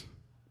hits.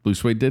 Blue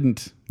Suede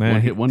didn't.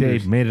 One hit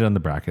wonders. They made it on the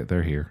bracket.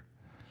 They're here.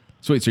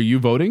 So wait, so are you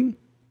voting,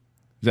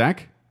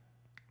 Zach?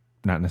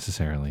 Not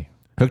necessarily.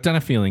 Hooked on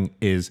a Feeling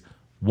is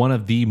one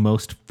of the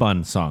most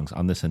fun songs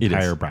on this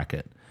entire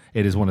bracket.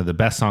 It is one of the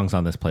best songs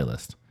on this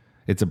playlist.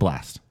 It's a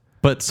blast.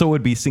 But so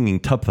would be singing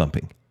Tub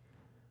Thumping,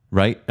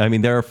 right? I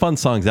mean, there are fun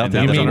songs out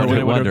there that that was are on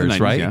one-hit one of the wonders,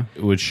 90s, right? yeah.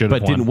 It should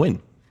have But didn't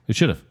win. It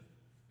should have.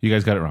 You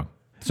guys got it wrong.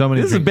 So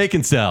many This is a drinks,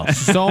 bacon cell.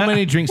 so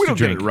many drinks to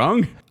drink.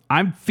 wrong.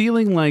 I'm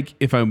feeling like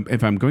if I'm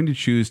going to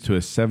choose to a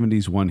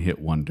 70s one-hit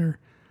wonder,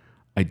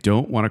 I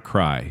don't want to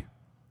cry.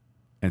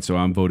 And so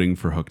I'm voting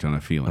for Hooked on a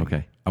Feeling.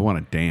 Okay. I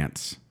want to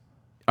dance.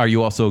 Are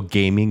you also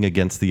gaming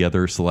against the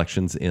other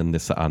selections on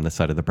this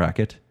side of the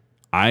bracket?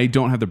 I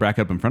don't have the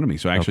bracket up in front of me,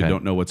 so I actually Okay.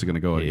 don't know what's going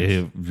to go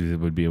against. It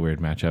would be a weird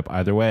matchup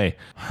either way.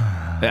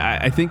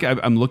 I think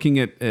I'm looking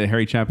at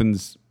Harry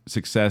Chapin's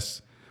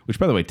success, which,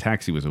 by the way,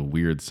 Taxi was a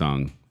weird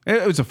song.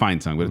 It was a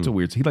fine song, but it's a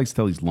weird. He likes to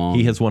tell these long.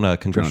 He has won a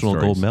congressional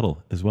stories. gold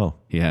medal as well.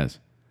 He has,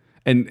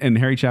 and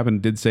Harry Chapin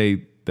did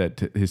say that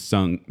his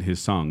song,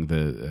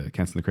 the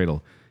Cats in the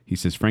Cradle. He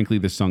says, "Frankly,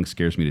 this song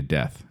scares me to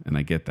death," and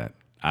I get that.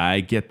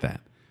 I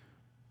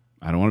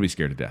don't want to be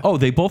scared to death. Oh,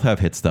 they both have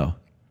hits though.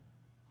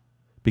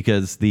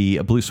 Because the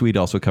Blue Swede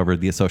also covered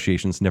the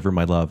Association's Never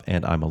My Love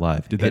and I'm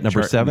Alive. Did Hit that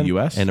number chart in the 7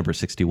 US? and number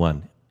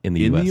 61 in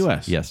the In US. the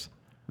US? Yes.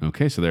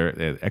 Okay, so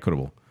they're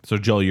equitable. So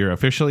Joel, you're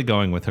officially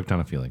going with Hooked on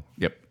a Feeling.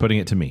 Yep. Putting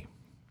it to me.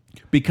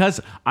 Because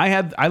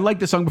I liked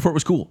the song before it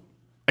was cool.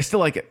 I still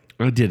like it.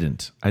 I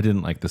didn't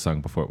like the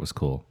song before it was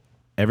cool.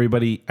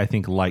 Everybody, I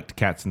think, liked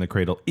Cats in the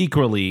Cradle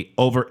equally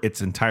over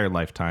its entire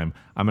lifetime.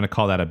 I'm going to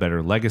call that a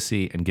better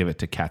legacy and give it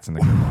to Cats in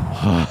the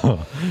Cradle.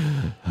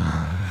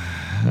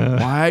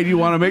 Why do you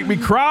want to make me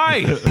cry?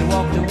 He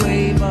walked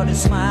away, but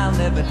his smile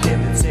never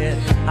dimmed. Said,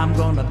 I'm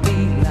gonna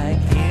be like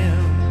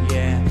him.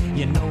 Yeah,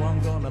 you know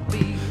I'm gonna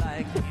be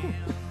like him.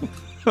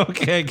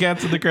 Okay,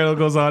 Cats in the Cradle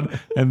goes on,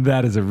 and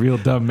that is a real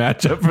dumb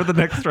matchup for the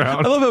next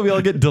round. I love how we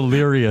all get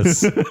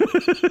delirious.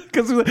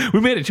 Because we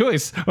made a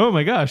choice. Oh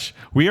my gosh,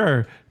 we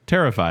are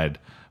terrified.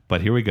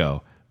 But here we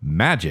go.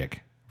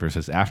 Magic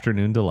versus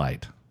Afternoon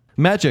Delight.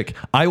 Magic.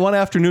 I want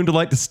Afternoon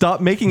Delight to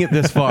stop making it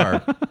this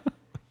far.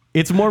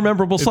 It's a more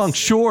memorable song,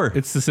 sure.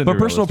 it's the But Cinderella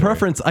personal story.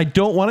 preference, I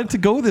don't want it to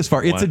go this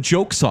far. It's What? a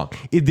joke song.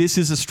 This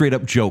is a straight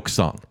up joke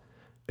song.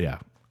 Yeah,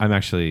 I'm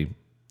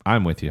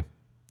with you.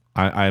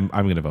 I'm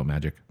going to vote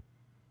Magic.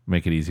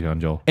 Make it easy on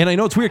Joel. And I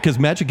know it's weird because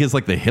Magic is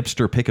like the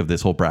hipster pick of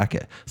this whole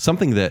bracket.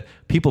 Something that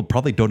people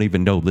probably don't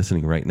even know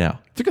listening right now.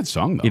 It's a good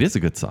song, though. It is a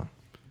good song.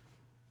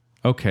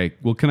 Okay,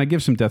 well, can I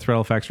give some Death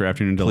Rattle facts for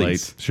Afternoon Delight?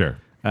 Please. Sure.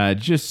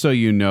 Just so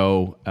you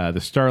know, the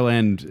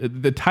Starland,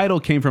 the title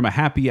came from a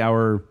happy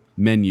hour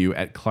menu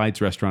at Clyde's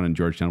Restaurant in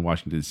Georgetown,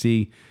 Washington,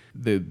 D.C.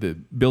 The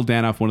Bill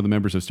Danoff, one of the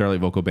members of Starlight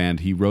Vocal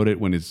Band, he wrote it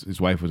when his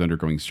wife was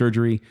undergoing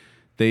surgery.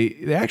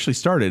 They actually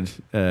started,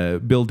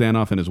 Bill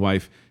Danoff and his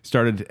wife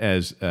started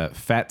as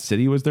Fat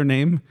City was their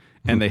name,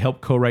 and they helped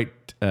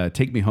co-write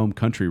Take Me Home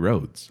Country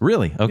Roads.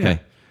 Really?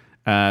 Okay.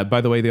 By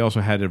the way, they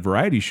also had a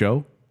variety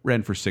show,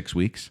 ran for 6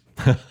 weeks.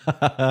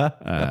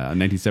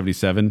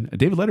 1977.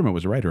 David Letterman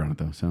was a writer on it,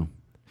 though. So,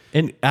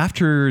 And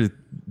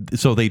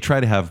so they try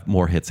to have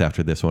more hits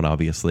after this one,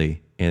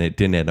 obviously, and it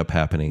didn't end up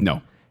happening.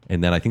 No.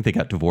 And then I think they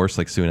got divorced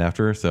like soon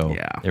after, so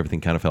Yeah.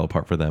 everything kind of fell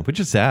apart for them, which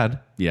is sad.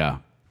 yeah.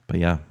 But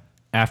yeah.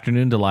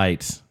 Afternoon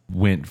Delight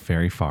went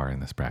very far in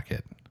this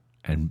bracket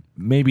and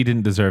maybe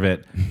didn't deserve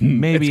it.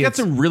 Maybe It's got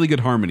some really good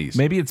harmonies.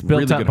 maybe it's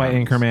built Really up good by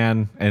harmonies.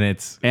 Anchorman and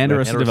it's And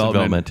Arrested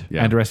Development.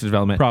 Yeah. and Arrested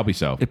Development. Probably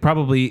so. It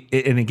probably,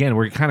 and again,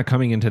 we're kind of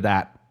coming into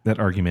that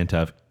argument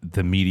of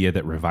the media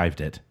that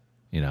revived it,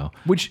 you know.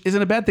 Which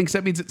isn't a bad thing, because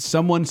that means that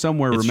someone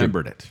somewhere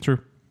remembered it. True.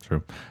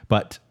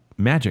 But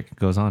Magic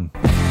goes on.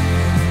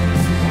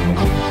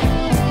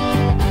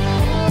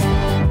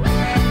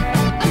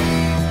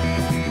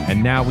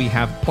 And now we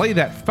have Play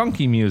That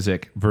Funky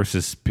Music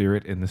versus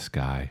Spirit in the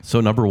Sky. So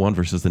number 1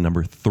 versus the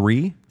number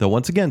 3, though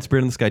once again,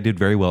 Spirit in the Sky did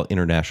very well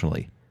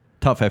internationally.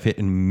 Top 5 hit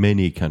in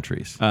many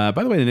countries. By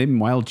the way, the name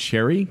Wild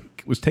Cherry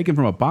was taken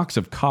from a box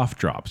of cough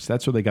drops.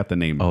 That's where they got the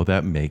name. Oh,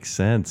 that makes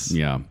sense.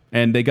 Yeah.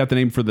 And they got the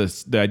name for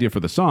the idea for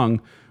the song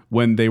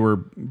when they were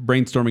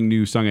brainstorming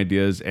new song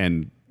ideas,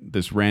 and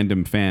this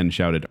random fan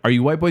shouted, "Are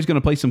you white boys going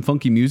to play some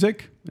funky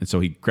music?" And so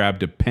he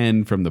grabbed a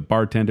pen from the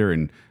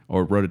bartender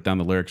or wrote it down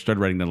the lyrics,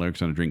 started writing the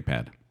lyrics on a drink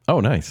pad. Oh,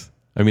 nice.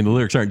 I mean, the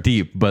lyrics aren't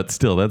deep, but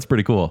still, that's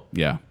pretty cool.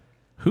 Yeah.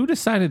 Who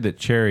decided that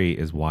cherry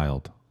is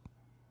wild?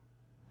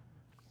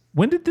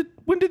 When did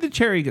the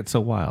cherry get so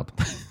wild?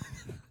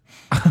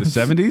 The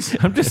 70s?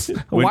 I'm just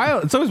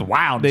wild. It's always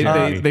wild. They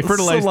cherry.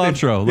 fertilized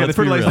cilantro, They let's be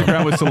fertilized the real.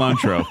 ground with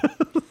cilantro.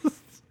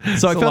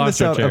 So I found this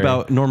Cilantro out cherry.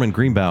 about Norman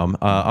Greenbaum.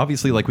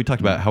 Obviously, like we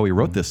talked about how he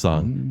wrote this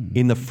song.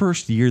 In the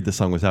first year the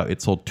song was out,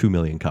 it sold 2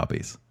 million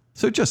copies.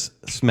 So just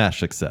smash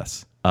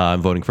success.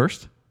 I'm voting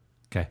first.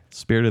 Okay.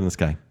 Spirit in the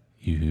Sky.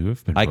 You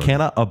have been I voted.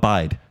 cannot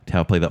abide to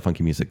how Play That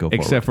Funky Music go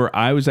Except forward. for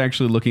I was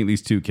actually looking at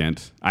these two,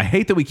 Kent. I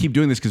hate that we keep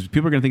doing this because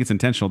people are going to think it's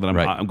intentional that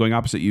Right. I'm going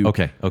opposite you.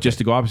 Okay. Just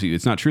to go opposite you.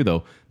 It's not true,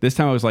 though. This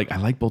time I was like, I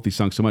like both these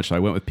songs so much, so I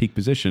went with Peak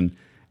Position.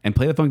 And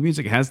Play That Funky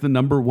Music has the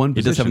number 1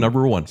 position. does have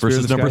number 1 Spirit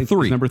versus of the number Sky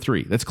 3. is number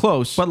 3. That's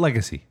close, But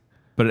Legacy.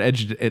 but it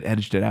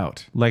edged it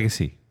out.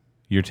 Legacy.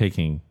 You're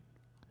taking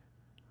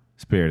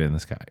Spirit in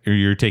the Sky. Or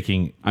you're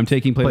taking I'm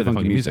taking Play, the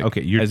Funky Music.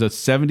 Okay. You're, As a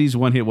 70s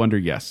one-hit wonder,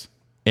 yes.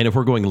 And if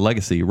we're going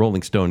legacy,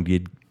 Rolling Stone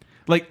did.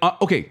 Like,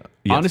 okay,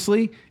 Yes.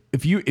 honestly,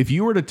 if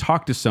you were to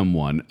talk to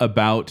someone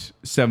about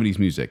 70s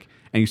music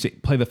and you say,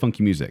 play the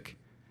funky music,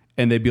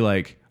 and they'd be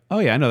like, oh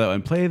yeah, I know that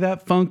one. Play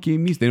that funky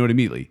music. They know it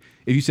immediately.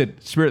 If you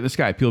said Spirit in the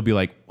Sky, people would be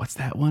like, what's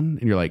that one?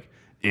 And you're like,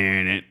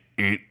 and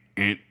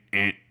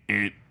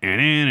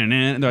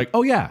they're like,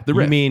 oh yeah, the You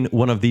riff. mean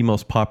one of the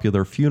most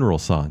popular funeral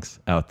songs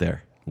out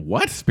there?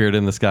 what? Spirit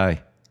in the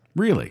Sky.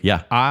 Really?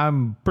 Yeah.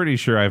 I'm pretty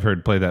sure I've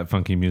heard Play That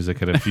Funky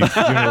Music at a few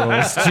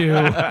funerals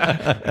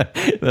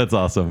too. That's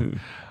awesome.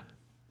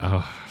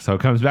 So it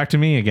comes back to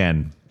me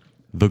again.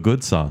 The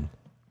good song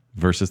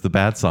versus the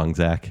bad song,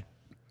 Zach.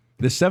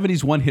 The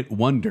 70s one-hit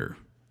wonder.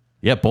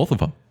 Yeah, both of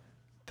them.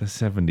 The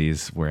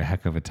 70s were a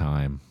heck of a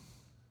time.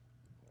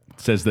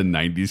 Says the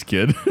 90s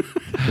kid.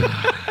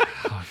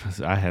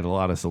 I had a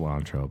lot of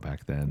cilantro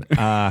back then.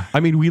 I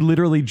mean, we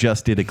literally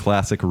just did a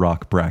classic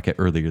rock bracket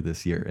earlier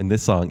this year, and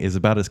this song is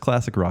about as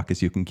classic rock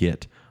as you can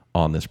get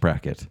on this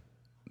bracket.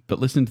 But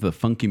listen to the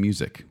funky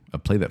music.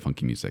 Play that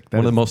funky music. That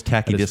One of is- the most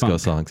tacky that is disco funk.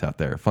 songs out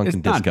there. Funk It's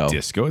and not disco.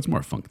 disco. It's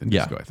more funk than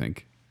Yeah. disco, I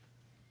think.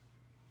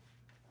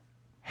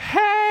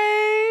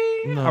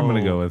 I'm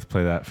gonna go with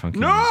play that funky.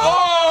 music.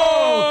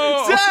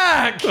 Oh,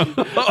 Zach!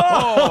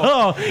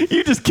 Oh,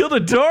 you just killed a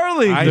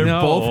darling. I They're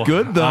know. both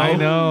good, though. I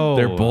know.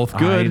 They're both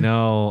good. I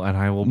know, and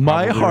I will.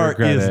 My probably heart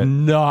regret is it.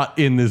 not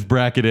in this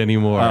bracket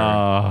anymore.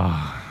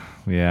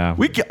 Yeah.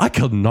 I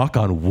could knock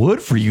on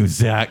wood for you,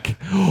 Zach.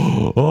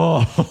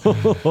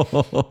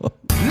 Oh,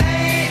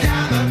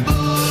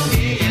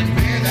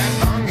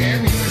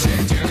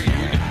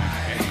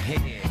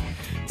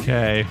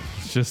 Okay.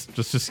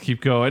 Just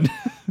keep going.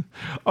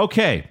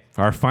 Okay.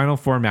 Our final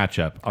four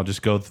matchup. I'll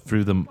just go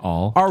through them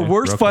all. our Okay,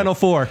 worst real Final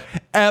Four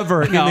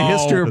ever in the No.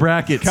 history of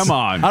brackets. Come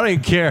on. I don't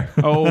even care.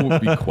 Oh,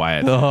 be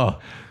quiet. Oh,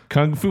 quick.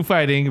 Kung Fu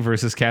Fighting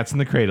versus Cats in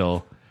the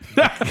Cradle.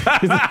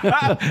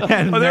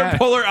 and, Oh, they're Ma-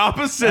 polar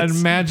opposites.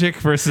 and Magic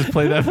versus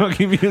Play That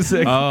Funky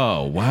Music.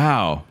 Oh,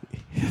 wow.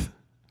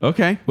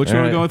 Okay. Which one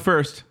are we right. going with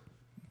first?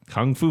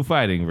 Kung Fu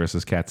Fighting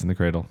versus Cats in the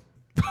Cradle.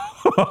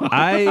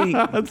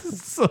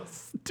 That's so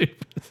stupid.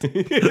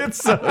 it's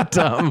so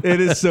dumb. It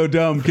is so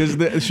dumb because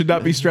it should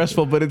not be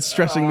stressful, but it's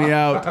stressing me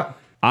out.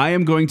 I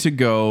am going to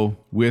go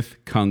with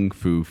Kung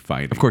Fu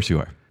Fighting. Of course you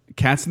are.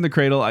 Cats in the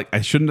Cradle.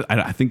 I shouldn't.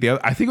 I think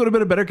I think it would have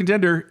been a better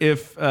contender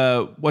if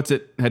what's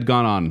it had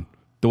gone on,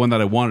 the one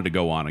that I wanted to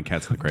go on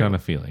Cats in the Cradle. Done a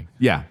feeling.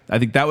 Yeah, I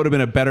think that would have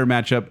been a better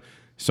matchup.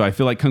 So I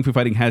feel like Kung Fu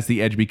Fighting has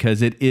the edge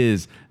because it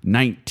is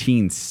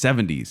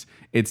 1970s.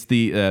 It's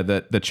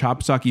the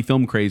chop socky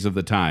film craze of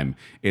the time.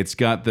 It's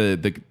got the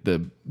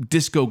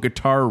disco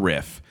guitar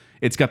riff.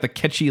 It's got the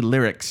catchy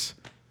lyrics.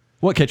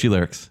 What catchy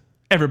lyrics?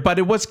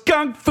 Everybody was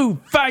Kung Fu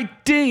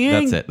Fighting.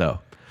 That's it, though.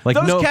 Like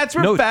Those cats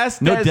were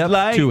fast no as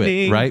depth to it,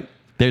 lightning. right?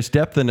 There's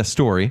depth in a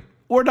story.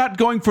 We're not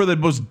going for the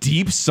most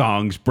deep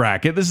songs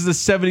bracket. This is a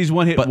 70s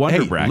one-hit But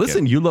wonder hey, bracket.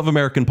 listen, you love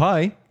American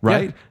Pie,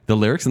 right? Yeah. The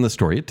lyrics and the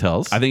story it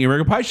tells. I think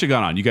American Pie should have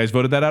gone on. You guys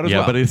voted that out as yeah,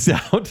 well. but it's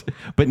out.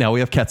 But now we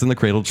have Cats in the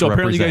Cradle to so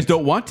apparently you guys represent.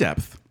 don't want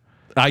depth.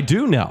 I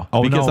do now.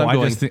 Oh because no, I'm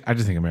going, I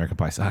just think American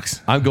Pie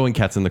sucks. I'm going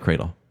Cats in the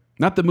Cradle.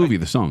 Not the movie,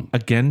 the song.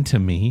 Again, to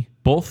me,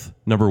 Both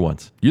number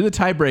ones. You're the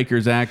tiebreaker,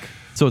 Zach.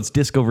 So it's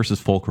disco versus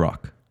folk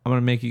rock. I'm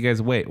gonna make you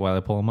guys wait while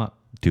I pull them up.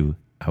 Do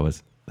I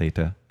was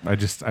later. I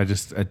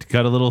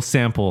got a little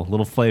sample,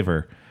 little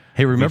flavor.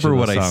 Hey, remember Each of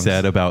what those I songs.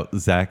 said about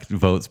Zach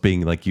votes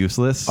being like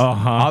useless?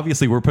 Uh-huh.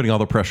 Obviously, we're putting all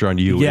the pressure on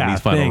you Yeah, in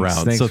these final thanks.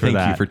 rounds. Thanks So for thank you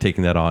that. for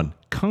taking that on.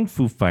 Kung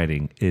Fu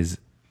Fighting is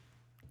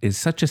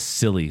such a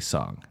silly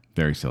song,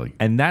 Very silly.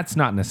 and that's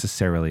not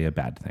necessarily a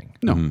bad thing.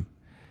 No.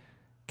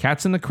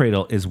 Cats in the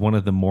Cradle is one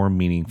of the more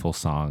meaningful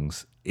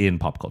songs in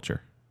pop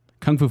culture.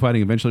 Kung Fu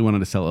Fighting eventually went on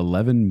to sell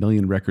 11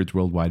 million records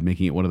worldwide,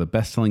 making it one of the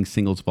best-selling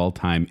singles of all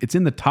time. It's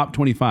in the top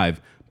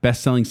 25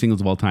 best-selling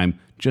singles of all time,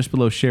 just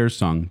below Cher's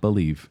song,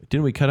 Believe.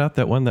 Didn't we cut out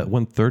that one that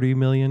won 30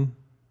 million?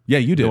 Yeah,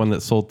 you did. The one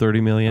that sold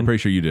 30 million? I'm pretty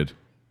sure you did.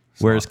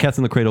 Whereas Cats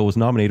in the Cradle was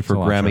nominated for a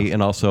lot of Grammy shows.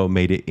 and also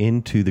made it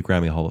into the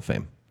Grammy Hall of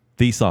Fame.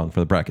 The song for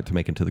the bracket to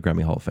make it into the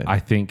Grammy Hall of Fame. I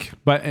think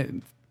But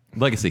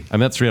Legacy. I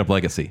meant straight up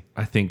legacy.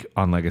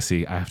 on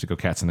Legacy, I have to go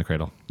Cats in the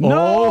Cradle.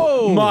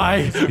 Oh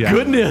my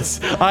goodness.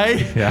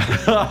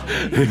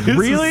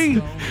 really?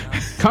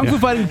 Kung Fu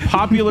Fighting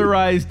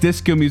popularized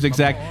disco music,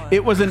 Zach.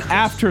 It was an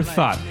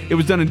afterthought. It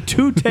was done in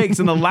 2 takes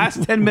in the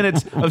last 10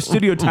 minutes of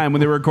studio time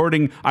when they were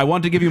recording I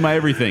Want to Give You My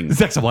Everything.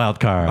 Zach's a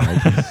wild card.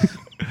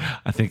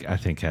 I think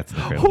Cats in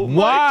the Cradle.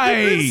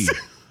 Why?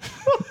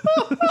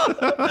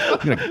 I'm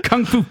going to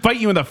Kung Fu fight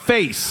you in the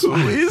face. Who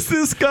is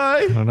this guy?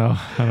 I don't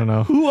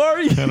know. Who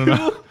are you? I don't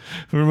know.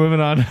 We're moving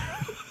on.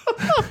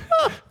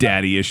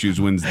 Daddy Issues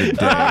wins the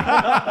day.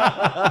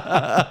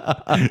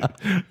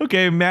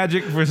 Okay,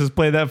 Magic versus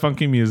Play That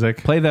Funky Music.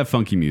 Play that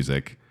funky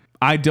music.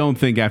 I don't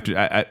think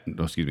I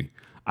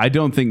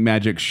don't think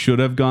Magic should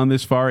have gone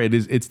this far.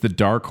 It's the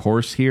dark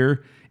horse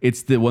here.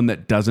 It's the one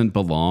that doesn't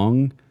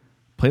belong.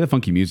 Play the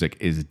funky music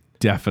is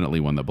definitely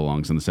one that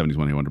belongs in the 70s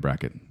one-hit wonder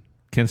bracket.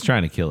 Ken's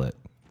trying to kill it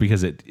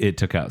because it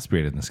took out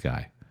Spirit in the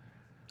Sky.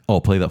 Oh,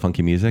 play that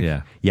funky music?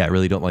 Yeah. Yeah, I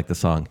really don't like the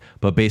song.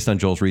 But based on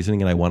Joel's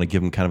reasoning, and I want to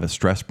give him kind of a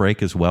stress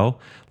break as well,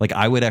 like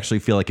I would actually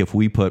feel like if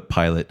we put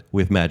Pilot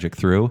with Magic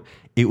through,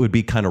 it would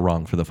be kind of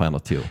wrong for the final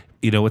two.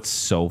 You know what's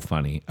so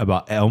funny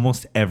about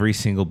almost every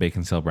single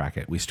Bacon Sale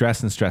bracket? We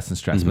stress and stress and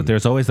stress, but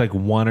there's always like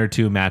 1 or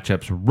 2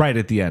 matchups right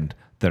at the end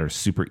that are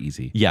super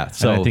easy. Yeah, And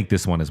so I think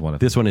this one is one of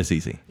This one is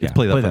easy. Yeah, It's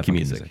play that funky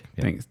music.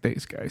 Yeah.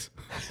 Thanks, guys.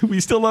 We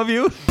still love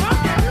you.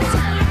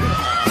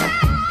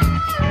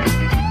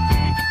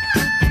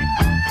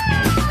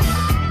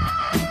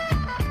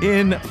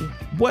 In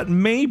what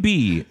may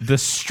be the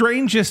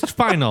strangest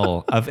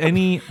final of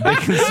any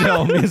Bacon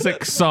Sale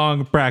music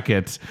song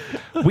bracket,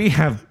 we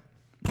have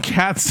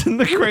Cats in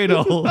the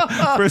Cradle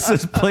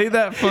versus Play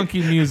That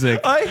Funky Music.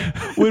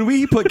 When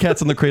we put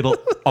Cats in the Cradle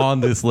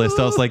on this list,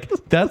 I was like,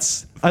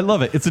 I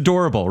love it. It's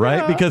adorable,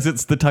 right? Because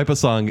it's the type of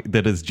song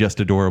that is just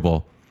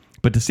adorable.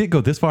 But to see it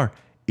go this far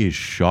is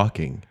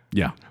shocking.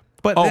 Yeah.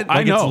 But Oh, like,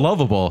 I know. it's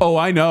lovable. Oh,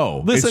 I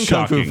know. Listen, It's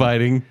Kung Fu shocking.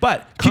 Fighting.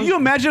 But can you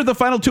imagine if the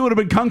final two would have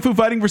been Kung Fu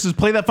Fighting versus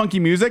Play That Funky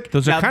Music?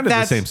 Those are Now kind of the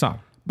that's- same song.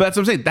 But that's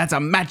what I'm saying. That's a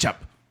matchup.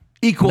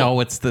 Equal. No,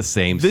 it's the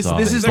same This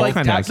song. is They're like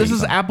kinda the this same is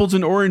song. apples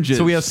and oranges.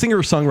 So we have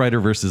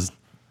singer-songwriter versus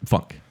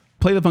funk.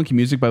 Play the Funky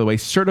Music, by the way,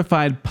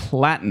 certified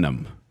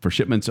platinum for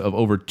shipments of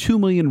over 2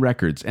 million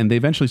records, and they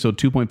eventually sold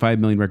 2.5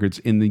 million records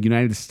in the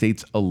United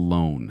States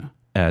alone.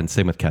 And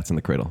same with Cats in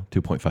the Cradle,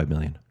 2.5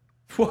 million.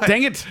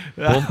 Dang it!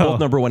 Both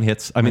number one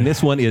hits. I mean,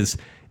 this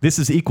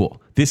is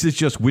equal. This is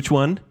just which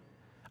one.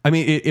 I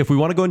mean, if we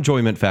want to go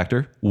enjoyment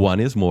factor, one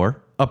is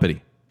more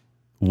uppity.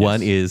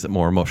 One is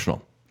more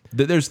emotional.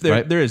 There is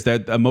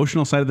that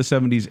emotional side of the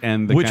 70s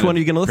and the Which kind one of are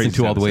you going to listen crazy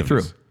to side all of the way 70s.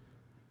 through?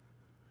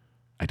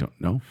 I don't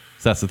know.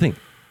 So that's the thing.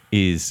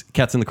 Is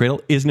Cats in the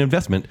Cradle is an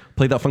investment.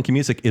 Play That Funky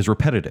Music is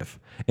repetitive.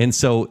 And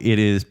so it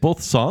is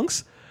both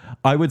songs.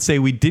 I would say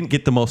we didn't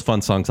get the most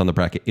fun songs on the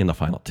bracket in the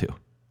final two.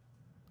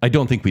 I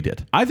don't think we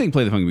did. I think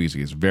Play the Funky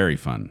Music is very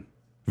fun.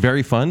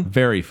 Very fun.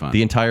 Very fun.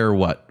 The entire,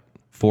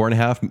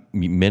 4.5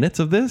 minutes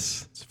of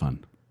this? It's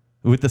fun.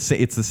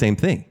 It's the same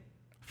thing.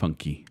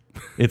 Funky.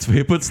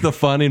 It puts the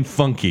fun in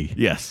funky.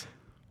 Yes.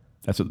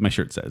 That's what my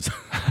shirt says.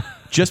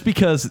 Just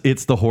because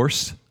it's the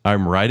horse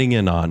I'm riding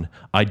in on,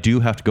 I do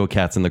have to go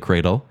Cats in the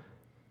Cradle.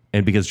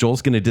 And because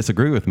Joel's going to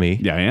disagree with me,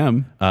 Yeah, I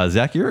am.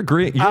 Zach, you're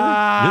agreeing. You're the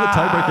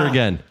tiebreaker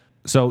again.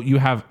 So you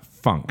have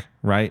funk,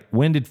 right?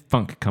 When did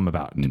funk come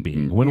about into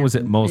being? When was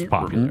it most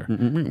popular?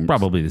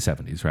 Probably the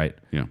 70s, right?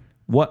 Yeah.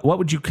 What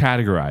would you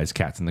categorize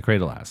Cats in the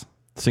Cradle as?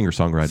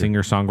 Singer-songwriter.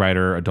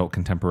 Singer-songwriter, adult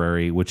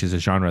contemporary, which is a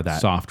genre that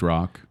Soft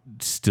rock.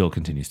 still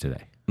continues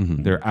today.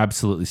 There are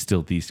absolutely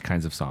still these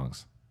kinds of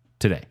songs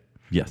today.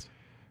 Yes.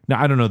 Now,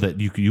 I don't know that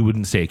you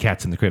wouldn't say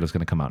Cats in the Cradle is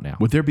going to come out now.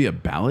 Would there be a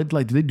ballad?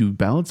 Like, do they do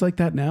ballads like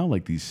that now?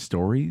 Like these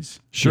stories?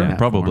 Sure, In that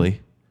probably.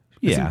 form?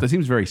 Yeah. That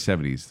seems very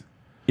 70s.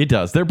 It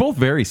does. They're both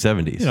very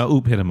 70s. You know,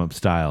 Oop Hit 'em Up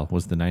style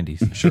was the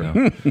 90s. Sure.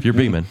 If you're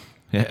beaming.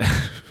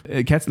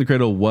 Cats in the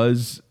Cradle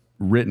was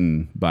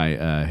written by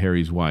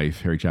Harry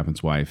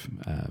Chapman's wife.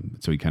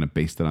 So he kind of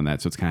based it on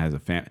that. So it's kind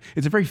of has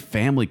it's a very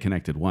family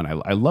connected one.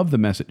 I love the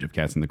message of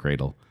Cats in the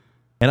Cradle.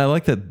 And I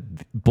like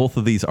that both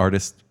of these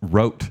artists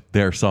wrote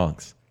their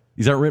songs.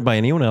 These aren't written by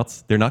anyone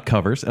else. They're not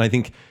covers. And I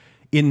think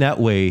in that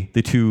way,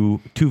 the two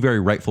very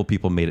rightful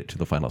people made it to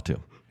the final two.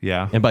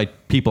 Yeah. And by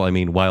people, I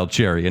mean Wild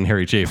Cherry and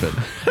Harry Chapin.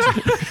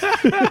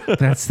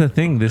 That's the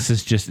thing.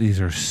 These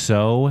are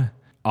so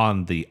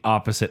on the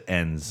opposite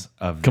ends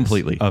of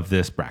Completely. of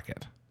this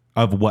bracket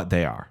of what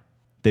they are.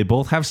 They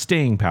both have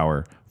staying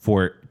power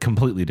for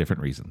completely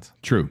different reasons.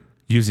 True.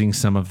 Using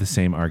some of the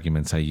same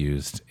arguments I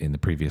used in the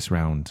previous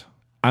round.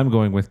 I'm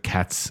going with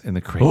Cats in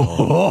the Cradle.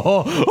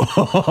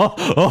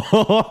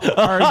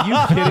 Are you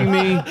kidding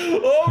me?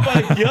 Oh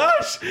my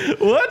gosh.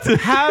 What?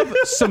 Have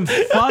some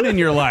fun in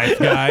your life,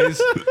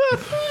 guys. And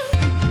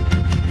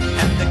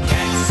the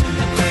cats in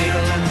the cradle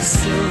and the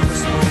silver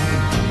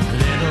spoon.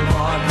 Little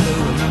boy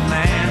blue and the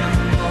man on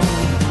the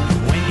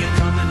moon. When you're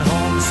coming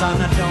home,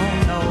 son, I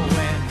don't know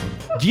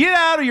when. Get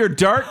out of your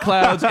dark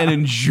clouds and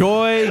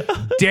enjoy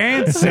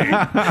dancing.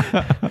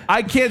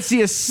 I can't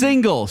see a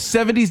single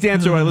 70s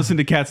dancer when I listen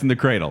to Cats in the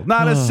Cradle.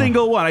 Not a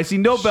single one. I see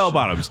no bell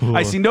bottoms.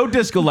 I see no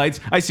disco lights.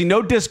 I see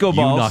no disco You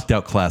balls. knocked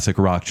out classic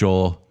rock,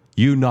 Joel.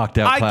 You knocked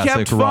out I classic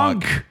kept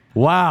rock. funk.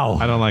 Wow.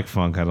 I don't like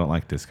funk. I don't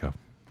like disco.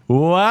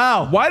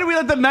 Wow. Why do we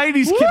let the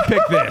 90s kid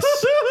pick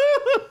this?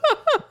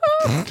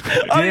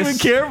 I don't even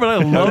care, but I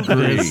love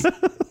this.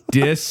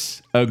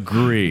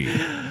 Disagree.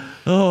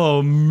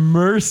 Oh,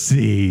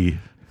 mercy.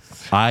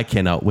 I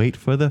cannot wait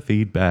for the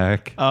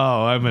feedback.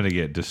 Oh, I'm gonna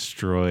get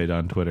destroyed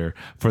on Twitter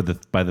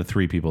by the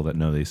three people that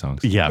know these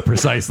songs. Yeah,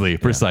 precisely.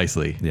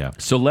 Yeah.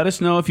 So let us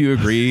know if you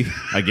agree,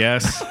 I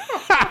guess.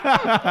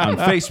 On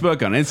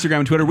Facebook, on Instagram,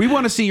 and Twitter. We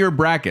want to see your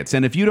brackets.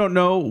 And if you don't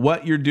know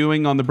what you're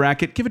doing on the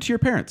bracket, give it to your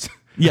parents.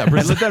 Yeah, And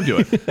let them do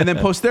it. And then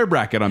post their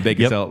bracket on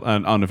Bacon Yep. Cell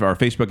on our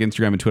Facebook,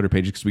 Instagram, and Twitter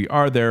pages because we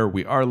are there.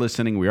 We are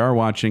listening. We are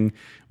watching.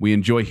 We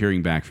enjoy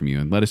hearing back from you.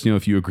 And let us know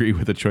if you agree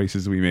with the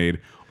choices we made.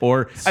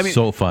 Or, I mean,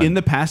 So fun. in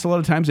the past, a lot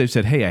of times they've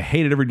said, hey, I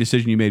hated every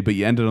decision you made, but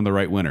you ended on the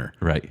right winner.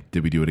 Right.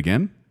 Did we do it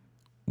again?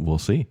 We'll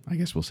see. I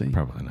guess we'll see.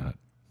 Probably not.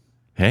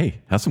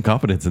 Hey, have some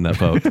confidence in that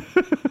vote.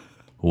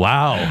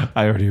 Wow.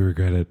 I already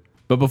regret it.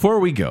 But before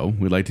we go,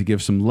 we'd like to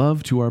give some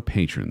love to our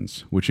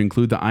patrons, which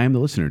include the I Am the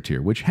Listener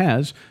tier, which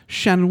has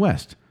Shannon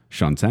West,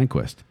 Sean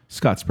Sanquist,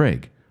 Scott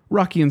Sprague,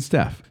 Rocky and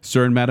Steph,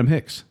 Sir and Madam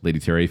Hicks, Lady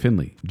Terry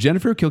Finley,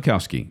 Jennifer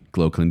Kilkowski,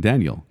 Gloclin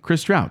Daniel,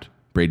 Chris Strout,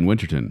 Braden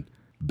Winterton,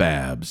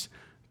 Babs,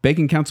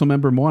 Bacon Council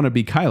member Moana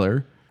B.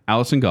 Kyler,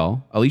 Allison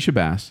Gall, Alicia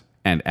Bass,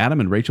 and Adam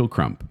and Rachel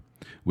Crump.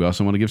 We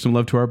also want to give some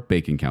love to our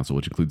Bacon Council,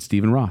 which includes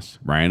Stephen Ross,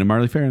 Ryan and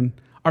Marley Farron,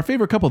 our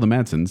favorite couple, the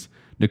Mansons,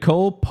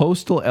 Nicole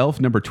Postal Elf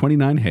number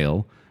 29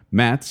 Hale,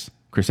 Matts,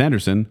 Chris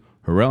Anderson,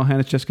 Harrell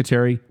Hannes Jessica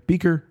Terry,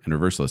 Beaker, and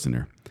Reverse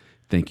Listener.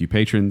 Thank you,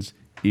 patrons.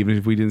 Even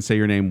if we didn't say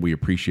your name, we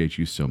appreciate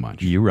you so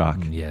much. You rock.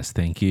 Yes,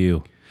 thank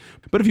you.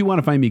 But if you want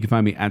to find me, you can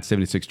find me at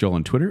 76Joel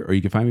on Twitter, or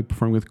you can find me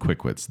performing with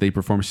Quickwits. They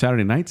perform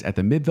Saturday nights at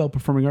the Midvale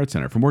Performing Arts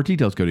Center. For more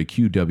details, go to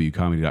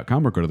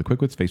qwcomedy.com or go to the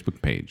Quickwits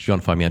Facebook page. If you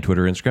want to find me on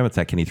Twitter or Instagram, it's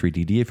at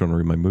Kenny3DD. If you want to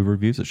read my movie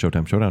reviews, it's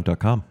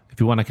ShowtimeShowdown.com. If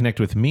you want to connect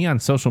with me on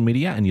social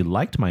media and you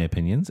liked my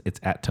opinions, it's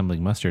at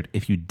Tumbling Mustard.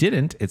 If you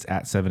didn't, it's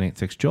at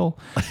 786Joel.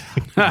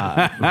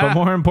 But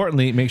more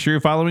importantly, make sure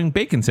you're following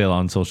Bacon Sale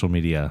on social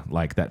media,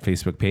 like that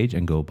Facebook page,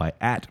 and go by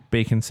at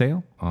Bacon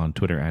Sale on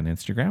Twitter and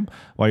Instagram.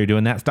 While you're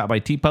doing that, stop by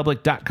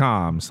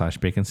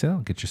tpublic.com/Bacon Sale.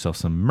 Get yourself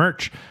some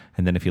merch.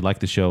 And then if you like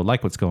the show,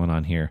 like what's going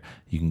on here,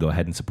 you can go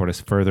ahead and support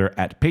us further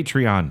at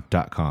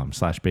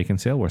patreon.com/Bacon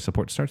Sale, where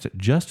support starts at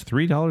just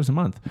 $3 a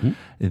month.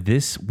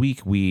 This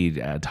week, we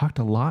talked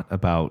a lot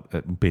about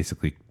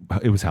basically,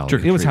 it was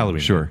Halloween. It was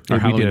Halloween. Sure. We Our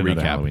did Halloween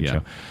another recap, Halloween yeah.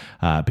 show.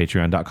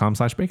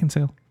 Patreon.com/Bacon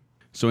Sale.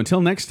 So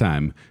until next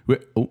time,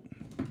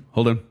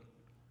 hold on.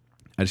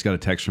 I just got a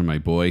text from my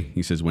boy.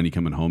 He says, "When you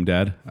coming home,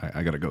 Dad?"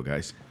 I gotta go,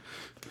 guys.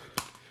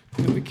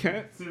 And the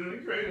cat's in the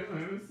cradle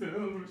and the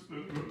silver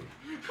spoon.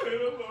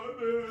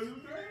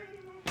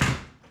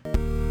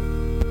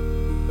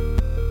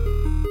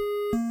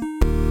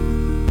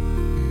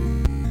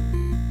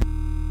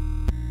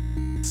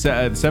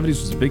 The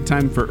 70s was a big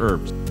time for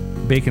herbs.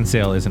 Bacon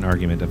Sale is an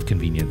argument of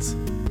convenience.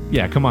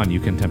 Yeah, come on, you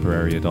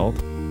contemporary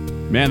adult.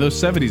 Man, those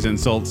 70s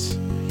insults.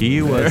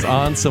 He was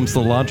on some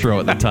cilantro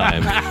at the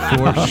time,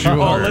 for sure.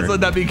 Oh, let's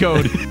let that be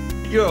code.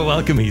 You're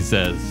welcome, he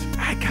says.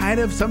 I kind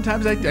of,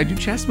 sometimes I do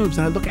chess moves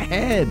and I look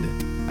ahead.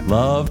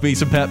 Love me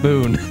some Pat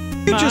Boone.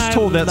 You just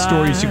told that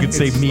story so you could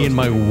say me and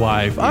my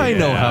wife. I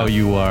know how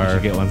you are.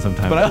 Should get one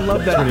sometime. But I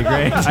love that. Pretty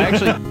great. I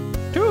actually,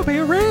 To be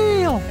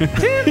real.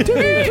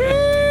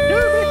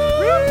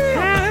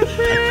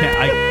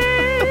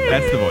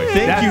 that's the voice.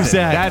 Thank you,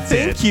 Zach. That's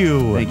Thank it.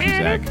 you. Thank you,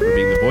 Zach, for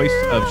being the voice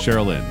of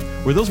Cheryl Lynn.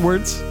 Were those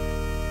words?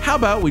 How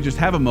about we just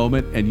have a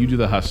moment and you do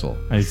the hustle?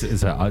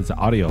 It's an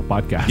audio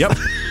podcast. Yep.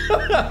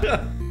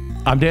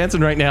 I'm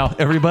dancing right now,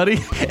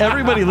 everybody.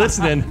 Everybody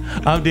listening,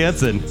 I'm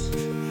dancing.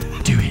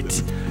 Do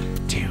it.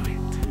 Do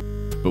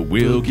it. But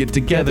we'll get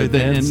together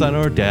then. son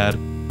or dad.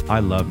 I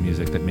love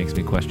music that makes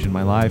me question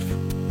my life.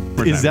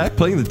 Is Zach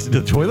playing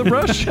the toilet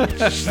brush?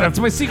 That's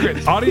my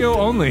secret. Audio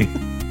only.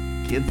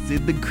 Kids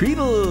in the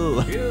cradle.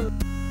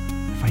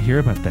 If I hear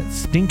about that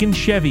stinking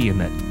Chevy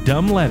and that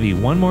dumb Levy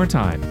one more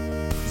time.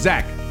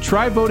 Zach,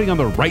 try voting on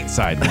the right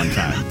side one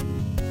time.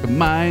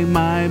 My.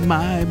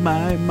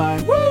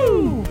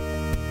 Woo!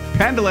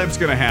 Panda Lamp's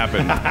gonna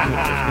happen.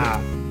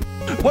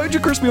 Why'd you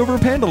curse me over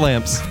Panda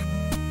Lamps?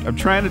 I'm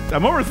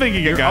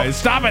overthinking it, guys.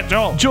 Stop it,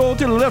 Joel. Joel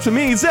to the left of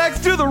me, Zach's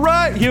to the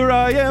right. Here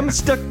I am,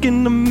 stuck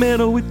in the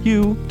middle with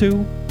you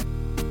two.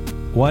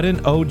 What an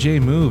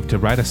OJ move to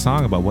write a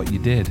song about what you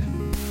did.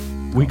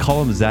 We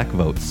call them Zach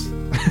votes.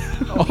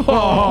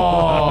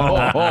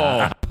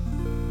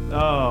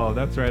 Oh,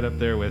 that's right up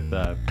there with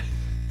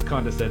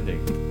condescending.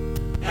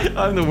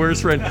 I'm the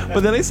worst friend.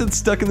 But then I said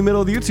stuck in the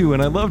middle of you two,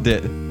 and I loved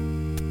it.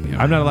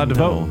 I'm not allowed to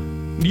vote.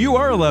 You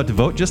are allowed to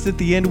vote just at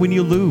the end when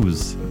you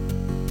lose.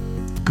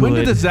 When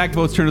did the Zach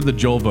votes turn to the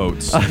Joel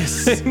votes? I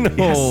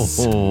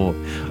know.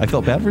 I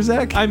felt bad for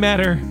Zach. I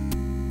matter.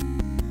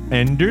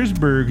 Anders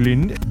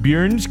Berglund,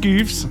 Björn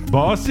Skifs,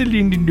 Basse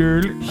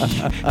Lindendöl,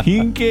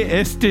 Hinke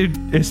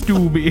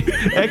Estube,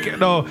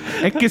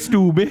 Ecke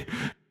Stube.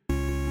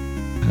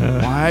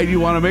 Why do you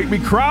want to make me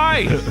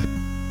cry?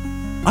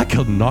 I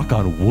could knock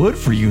on wood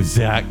for you,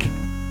 Zach.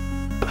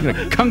 I'm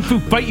gonna kung fu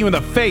fight you in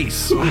the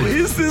face. Who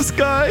is this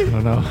guy? I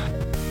don't know.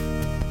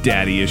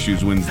 Daddy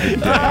issues wins the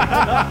day.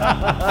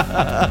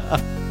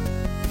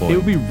 It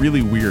would be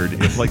really weird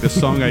if, like, the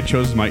song I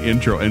chose as my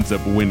intro ends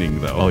up winning,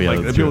 though. Oh, yeah,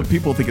 like, that's true.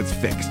 people think it's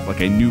fixed. Like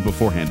I knew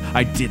beforehand.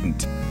 I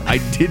didn't.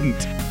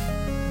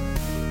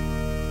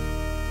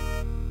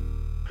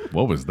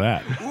 What was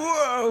that?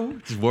 Whoa.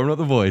 Just warming up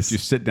the voice. Did you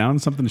sit down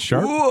something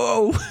sharp?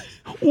 Whoa.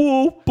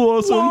 Whoa,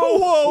 Blossom.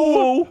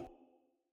 Whoa.